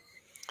 Mm-hmm.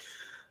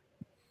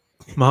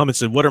 Muhammad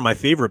said, "What are my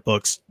favorite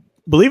books?"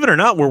 Believe it or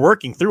not, we're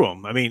working through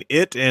them. I mean,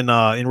 it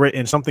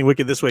and Something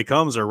Wicked This Way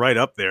Comes are right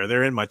up there.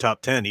 They're in my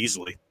top 10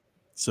 easily.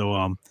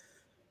 So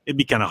it'd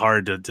be kind of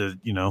hard to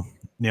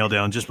nail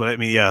down just. But I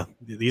mean, yeah,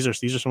 these are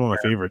some of my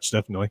favorites,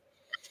 definitely.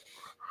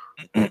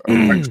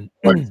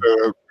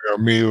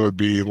 Me would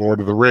be Lord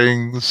of the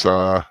Rings,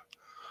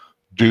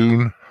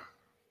 Dune.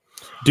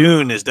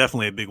 Dune is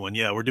definitely a big one.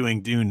 Yeah, we're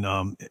doing Dune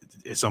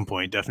at some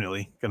point.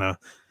 Definitely gonna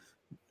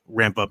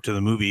ramp up to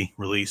the movie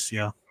release.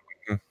 Yeah,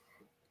 yeah,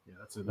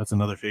 that's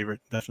another favorite,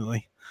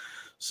 definitely.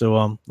 So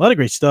a lot of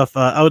great stuff.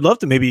 I would love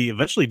to maybe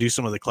eventually do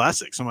some of the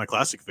classics, some of my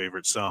classic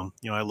favorites. I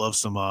love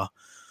some.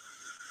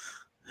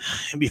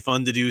 It'd be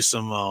fun to do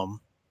some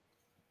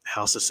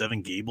House of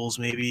Seven Gables,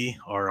 maybe,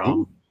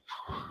 or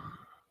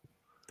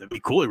that'd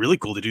be cool. Really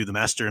cool to do The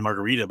Master and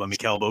Margarita by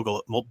Mikhail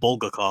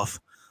Bulgakov,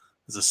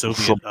 as a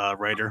Soviet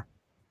writer.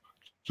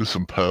 Do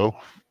some Poe.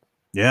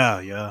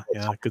 Yeah,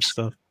 good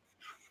stuff.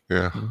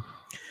 Yeah.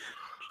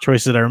 Troy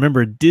said, I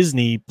remember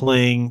Disney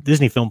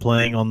film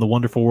playing on The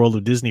Wonderful World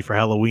of Disney for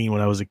Halloween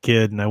when I was a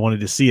kid, and I wanted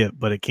to see it,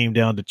 but it came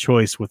down to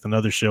choice with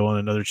another show on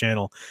another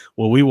channel.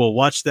 Well, we will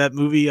watch that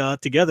movie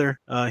together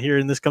here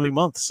in this coming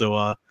month,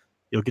 so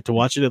you'll get to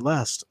watch it at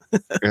last.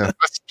 Yeah,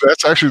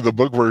 that's actually the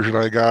book version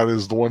I got,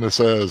 is the one that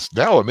says,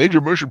 now a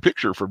major motion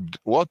picture from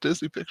Walt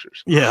Disney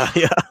Pictures. Yeah.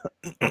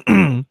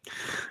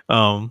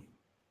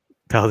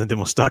 Paladin then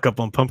will stock up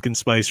on pumpkin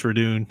spice for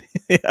Dune.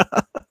 Yeah.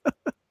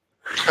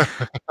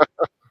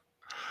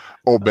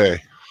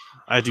 Obey.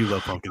 I do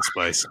love pumpkin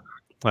spice.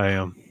 I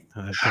am.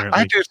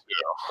 I do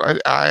too.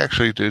 I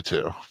actually do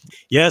too.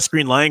 Yes,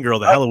 Green Lion Girl,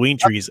 the Halloween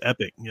tree is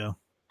epic. Yeah.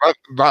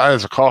 Not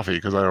as a coffee,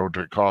 because I don't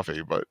drink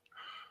coffee, but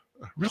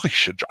I really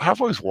should. I've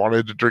always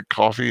wanted to drink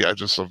coffee. I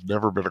just have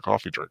never been a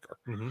coffee drinker.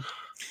 Mm-hmm.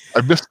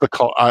 I miss but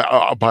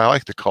I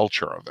like the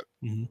culture of it.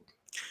 Mm-hmm.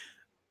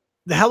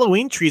 The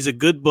Halloween Tree is a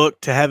good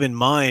book to have in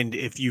mind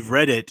if you've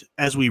read it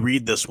as we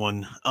read this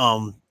one,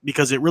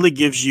 because it really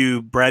gives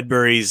you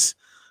Bradbury's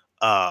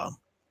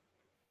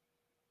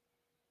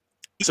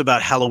it's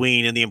about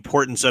Halloween and the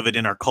importance of it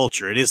in our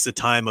culture. It is the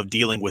time of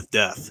dealing with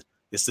death.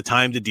 It's the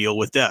time to deal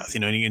with death.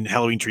 And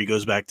Halloween Tree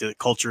goes back to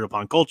culture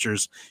upon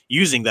cultures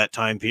using that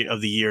time of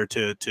the year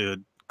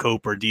to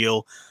cope or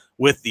deal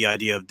with the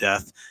idea of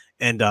death.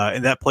 And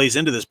that plays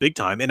into this big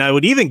time. And I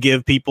would even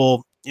give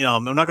people,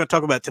 I'm not going to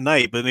talk about it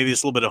tonight, but maybe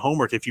it's a little bit of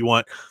homework if you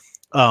want.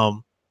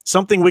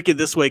 Something Wicked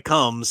This Way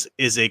Comes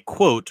is a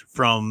quote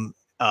from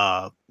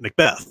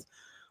Macbeth.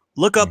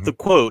 Look up the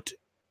quote,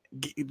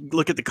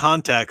 look at the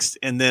context,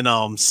 and then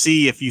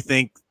see if you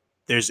think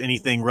there's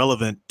anything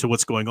relevant to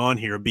what's going on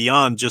here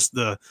beyond just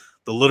the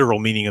literal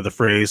meaning of the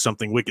phrase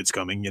 "something wicked's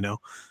coming."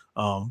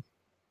 But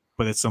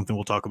it's something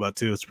we'll talk about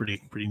too. It's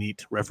pretty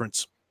neat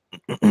reference.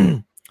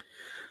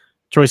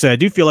 Troy said, I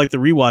do feel like the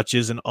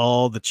rewatches and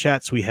all the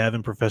chats we have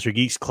in Professor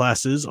Geek's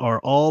classes are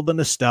all the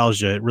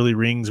nostalgia. It really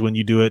rings when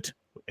you do it,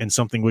 and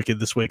Something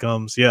Wicked This Way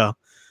Comes. Yeah.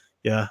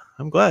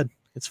 I'm glad.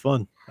 It's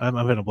fun. I'm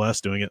having a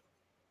blast doing it.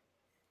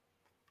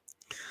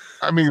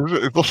 I mean,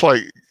 it looks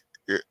like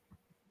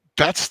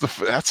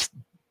that's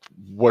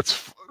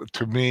what's,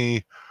 to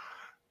me,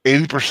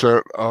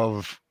 80%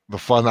 of the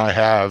fun I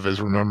have is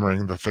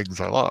remembering the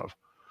things I love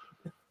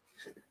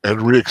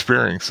and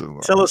re-experiencing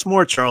them. Tell us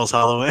more, Charles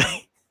Holloway.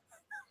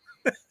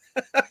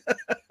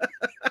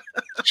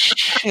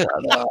 Shut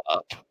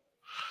up.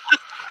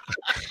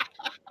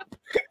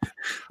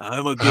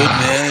 I'm a good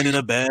man in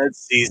a bad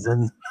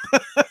season.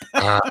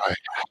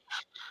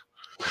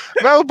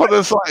 No, but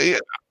it's like,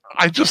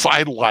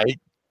 I like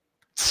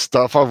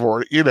stuff I've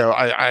already,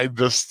 I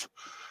just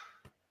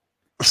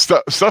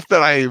stuff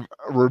that I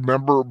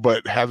remember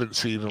but haven't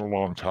seen in a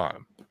long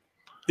time.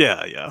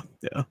 Yeah.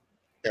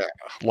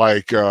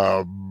 Like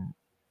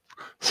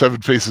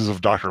Seven Faces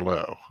of Dr.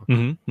 Lowe.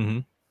 Mm-hmm.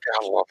 Yeah,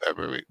 I love that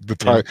movie. The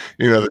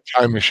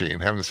Time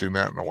Machine. Haven't seen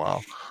that in a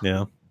while.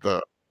 Yeah.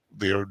 The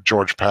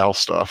George Powell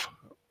stuff.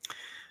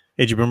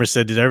 AJ Boomer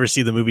said, did I ever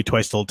see the movie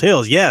Twice Told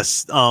Tales?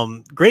 Yes.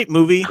 Great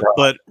movie,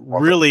 but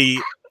really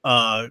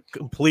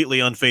completely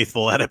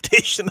unfaithful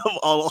adaptation of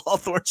all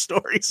Hawthorne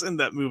stories in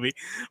that movie,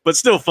 but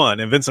still fun.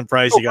 And Vincent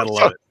Price, you gotta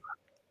love it.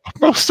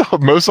 Most of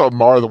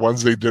them are the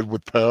ones they did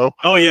with Poe.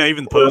 Oh yeah,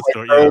 even the Poe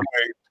story.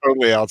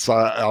 Totally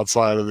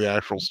outside of the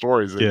actual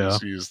stories. They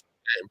just used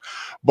the name.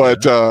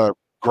 But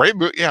great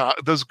movie. Yeah,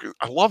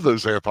 I love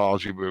those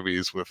anthology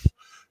movies with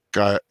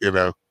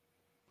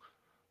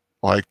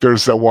like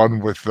there's that one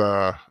with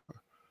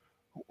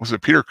was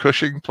it Peter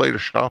Cushing played a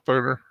shop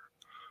owner?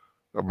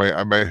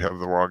 I may have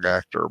the wrong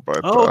actor,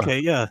 but okay,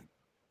 yeah.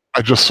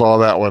 I just saw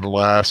that one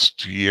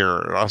last year,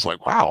 and I was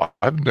like, "Wow,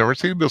 I've never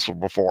seen this one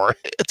before.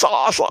 It's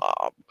awesome!"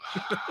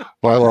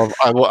 But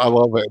I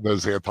love it in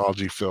those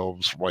anthology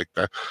films from like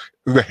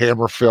the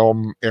Hammer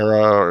film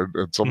era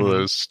and some of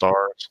those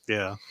stars.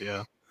 Yeah,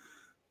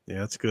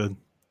 it's good.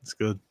 It's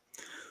good.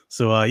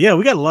 So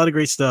we got a lot of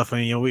great stuff.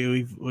 I mean,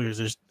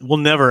 we'll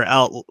never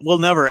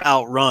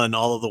outrun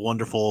all of the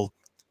wonderful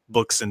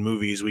books and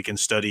movies we can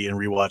study and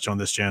rewatch on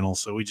this channel.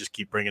 So we just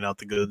keep bringing out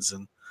the goods,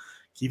 and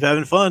keep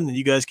having fun, and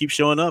you guys keep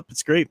showing up.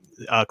 It's great.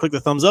 Click the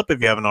thumbs up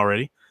if you haven't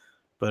already.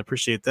 But I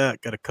appreciate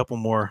that. Got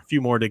a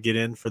few more to get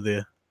in for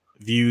the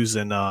views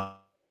and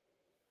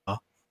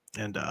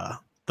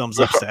thumbs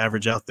ups to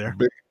average out there.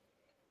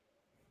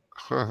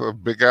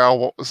 Big Al,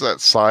 what was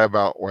that sigh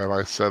about when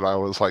I said I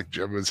was like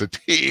Jim as a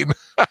teen?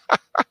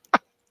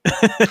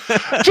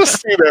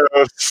 Just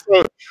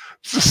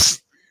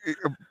just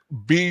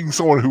being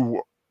someone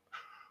who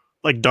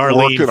like Darlene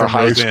worked in from a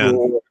high Roseanne.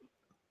 school.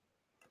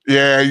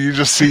 Yeah, you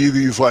just see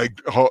these like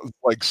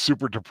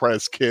super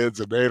depressed kids,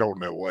 and they don't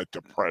know what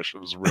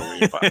depression is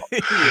really about.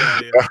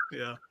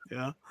 yeah.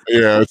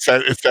 It's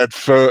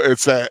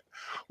that.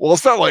 Well,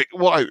 it's not like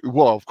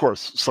of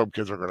course some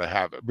kids are going to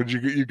have it, but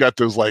you got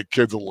those like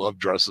kids that love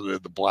dressing in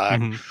the black.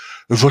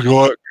 Mm-hmm. It's like,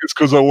 it's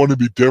because I want to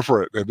be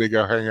different, and they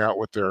go hang out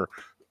with their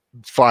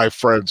 5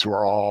 friends who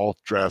are all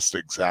dressed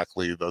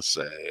exactly the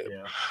same.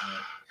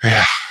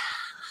 Yeah.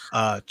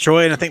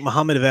 Troy and I think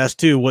Muhammad have asked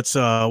too. What's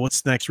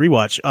the next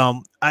rewatch?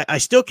 I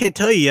still can't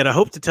tell you yet. I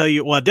hope to tell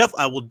you. Well,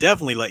 I will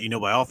definitely let you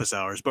know by office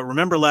hours. But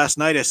remember last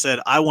night I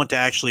said I want to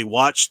actually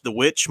watch The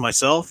Witch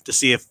myself to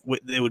see if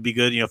it would be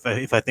good.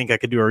 If I think I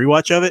could do a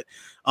rewatch of it.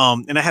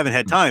 And I haven't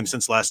had time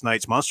since last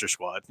night's Monster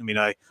Squad. I mean,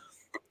 I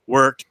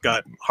worked,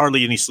 got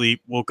hardly any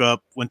sleep, woke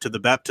up, went to the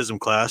baptism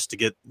class to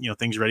get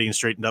things ready and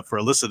straightened up for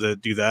Alyssa to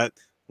do that.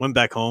 Went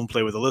back home,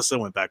 played with Alyssa.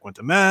 Went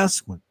to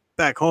mass. Went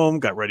back home,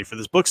 got ready for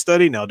this book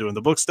study. Now doing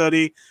the book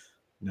study.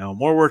 Now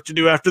more work to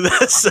do after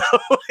that. So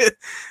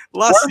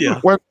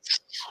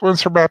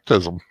when's her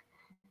baptism?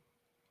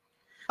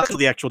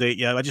 The actual date,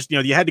 yeah. I just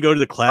you had to go to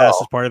the class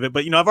as part of it,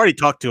 but I've already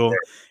talked to them,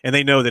 and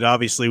they know that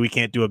obviously we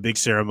can't do a big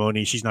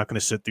ceremony. She's not going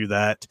to sit through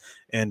that,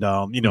 and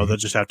they'll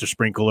just have to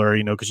sprinkle her,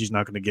 because she's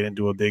not going to get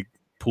into a big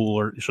pool,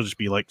 or she'll just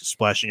be like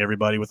splashing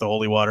everybody with the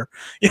holy water.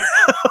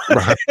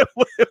 Right.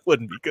 It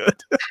wouldn't be good.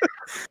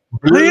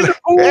 Everybody's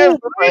blessed.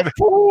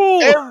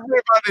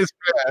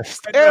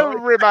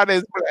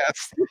 Everybody's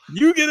blessed.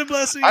 You get a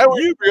blessing. I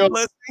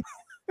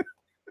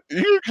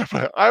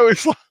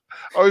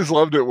always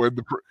loved it when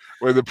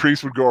the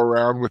priest would go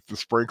around with the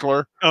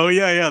sprinkler. Oh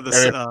yeah. And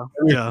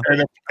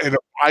if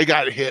I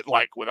got hit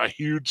like with a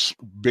huge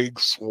big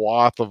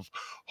swath of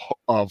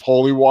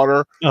holy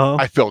water,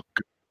 I felt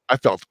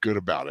good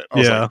about it. I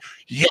was like,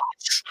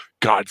 yes,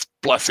 God's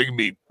blessing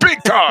me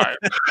big time.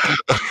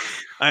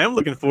 I am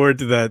looking forward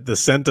to the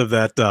scent of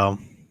that the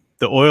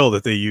oil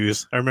that they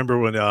use. I remember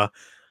when I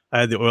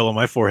had the oil on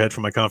my forehead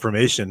for my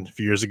confirmation a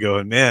few years ago,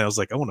 and man, I was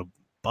like, I want to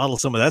bottle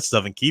some of that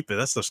stuff and keep it.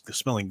 That stuff's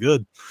smelling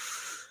good.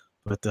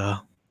 But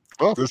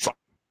this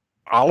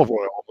olive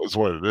oil is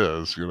what it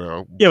is,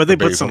 Yeah, but they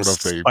put some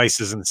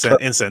spices and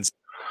incense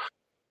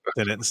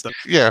in it and stuff.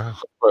 Yeah,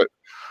 but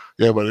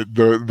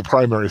the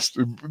primary,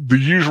 the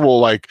usual,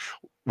 like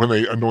when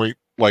they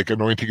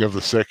anointing of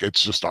the sick,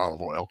 it's just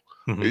olive oil.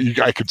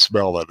 Mm-hmm. I could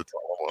smell that it's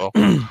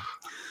olive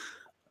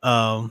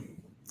oil.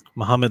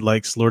 Muhammad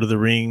likes Lord of the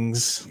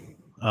Rings.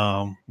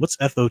 What's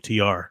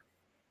FOTR?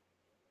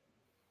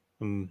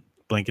 I'm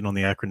blanking on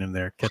the acronym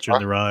there. Catcher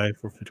in the Rye,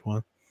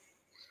 451.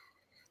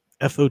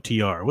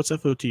 FOTR. What's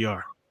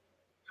FOTR?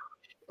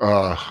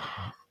 That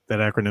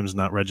acronym's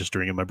not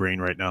registering in my brain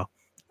right now.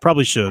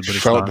 Probably should, but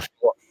it's not.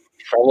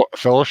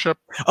 Fellowship?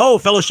 Oh,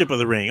 Fellowship of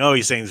the Ring. Oh,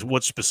 he's saying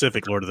what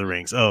specific Lord of the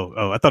Rings?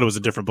 Oh, I thought it was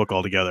a different book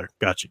altogether.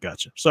 Gotcha.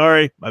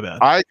 Sorry, my bad.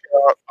 I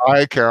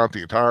count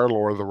the entire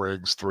Lord of the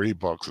Rings 3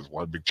 books as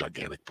one big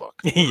gigantic book.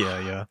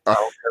 Yeah. I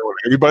don't care what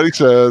anybody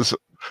says,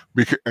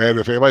 and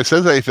if anybody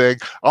says anything,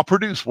 I'll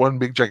produce one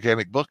big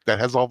gigantic book that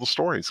has all the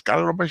stories. Got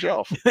it on my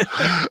shelf.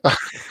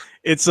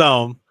 It's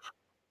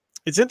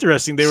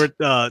interesting. They were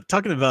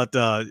talking about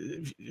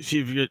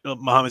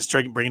Muhammad's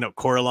bringing up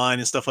Coraline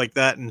and stuff like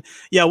that, and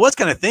I was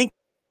kind of thinking,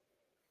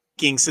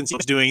 since he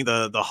was doing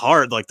the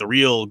hard, like the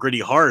real gritty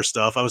horror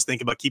stuff, I was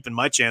thinking about keeping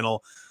my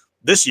channel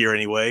this year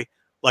anyway,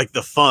 like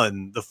the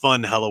fun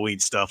Halloween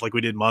stuff, like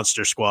we did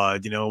Monster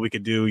Squad. We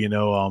could do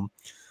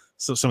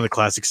some of the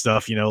classic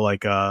stuff,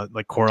 like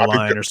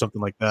Coraline or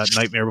something like that.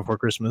 Nightmare Before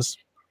Christmas.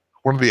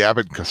 One of the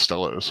Abbott and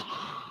Costellos.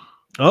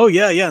 Oh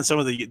yeah, and some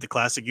of the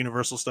classic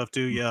Universal stuff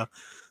too. Yeah.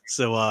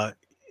 So let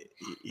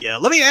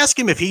me ask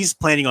him if he's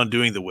planning on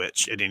doing The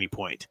Witch at any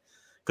point,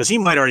 because he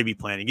might already be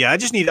planning. Yeah,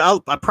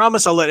 I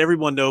promise I'll let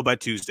everyone know by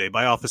Tuesday,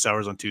 by office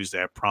hours on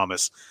Tuesday. I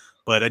promise.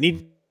 But I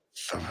need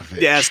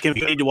to ask him if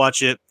he need to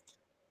watch it.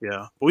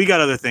 Yeah, but we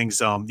got other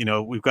things.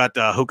 We've got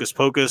Hocus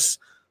Pocus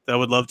that I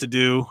would love to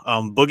do.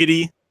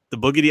 The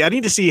Boogity. I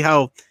need to see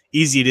how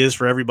easy it is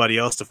for everybody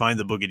else to find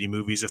the Boogity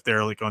movies if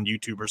they're like on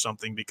YouTube or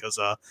something, because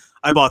I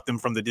bought them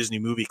from the Disney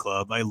Movie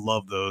Club. I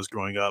loved those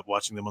growing up,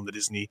 watching them on the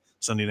Disney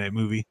Sunday Night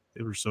Movie.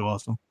 They were so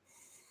awesome.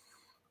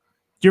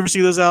 Do you ever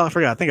see those, Al? I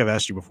forgot. I think I've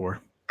asked you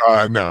before.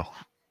 No.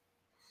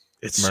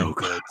 It's so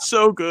good.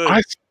 So good.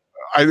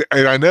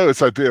 I know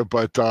it's idea,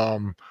 but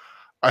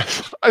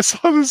I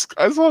saw this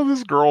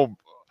girl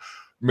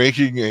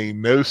making a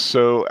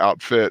no-sew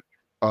outfit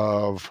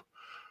of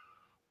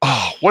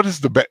what's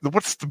the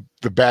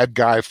bad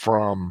guy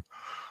from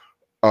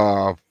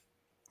Oogie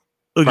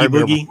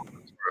Boogie?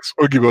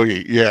 Oogie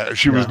Boogie. Yeah,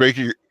 she was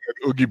making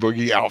Oogie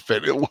Boogie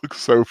outfit. It looks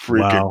so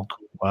freaking Wow.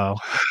 cool.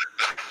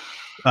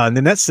 Wow.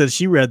 Nanette said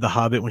she read The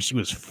Hobbit when she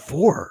was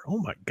 4. Oh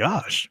my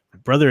gosh. My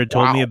brother had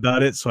told me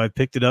about it, so I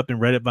picked it up and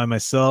read it by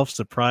myself.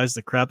 Surprised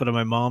the crap out of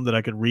my mom that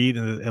I could read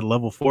at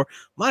level 4.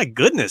 My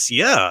goodness,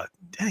 yeah.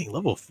 Dang,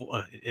 level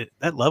 4.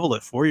 That level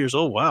at 4 years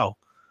old. Wow.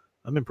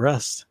 I'm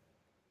impressed.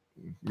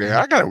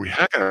 Yeah, I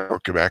gotta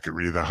go back and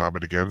read The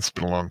Hobbit again. It's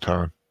been a long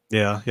time.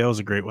 Yeah, that was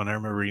a great one. I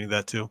remember reading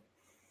that too.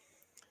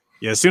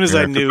 Yeah, as soon as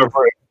I knew,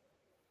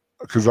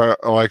 because I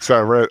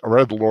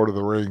read The Lord of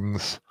the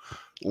Rings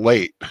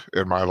late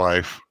in my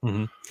life.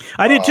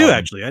 I did too.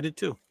 Actually, I did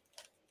too.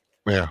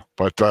 Yeah,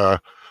 but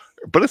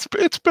it's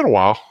been a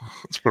while.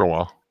 It's been a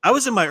while. I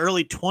was in my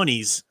early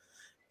 20s,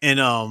 and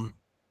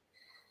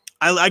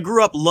I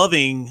grew up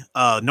loving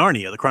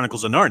Narnia, the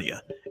Chronicles of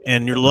Narnia,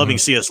 and you're loving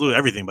C.S. Lewis,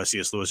 everything by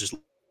C.S. Lewis, just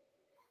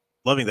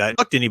loving that.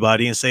 Talk to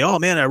anybody and say, "Oh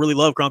man, I really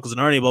love Chronicles of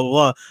Narnia," blah blah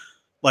blah.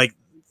 Like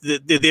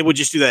they would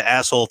just do that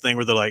asshole thing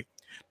where they're like,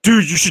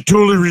 "Dude, you should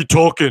totally read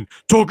Tolkien.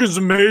 Tolkien's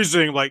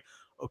amazing." Like,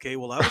 okay,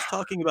 well, I was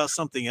talking about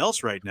something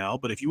else right now,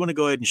 but if you want to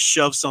go ahead and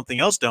shove something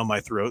else down my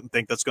throat and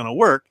think that's going to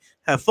work,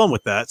 have fun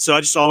with that. So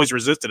I just always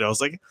resisted it. I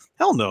was like,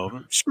 hell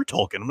no, screw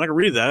Tolkien. I'm not going to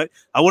read that.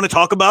 I want to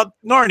talk about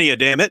Narnia,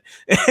 damn it.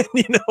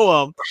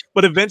 And,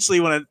 but eventually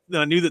when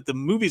I knew that the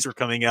movies were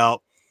coming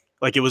out,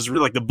 like it was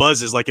really like the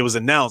buzz is like it was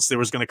announced there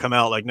was going to come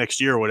out like next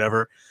year or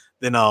whatever,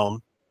 then I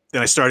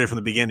started from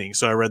the beginning.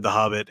 So I read The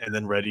Hobbit and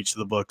then read each of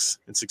the books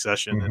in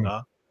succession.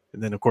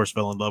 And then of course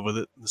fell in love with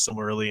it, the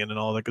Silmarillion and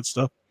all that good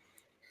stuff.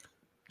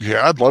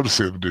 Yeah, I'd love to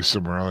see them do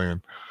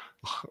Silmarillion.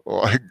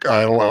 Like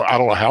I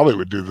don't know how they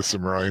would do the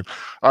Silmarillion.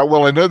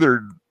 Well, I know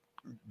they're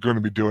going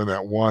to be doing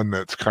that one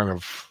that's kind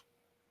of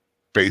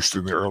based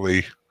in the early,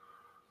 I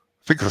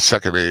think the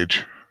Second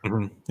Age.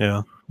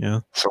 Yeah,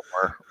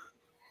 somewhere.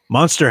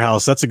 Monster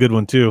House, that's a good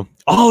one too.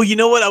 Oh, you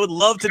know what? I would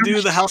love to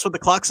do the house with the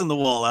clocks on the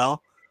wall,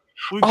 Al.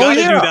 We've got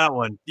to do that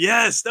one.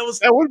 Yes, that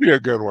would be a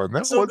good one.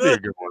 That would be a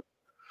good one.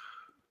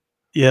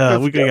 Yeah,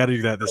 we got to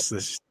do that. This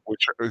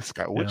it's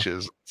got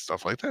witches,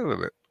 stuff like that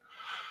in it.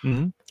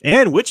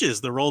 And Witches,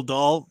 the Roald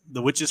Dahl,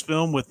 the Witches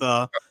film with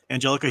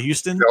Angelica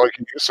Houston.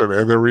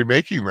 And they're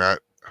remaking that.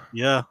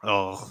 Yeah.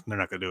 Oh, they're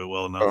not going to do it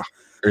well enough.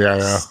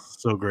 Yeah.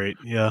 So great.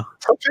 Yeah.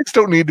 Some things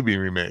don't need to be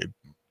remade.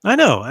 I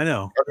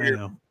know.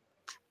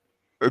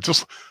 It's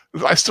just,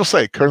 I still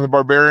say, Conan the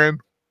Barbarian,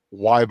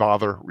 why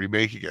bother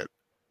remaking it?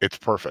 It's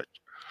perfect.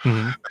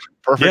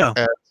 Perfect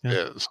as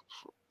is.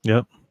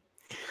 Yep.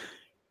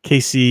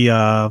 Casey,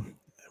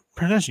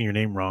 pronouncing your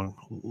name wrong.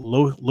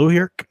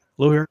 Lohirk.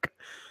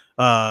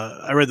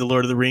 I read The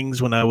Lord of the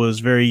Rings when I was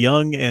very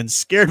young and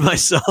scared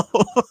myself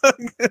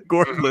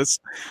gormless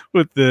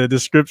with the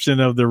description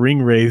of the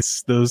ring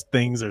wraiths. Those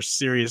things are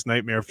serious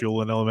nightmare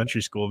fuel in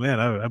elementary school. Man,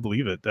 I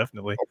believe it,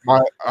 definitely.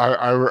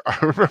 I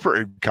remember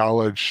in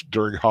college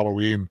during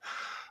Halloween,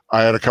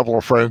 I had a couple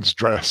of friends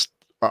dressed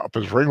up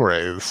as ring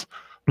wraiths,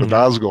 the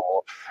Nazgul,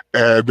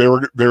 and they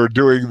were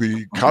doing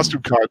the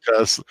costume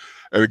contest,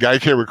 and the guy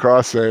came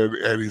across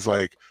and he's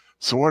like,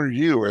 "So what are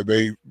you?" And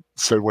they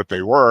said what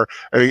they were,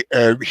 and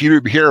he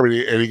didn't hear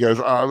me, and he goes,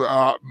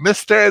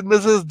 "Mr. and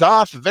Mrs.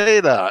 Darth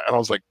Vader," and I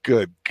was like,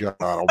 "Good God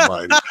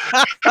Almighty!"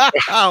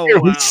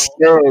 It was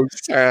so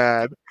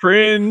sad.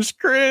 Cringe.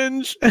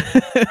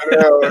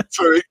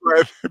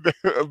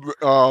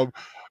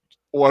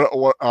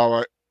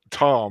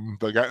 Tom,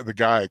 the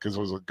guy, because it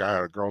was a guy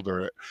and a girl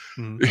doing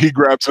it. He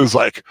grabs his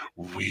like,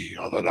 "We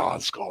are the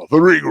Nazgul, the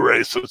ring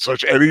race," and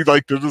such, and he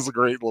like did this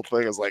great little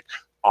thing. I was like,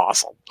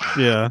 awesome.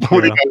 Yeah.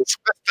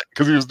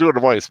 Because he was doing the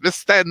voice,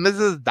 Mr. and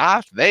Mrs.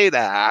 Darth Vader.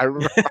 I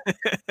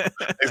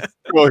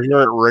still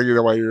hear it ringing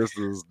in my ears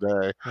to this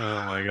day.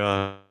 Oh my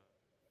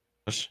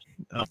gosh.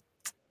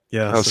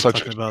 Yeah. So such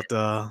talking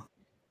about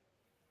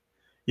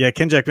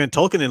Ken Jackman,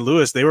 Tolkien and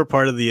Lewis, they were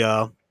part of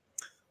the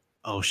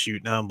oh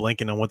shoot, now I'm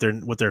blanking on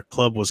what their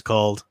club was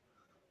called.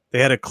 They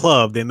had a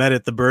club. They met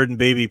at the Bird and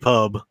Baby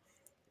pub,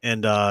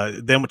 and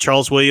then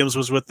Charles Williams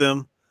was with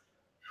them.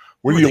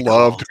 Wouldn't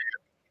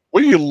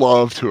you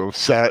love to have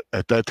sat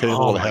at that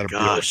table? Oh my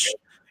gosh!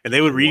 And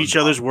they would read each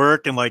other's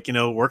work and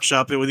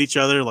workshop it with each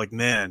other. Like,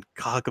 man,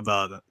 talk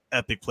about an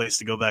epic place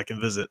to go back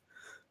and visit.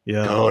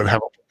 Yeah, go and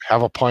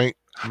have a pint.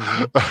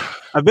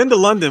 I've been to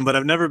London, but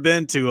I've never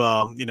been to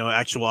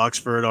actual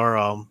Oxford or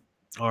oh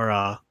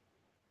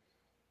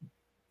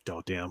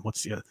damn,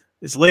 what's the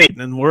it's late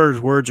and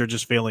words are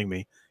just failing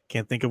me.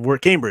 Can't think of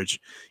word.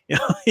 Cambridge.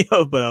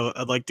 But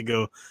I'd like to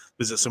go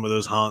visit some of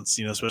those haunts,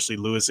 especially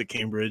Lewis at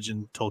Cambridge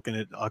and Tolkien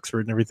at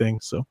Oxford and everything.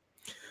 So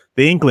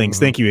the Inklings,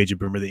 thank you, Agent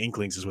Boomer. The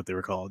Inklings is what they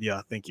were called.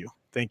 Yeah, thank you.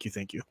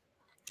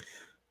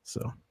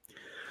 So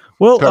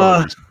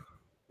well,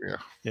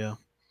 yeah.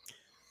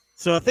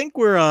 So I think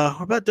we're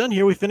about done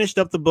here. We finished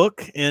up the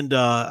book, and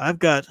I've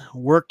got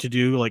work to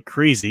do like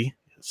crazy.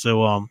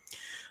 So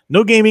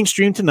no gaming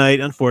stream tonight,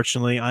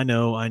 unfortunately. I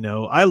know.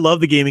 I love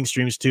the gaming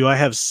streams too. I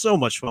have so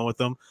much fun with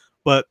them.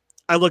 But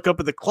I look up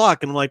at the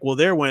clock and I'm like, well,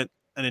 there went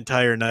an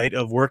entire night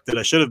of work that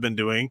I should have been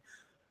doing.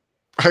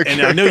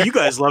 And I know you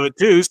guys love it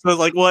too. So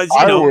like, well,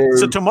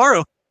 so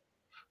tomorrow.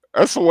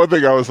 That's the one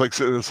thing I was like,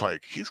 it's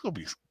like he's gonna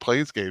be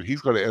playing this game.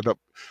 He's gonna end up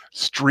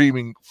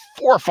streaming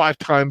 4 or 5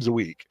 times a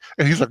week,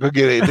 and he's not gonna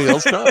get anything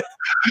else done.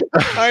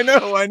 I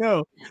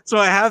know. So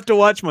I have to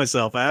watch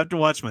myself.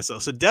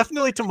 So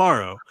definitely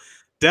tomorrow,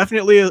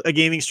 definitely a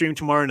gaming stream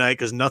tomorrow night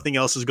because nothing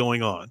else is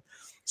going on.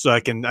 So I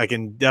can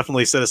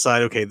definitely set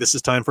aside. Okay, this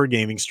is time for a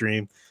gaming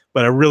stream.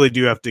 But I really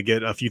do have to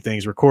get a few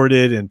things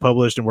recorded and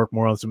published and work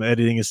more on some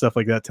editing and stuff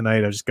like that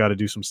tonight. I just got to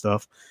do some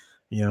stuff.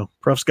 You know,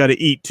 Prof's got to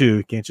eat too.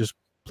 You can't just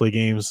play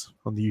games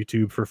on the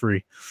YouTube for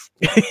free.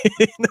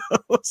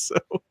 So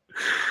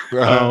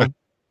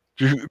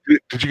did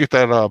you get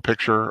that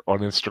picture on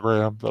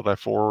Instagram that I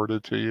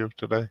forwarded to you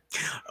today?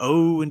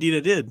 Oh, indeed I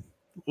did.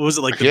 What was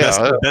it, like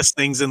the best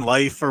things in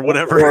life or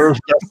whatever?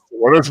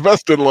 What is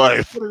best in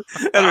life?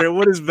 Anyway,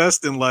 what is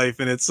best in life?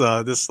 And it's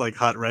this like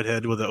hot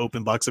redhead with an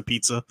open box of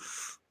pizza.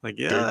 Like,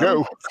 yeah, there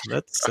you go.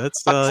 That's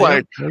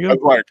like, I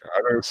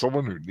know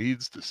someone who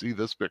needs to see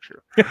this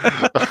picture.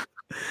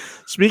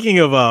 Speaking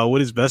of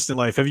what is best in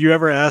life, have you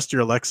ever asked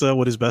your Alexa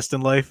what is best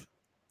in life?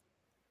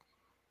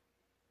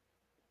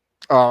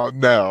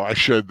 No, I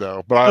should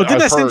though. But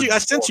I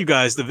sent you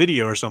guys the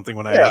video or something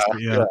when I asked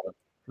you. Yeah.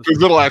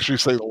 Because it'll actually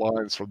say the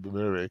lines from the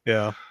movie.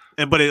 Yeah.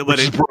 But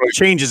it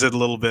changes it a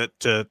little bit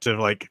to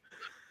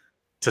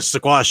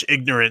squash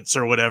ignorance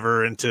or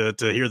whatever and to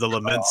hear the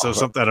laments of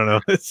something. I don't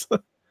know.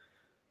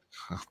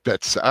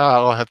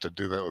 I'll have to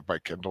do that with my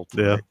Kindle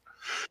tonight.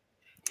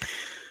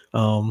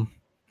 Yeah.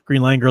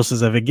 Green Line Girl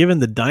says, I've given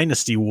the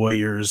Dynasty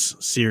Warriors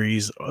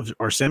series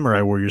or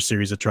Samurai Warriors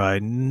series a try.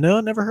 No,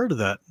 never heard of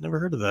that.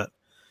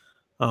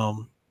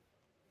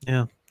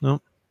 Yeah,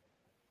 no.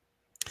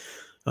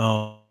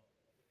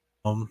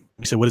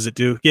 So what does it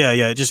do? Yeah.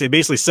 It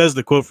basically says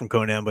the quote from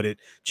Conan, but it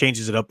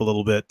changes it up a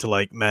little bit to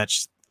like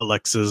match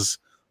Alexa's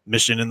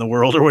mission in the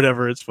world or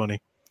whatever. It's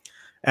funny.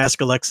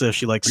 Ask Alexa if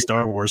she likes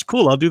Star Wars.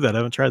 Cool, I'll do that. I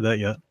haven't tried that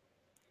yet.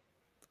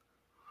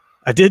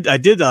 I did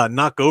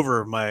knock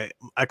over I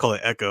call it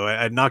Echo.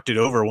 I knocked it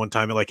over one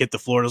time and like hit the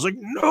floor and I was like,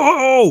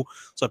 no.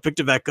 So I picked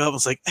it back up. I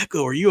was like,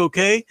 Echo, are you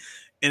okay?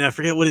 And I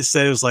forget what it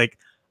said. It was like,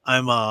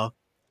 I'm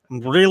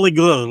really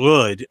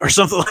good or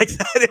something like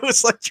that. It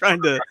was like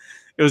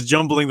it was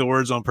jumbling the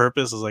words on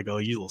purpose. I was like, oh,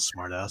 you little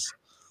smartass.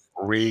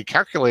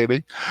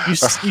 Recalculating. You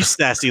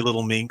sassy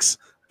little minx.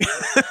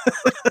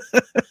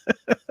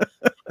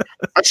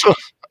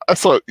 I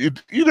saw you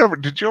never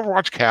did you ever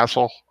watch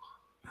Castle?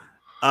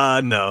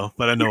 No,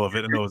 but I know of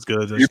it. I know it's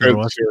good. You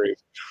know the series.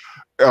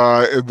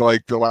 In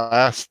like the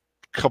last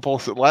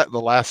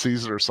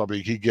season or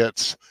something, he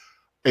gets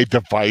a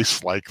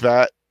device like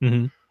that.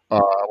 Mm-hmm.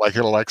 Like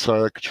an Alexa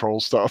that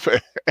controls stuff,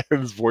 and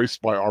it's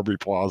voiced by Aubrey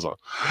Plaza.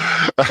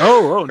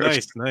 Oh,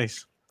 nice.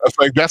 That's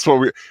like that's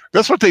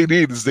what they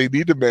need is they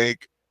need to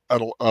make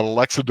an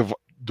Alexa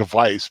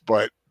device,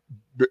 but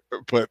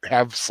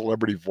have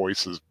celebrity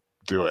voices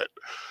do it.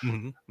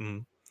 Mm-hmm. Mm-hmm.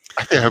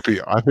 I think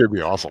it'd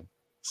be awesome.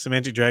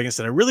 Semantic Dragon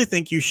said, I really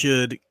think you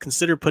should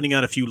consider putting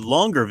out a few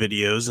longer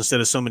videos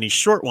instead of so many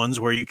short ones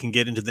where you can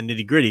get into the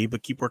nitty gritty,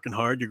 but keep working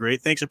hard. You're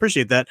great. Thanks. I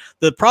appreciate that.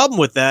 The problem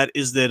with that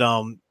is that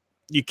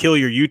you kill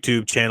your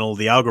YouTube channel.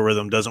 The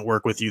algorithm doesn't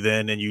work with you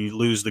then, and you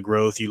lose the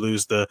growth.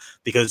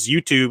 Because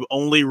YouTube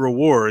only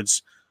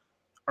rewards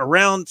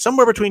around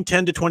somewhere between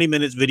 10 to 20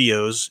 minutes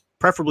videos,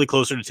 preferably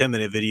closer to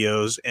 10-minute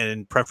videos,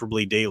 and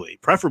preferably daily,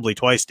 preferably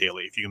twice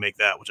daily if you can make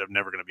that, which I'm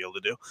never going to be able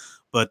to do.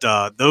 But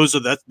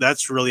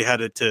that's really had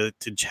to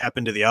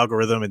happen to the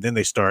algorithm, and then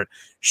they start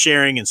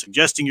sharing and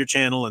suggesting your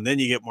channel, and then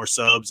you get more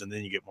subs, and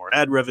then you get more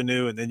ad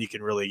revenue, and then you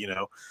can really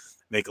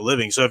make a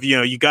living. So if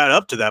you got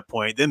up to that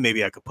point, then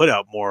maybe I could put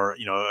out more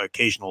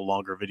occasional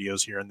longer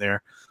videos here and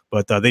there,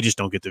 but they just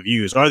don't get the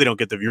views, or they don't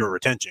get the viewer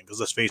retention, because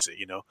let's face it,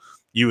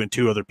 you and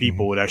 2 other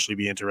people would actually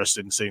be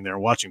interested in sitting there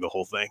and watching the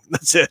whole thing.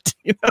 That's it.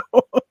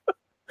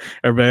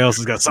 Everybody else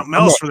has got something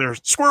else for their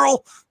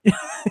squirrel.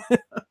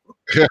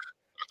 Yeah.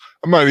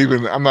 I'm not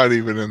even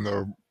in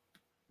the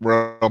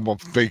realm of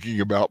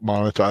thinking about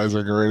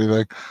monetizing or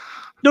anything.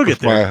 You'll get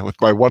there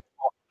with my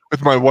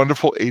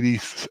wonderful 80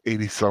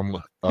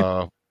 some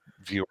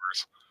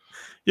viewers.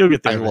 You'll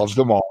get there. I love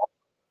them all.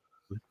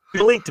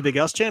 The link to Big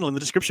Al's channel in the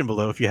description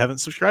below. If you haven't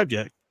subscribed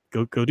yet,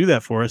 go do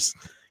that for us.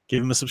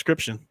 Give him a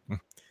subscription.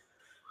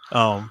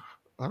 I'll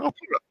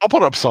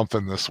put up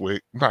something this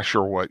week. I'm not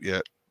sure what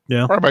yet.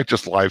 Yeah, or I might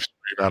just live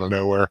stream out of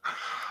nowhere.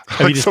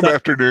 Like some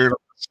afternoon,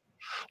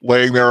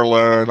 laying there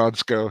alone, I'll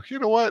just go, you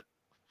know what?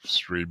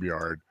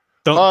 StreamYard.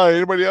 Hi,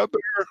 anybody out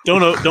there?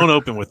 Don't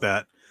open with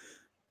that.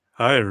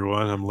 Hi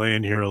everyone, I'm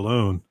laying here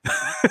alone.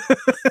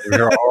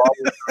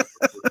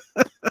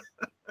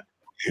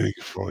 Waiting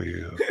for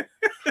you.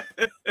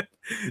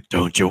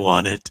 Don't you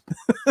want it?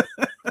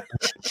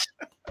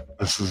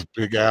 This is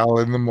Big Al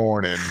in the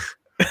morning.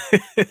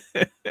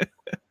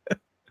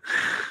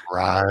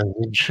 Rise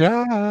and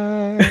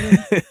shine.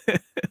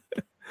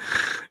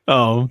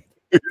 Oh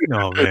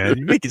man,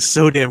 you make it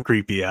so damn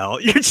creepy,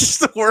 Al. You're just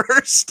the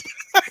worst.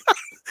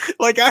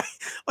 like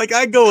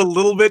I go a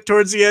little bit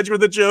towards the edge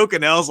with a joke,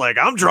 and Al's like,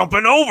 I'm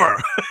jumping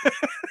over.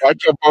 I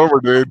jump over,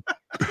 dude.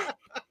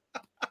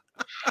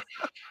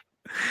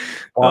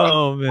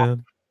 Oh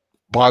man.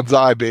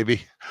 Bonsai,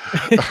 baby.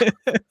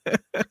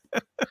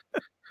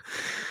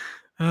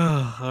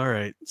 Oh, all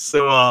right.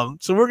 So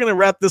we're gonna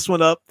wrap this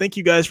one up. Thank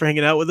you guys for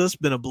hanging out with us.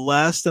 Been a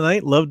blast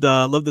tonight. Loved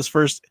this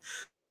first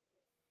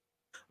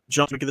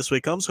jump this way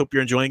comes. Hope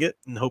you're enjoying it,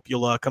 and hope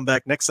you'll come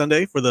back next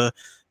Sunday for the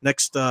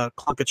next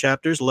clunk of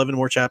chapters. 11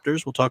 more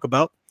chapters we'll talk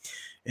about,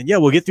 and yeah,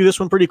 we'll get through this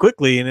one pretty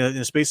quickly in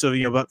a space of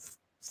about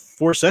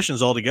 4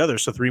 sessions altogether.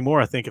 So 3 more,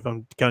 I think, if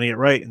I'm counting it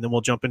right, and then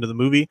we'll jump into the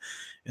movie,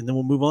 and then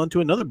we'll move on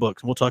to another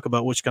book, and we'll talk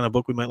about which kind of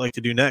book we might like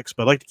to do next.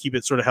 But I'd like to keep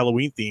it sort of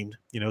Halloween themed,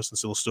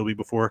 since it'll still be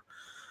before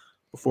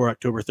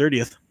October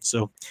 30th.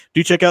 So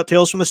do check out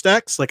Tales from the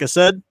Stacks. Like I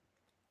said,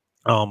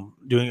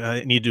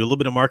 I need to do a little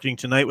bit of marketing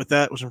tonight with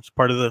that, which is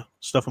part of the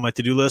stuff on my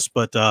to-do list.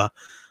 But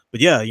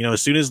yeah,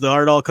 as soon as the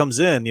art all comes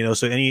in,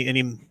 so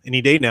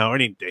any day now, or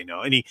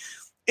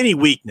any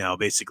week now,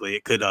 basically,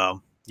 it could,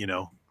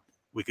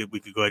 we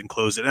could go ahead and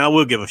close it. And I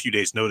will give a few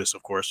days notice,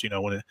 of course,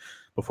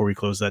 before we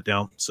close that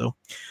down. So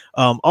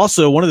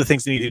also one of the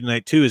things I need to do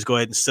tonight too is go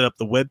ahead and set up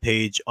the web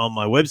page on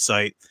my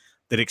website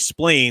that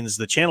explains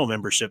the channel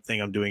membership thing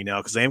I'm doing now,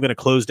 because I am going to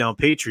close down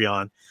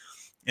Patreon,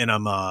 and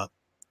I'm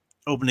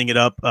opening it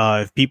up.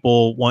 If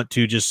people want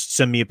to just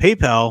send me a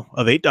PayPal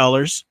of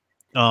 $8,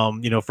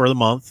 for the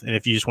month, and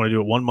if you just want to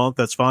do it 1 month,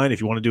 that's fine.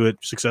 If you want to do it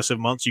successive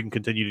months, you can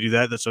continue to do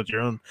that. That's on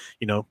your own.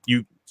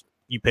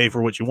 You pay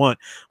for what you want,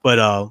 but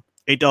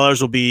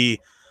 $8 will be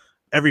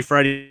every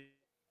Friday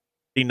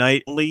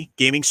night only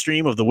gaming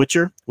stream of The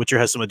Witcher. Witcher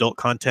has some adult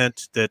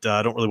content that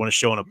I don't really want to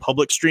show on a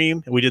public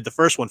stream. And we did the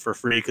first one for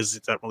free because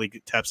it not really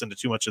taps into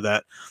too much of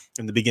that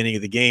in the beginning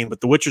of the game.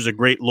 But The Witcher's a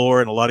great lore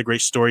and a lot of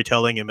great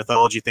storytelling and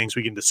mythology things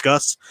we can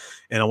discuss.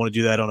 And I want to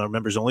do that on our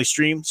members only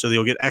stream. So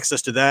you'll get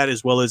access to that,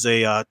 as well as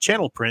a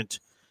channel print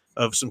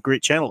of some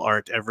great channel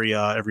art every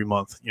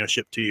month,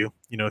 shipped to you,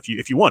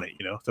 if you want it.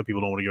 Some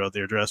people don't want to give out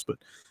their address, but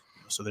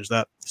so there's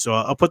that. So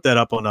I'll put that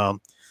up on my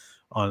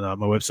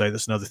website.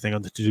 That's another thing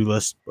on the to-do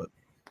list. But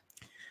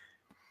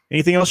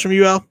anything else from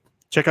you, Al?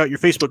 Check out your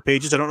Facebook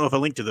pages. I don't know if I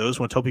linked to those.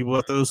 Want to tell people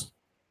about those?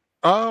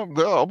 All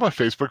my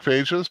Facebook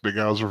pages: Big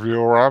Al's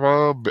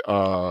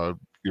Review-orama,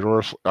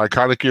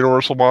 Iconic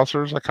Universal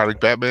Monsters, Iconic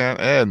Batman,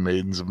 and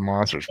Maidens of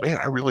Monsters. Man,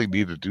 I really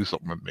need to do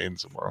something with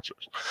Maidens of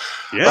Monsters.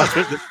 Yeah,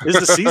 it's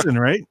the season,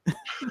 right?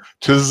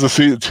 Tis the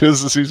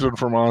season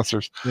for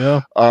monsters.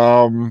 Yeah.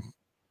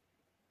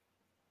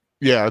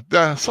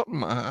 Yeah,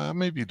 something. I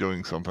may be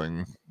doing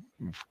something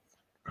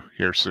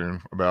here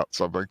soon about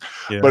something.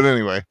 Yeah. But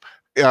anyway,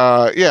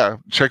 yeah,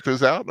 check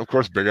those out. Of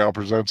course, Big Al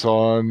Presents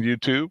on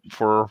YouTube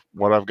for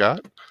what I've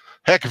got.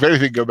 Heck, if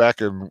anything, go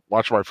back and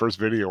watch my first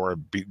video where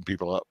I'm beating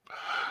people up.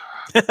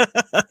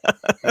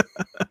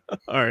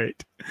 All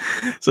right.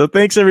 So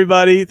thanks,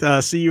 everybody.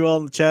 See you all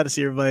in the chat. I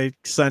see everybody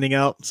signing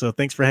out. So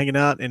thanks for hanging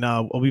out. And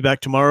I'll be back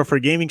tomorrow for a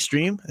gaming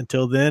stream.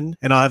 Until then,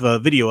 and I'll have a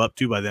video up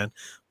too by then.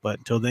 But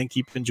until then,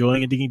 keep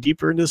enjoying and digging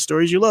deeper into the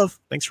stories you love.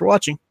 Thanks for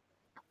watching.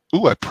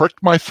 Ooh, I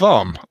pricked my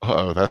thumb.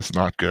 Oh, that's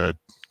not good.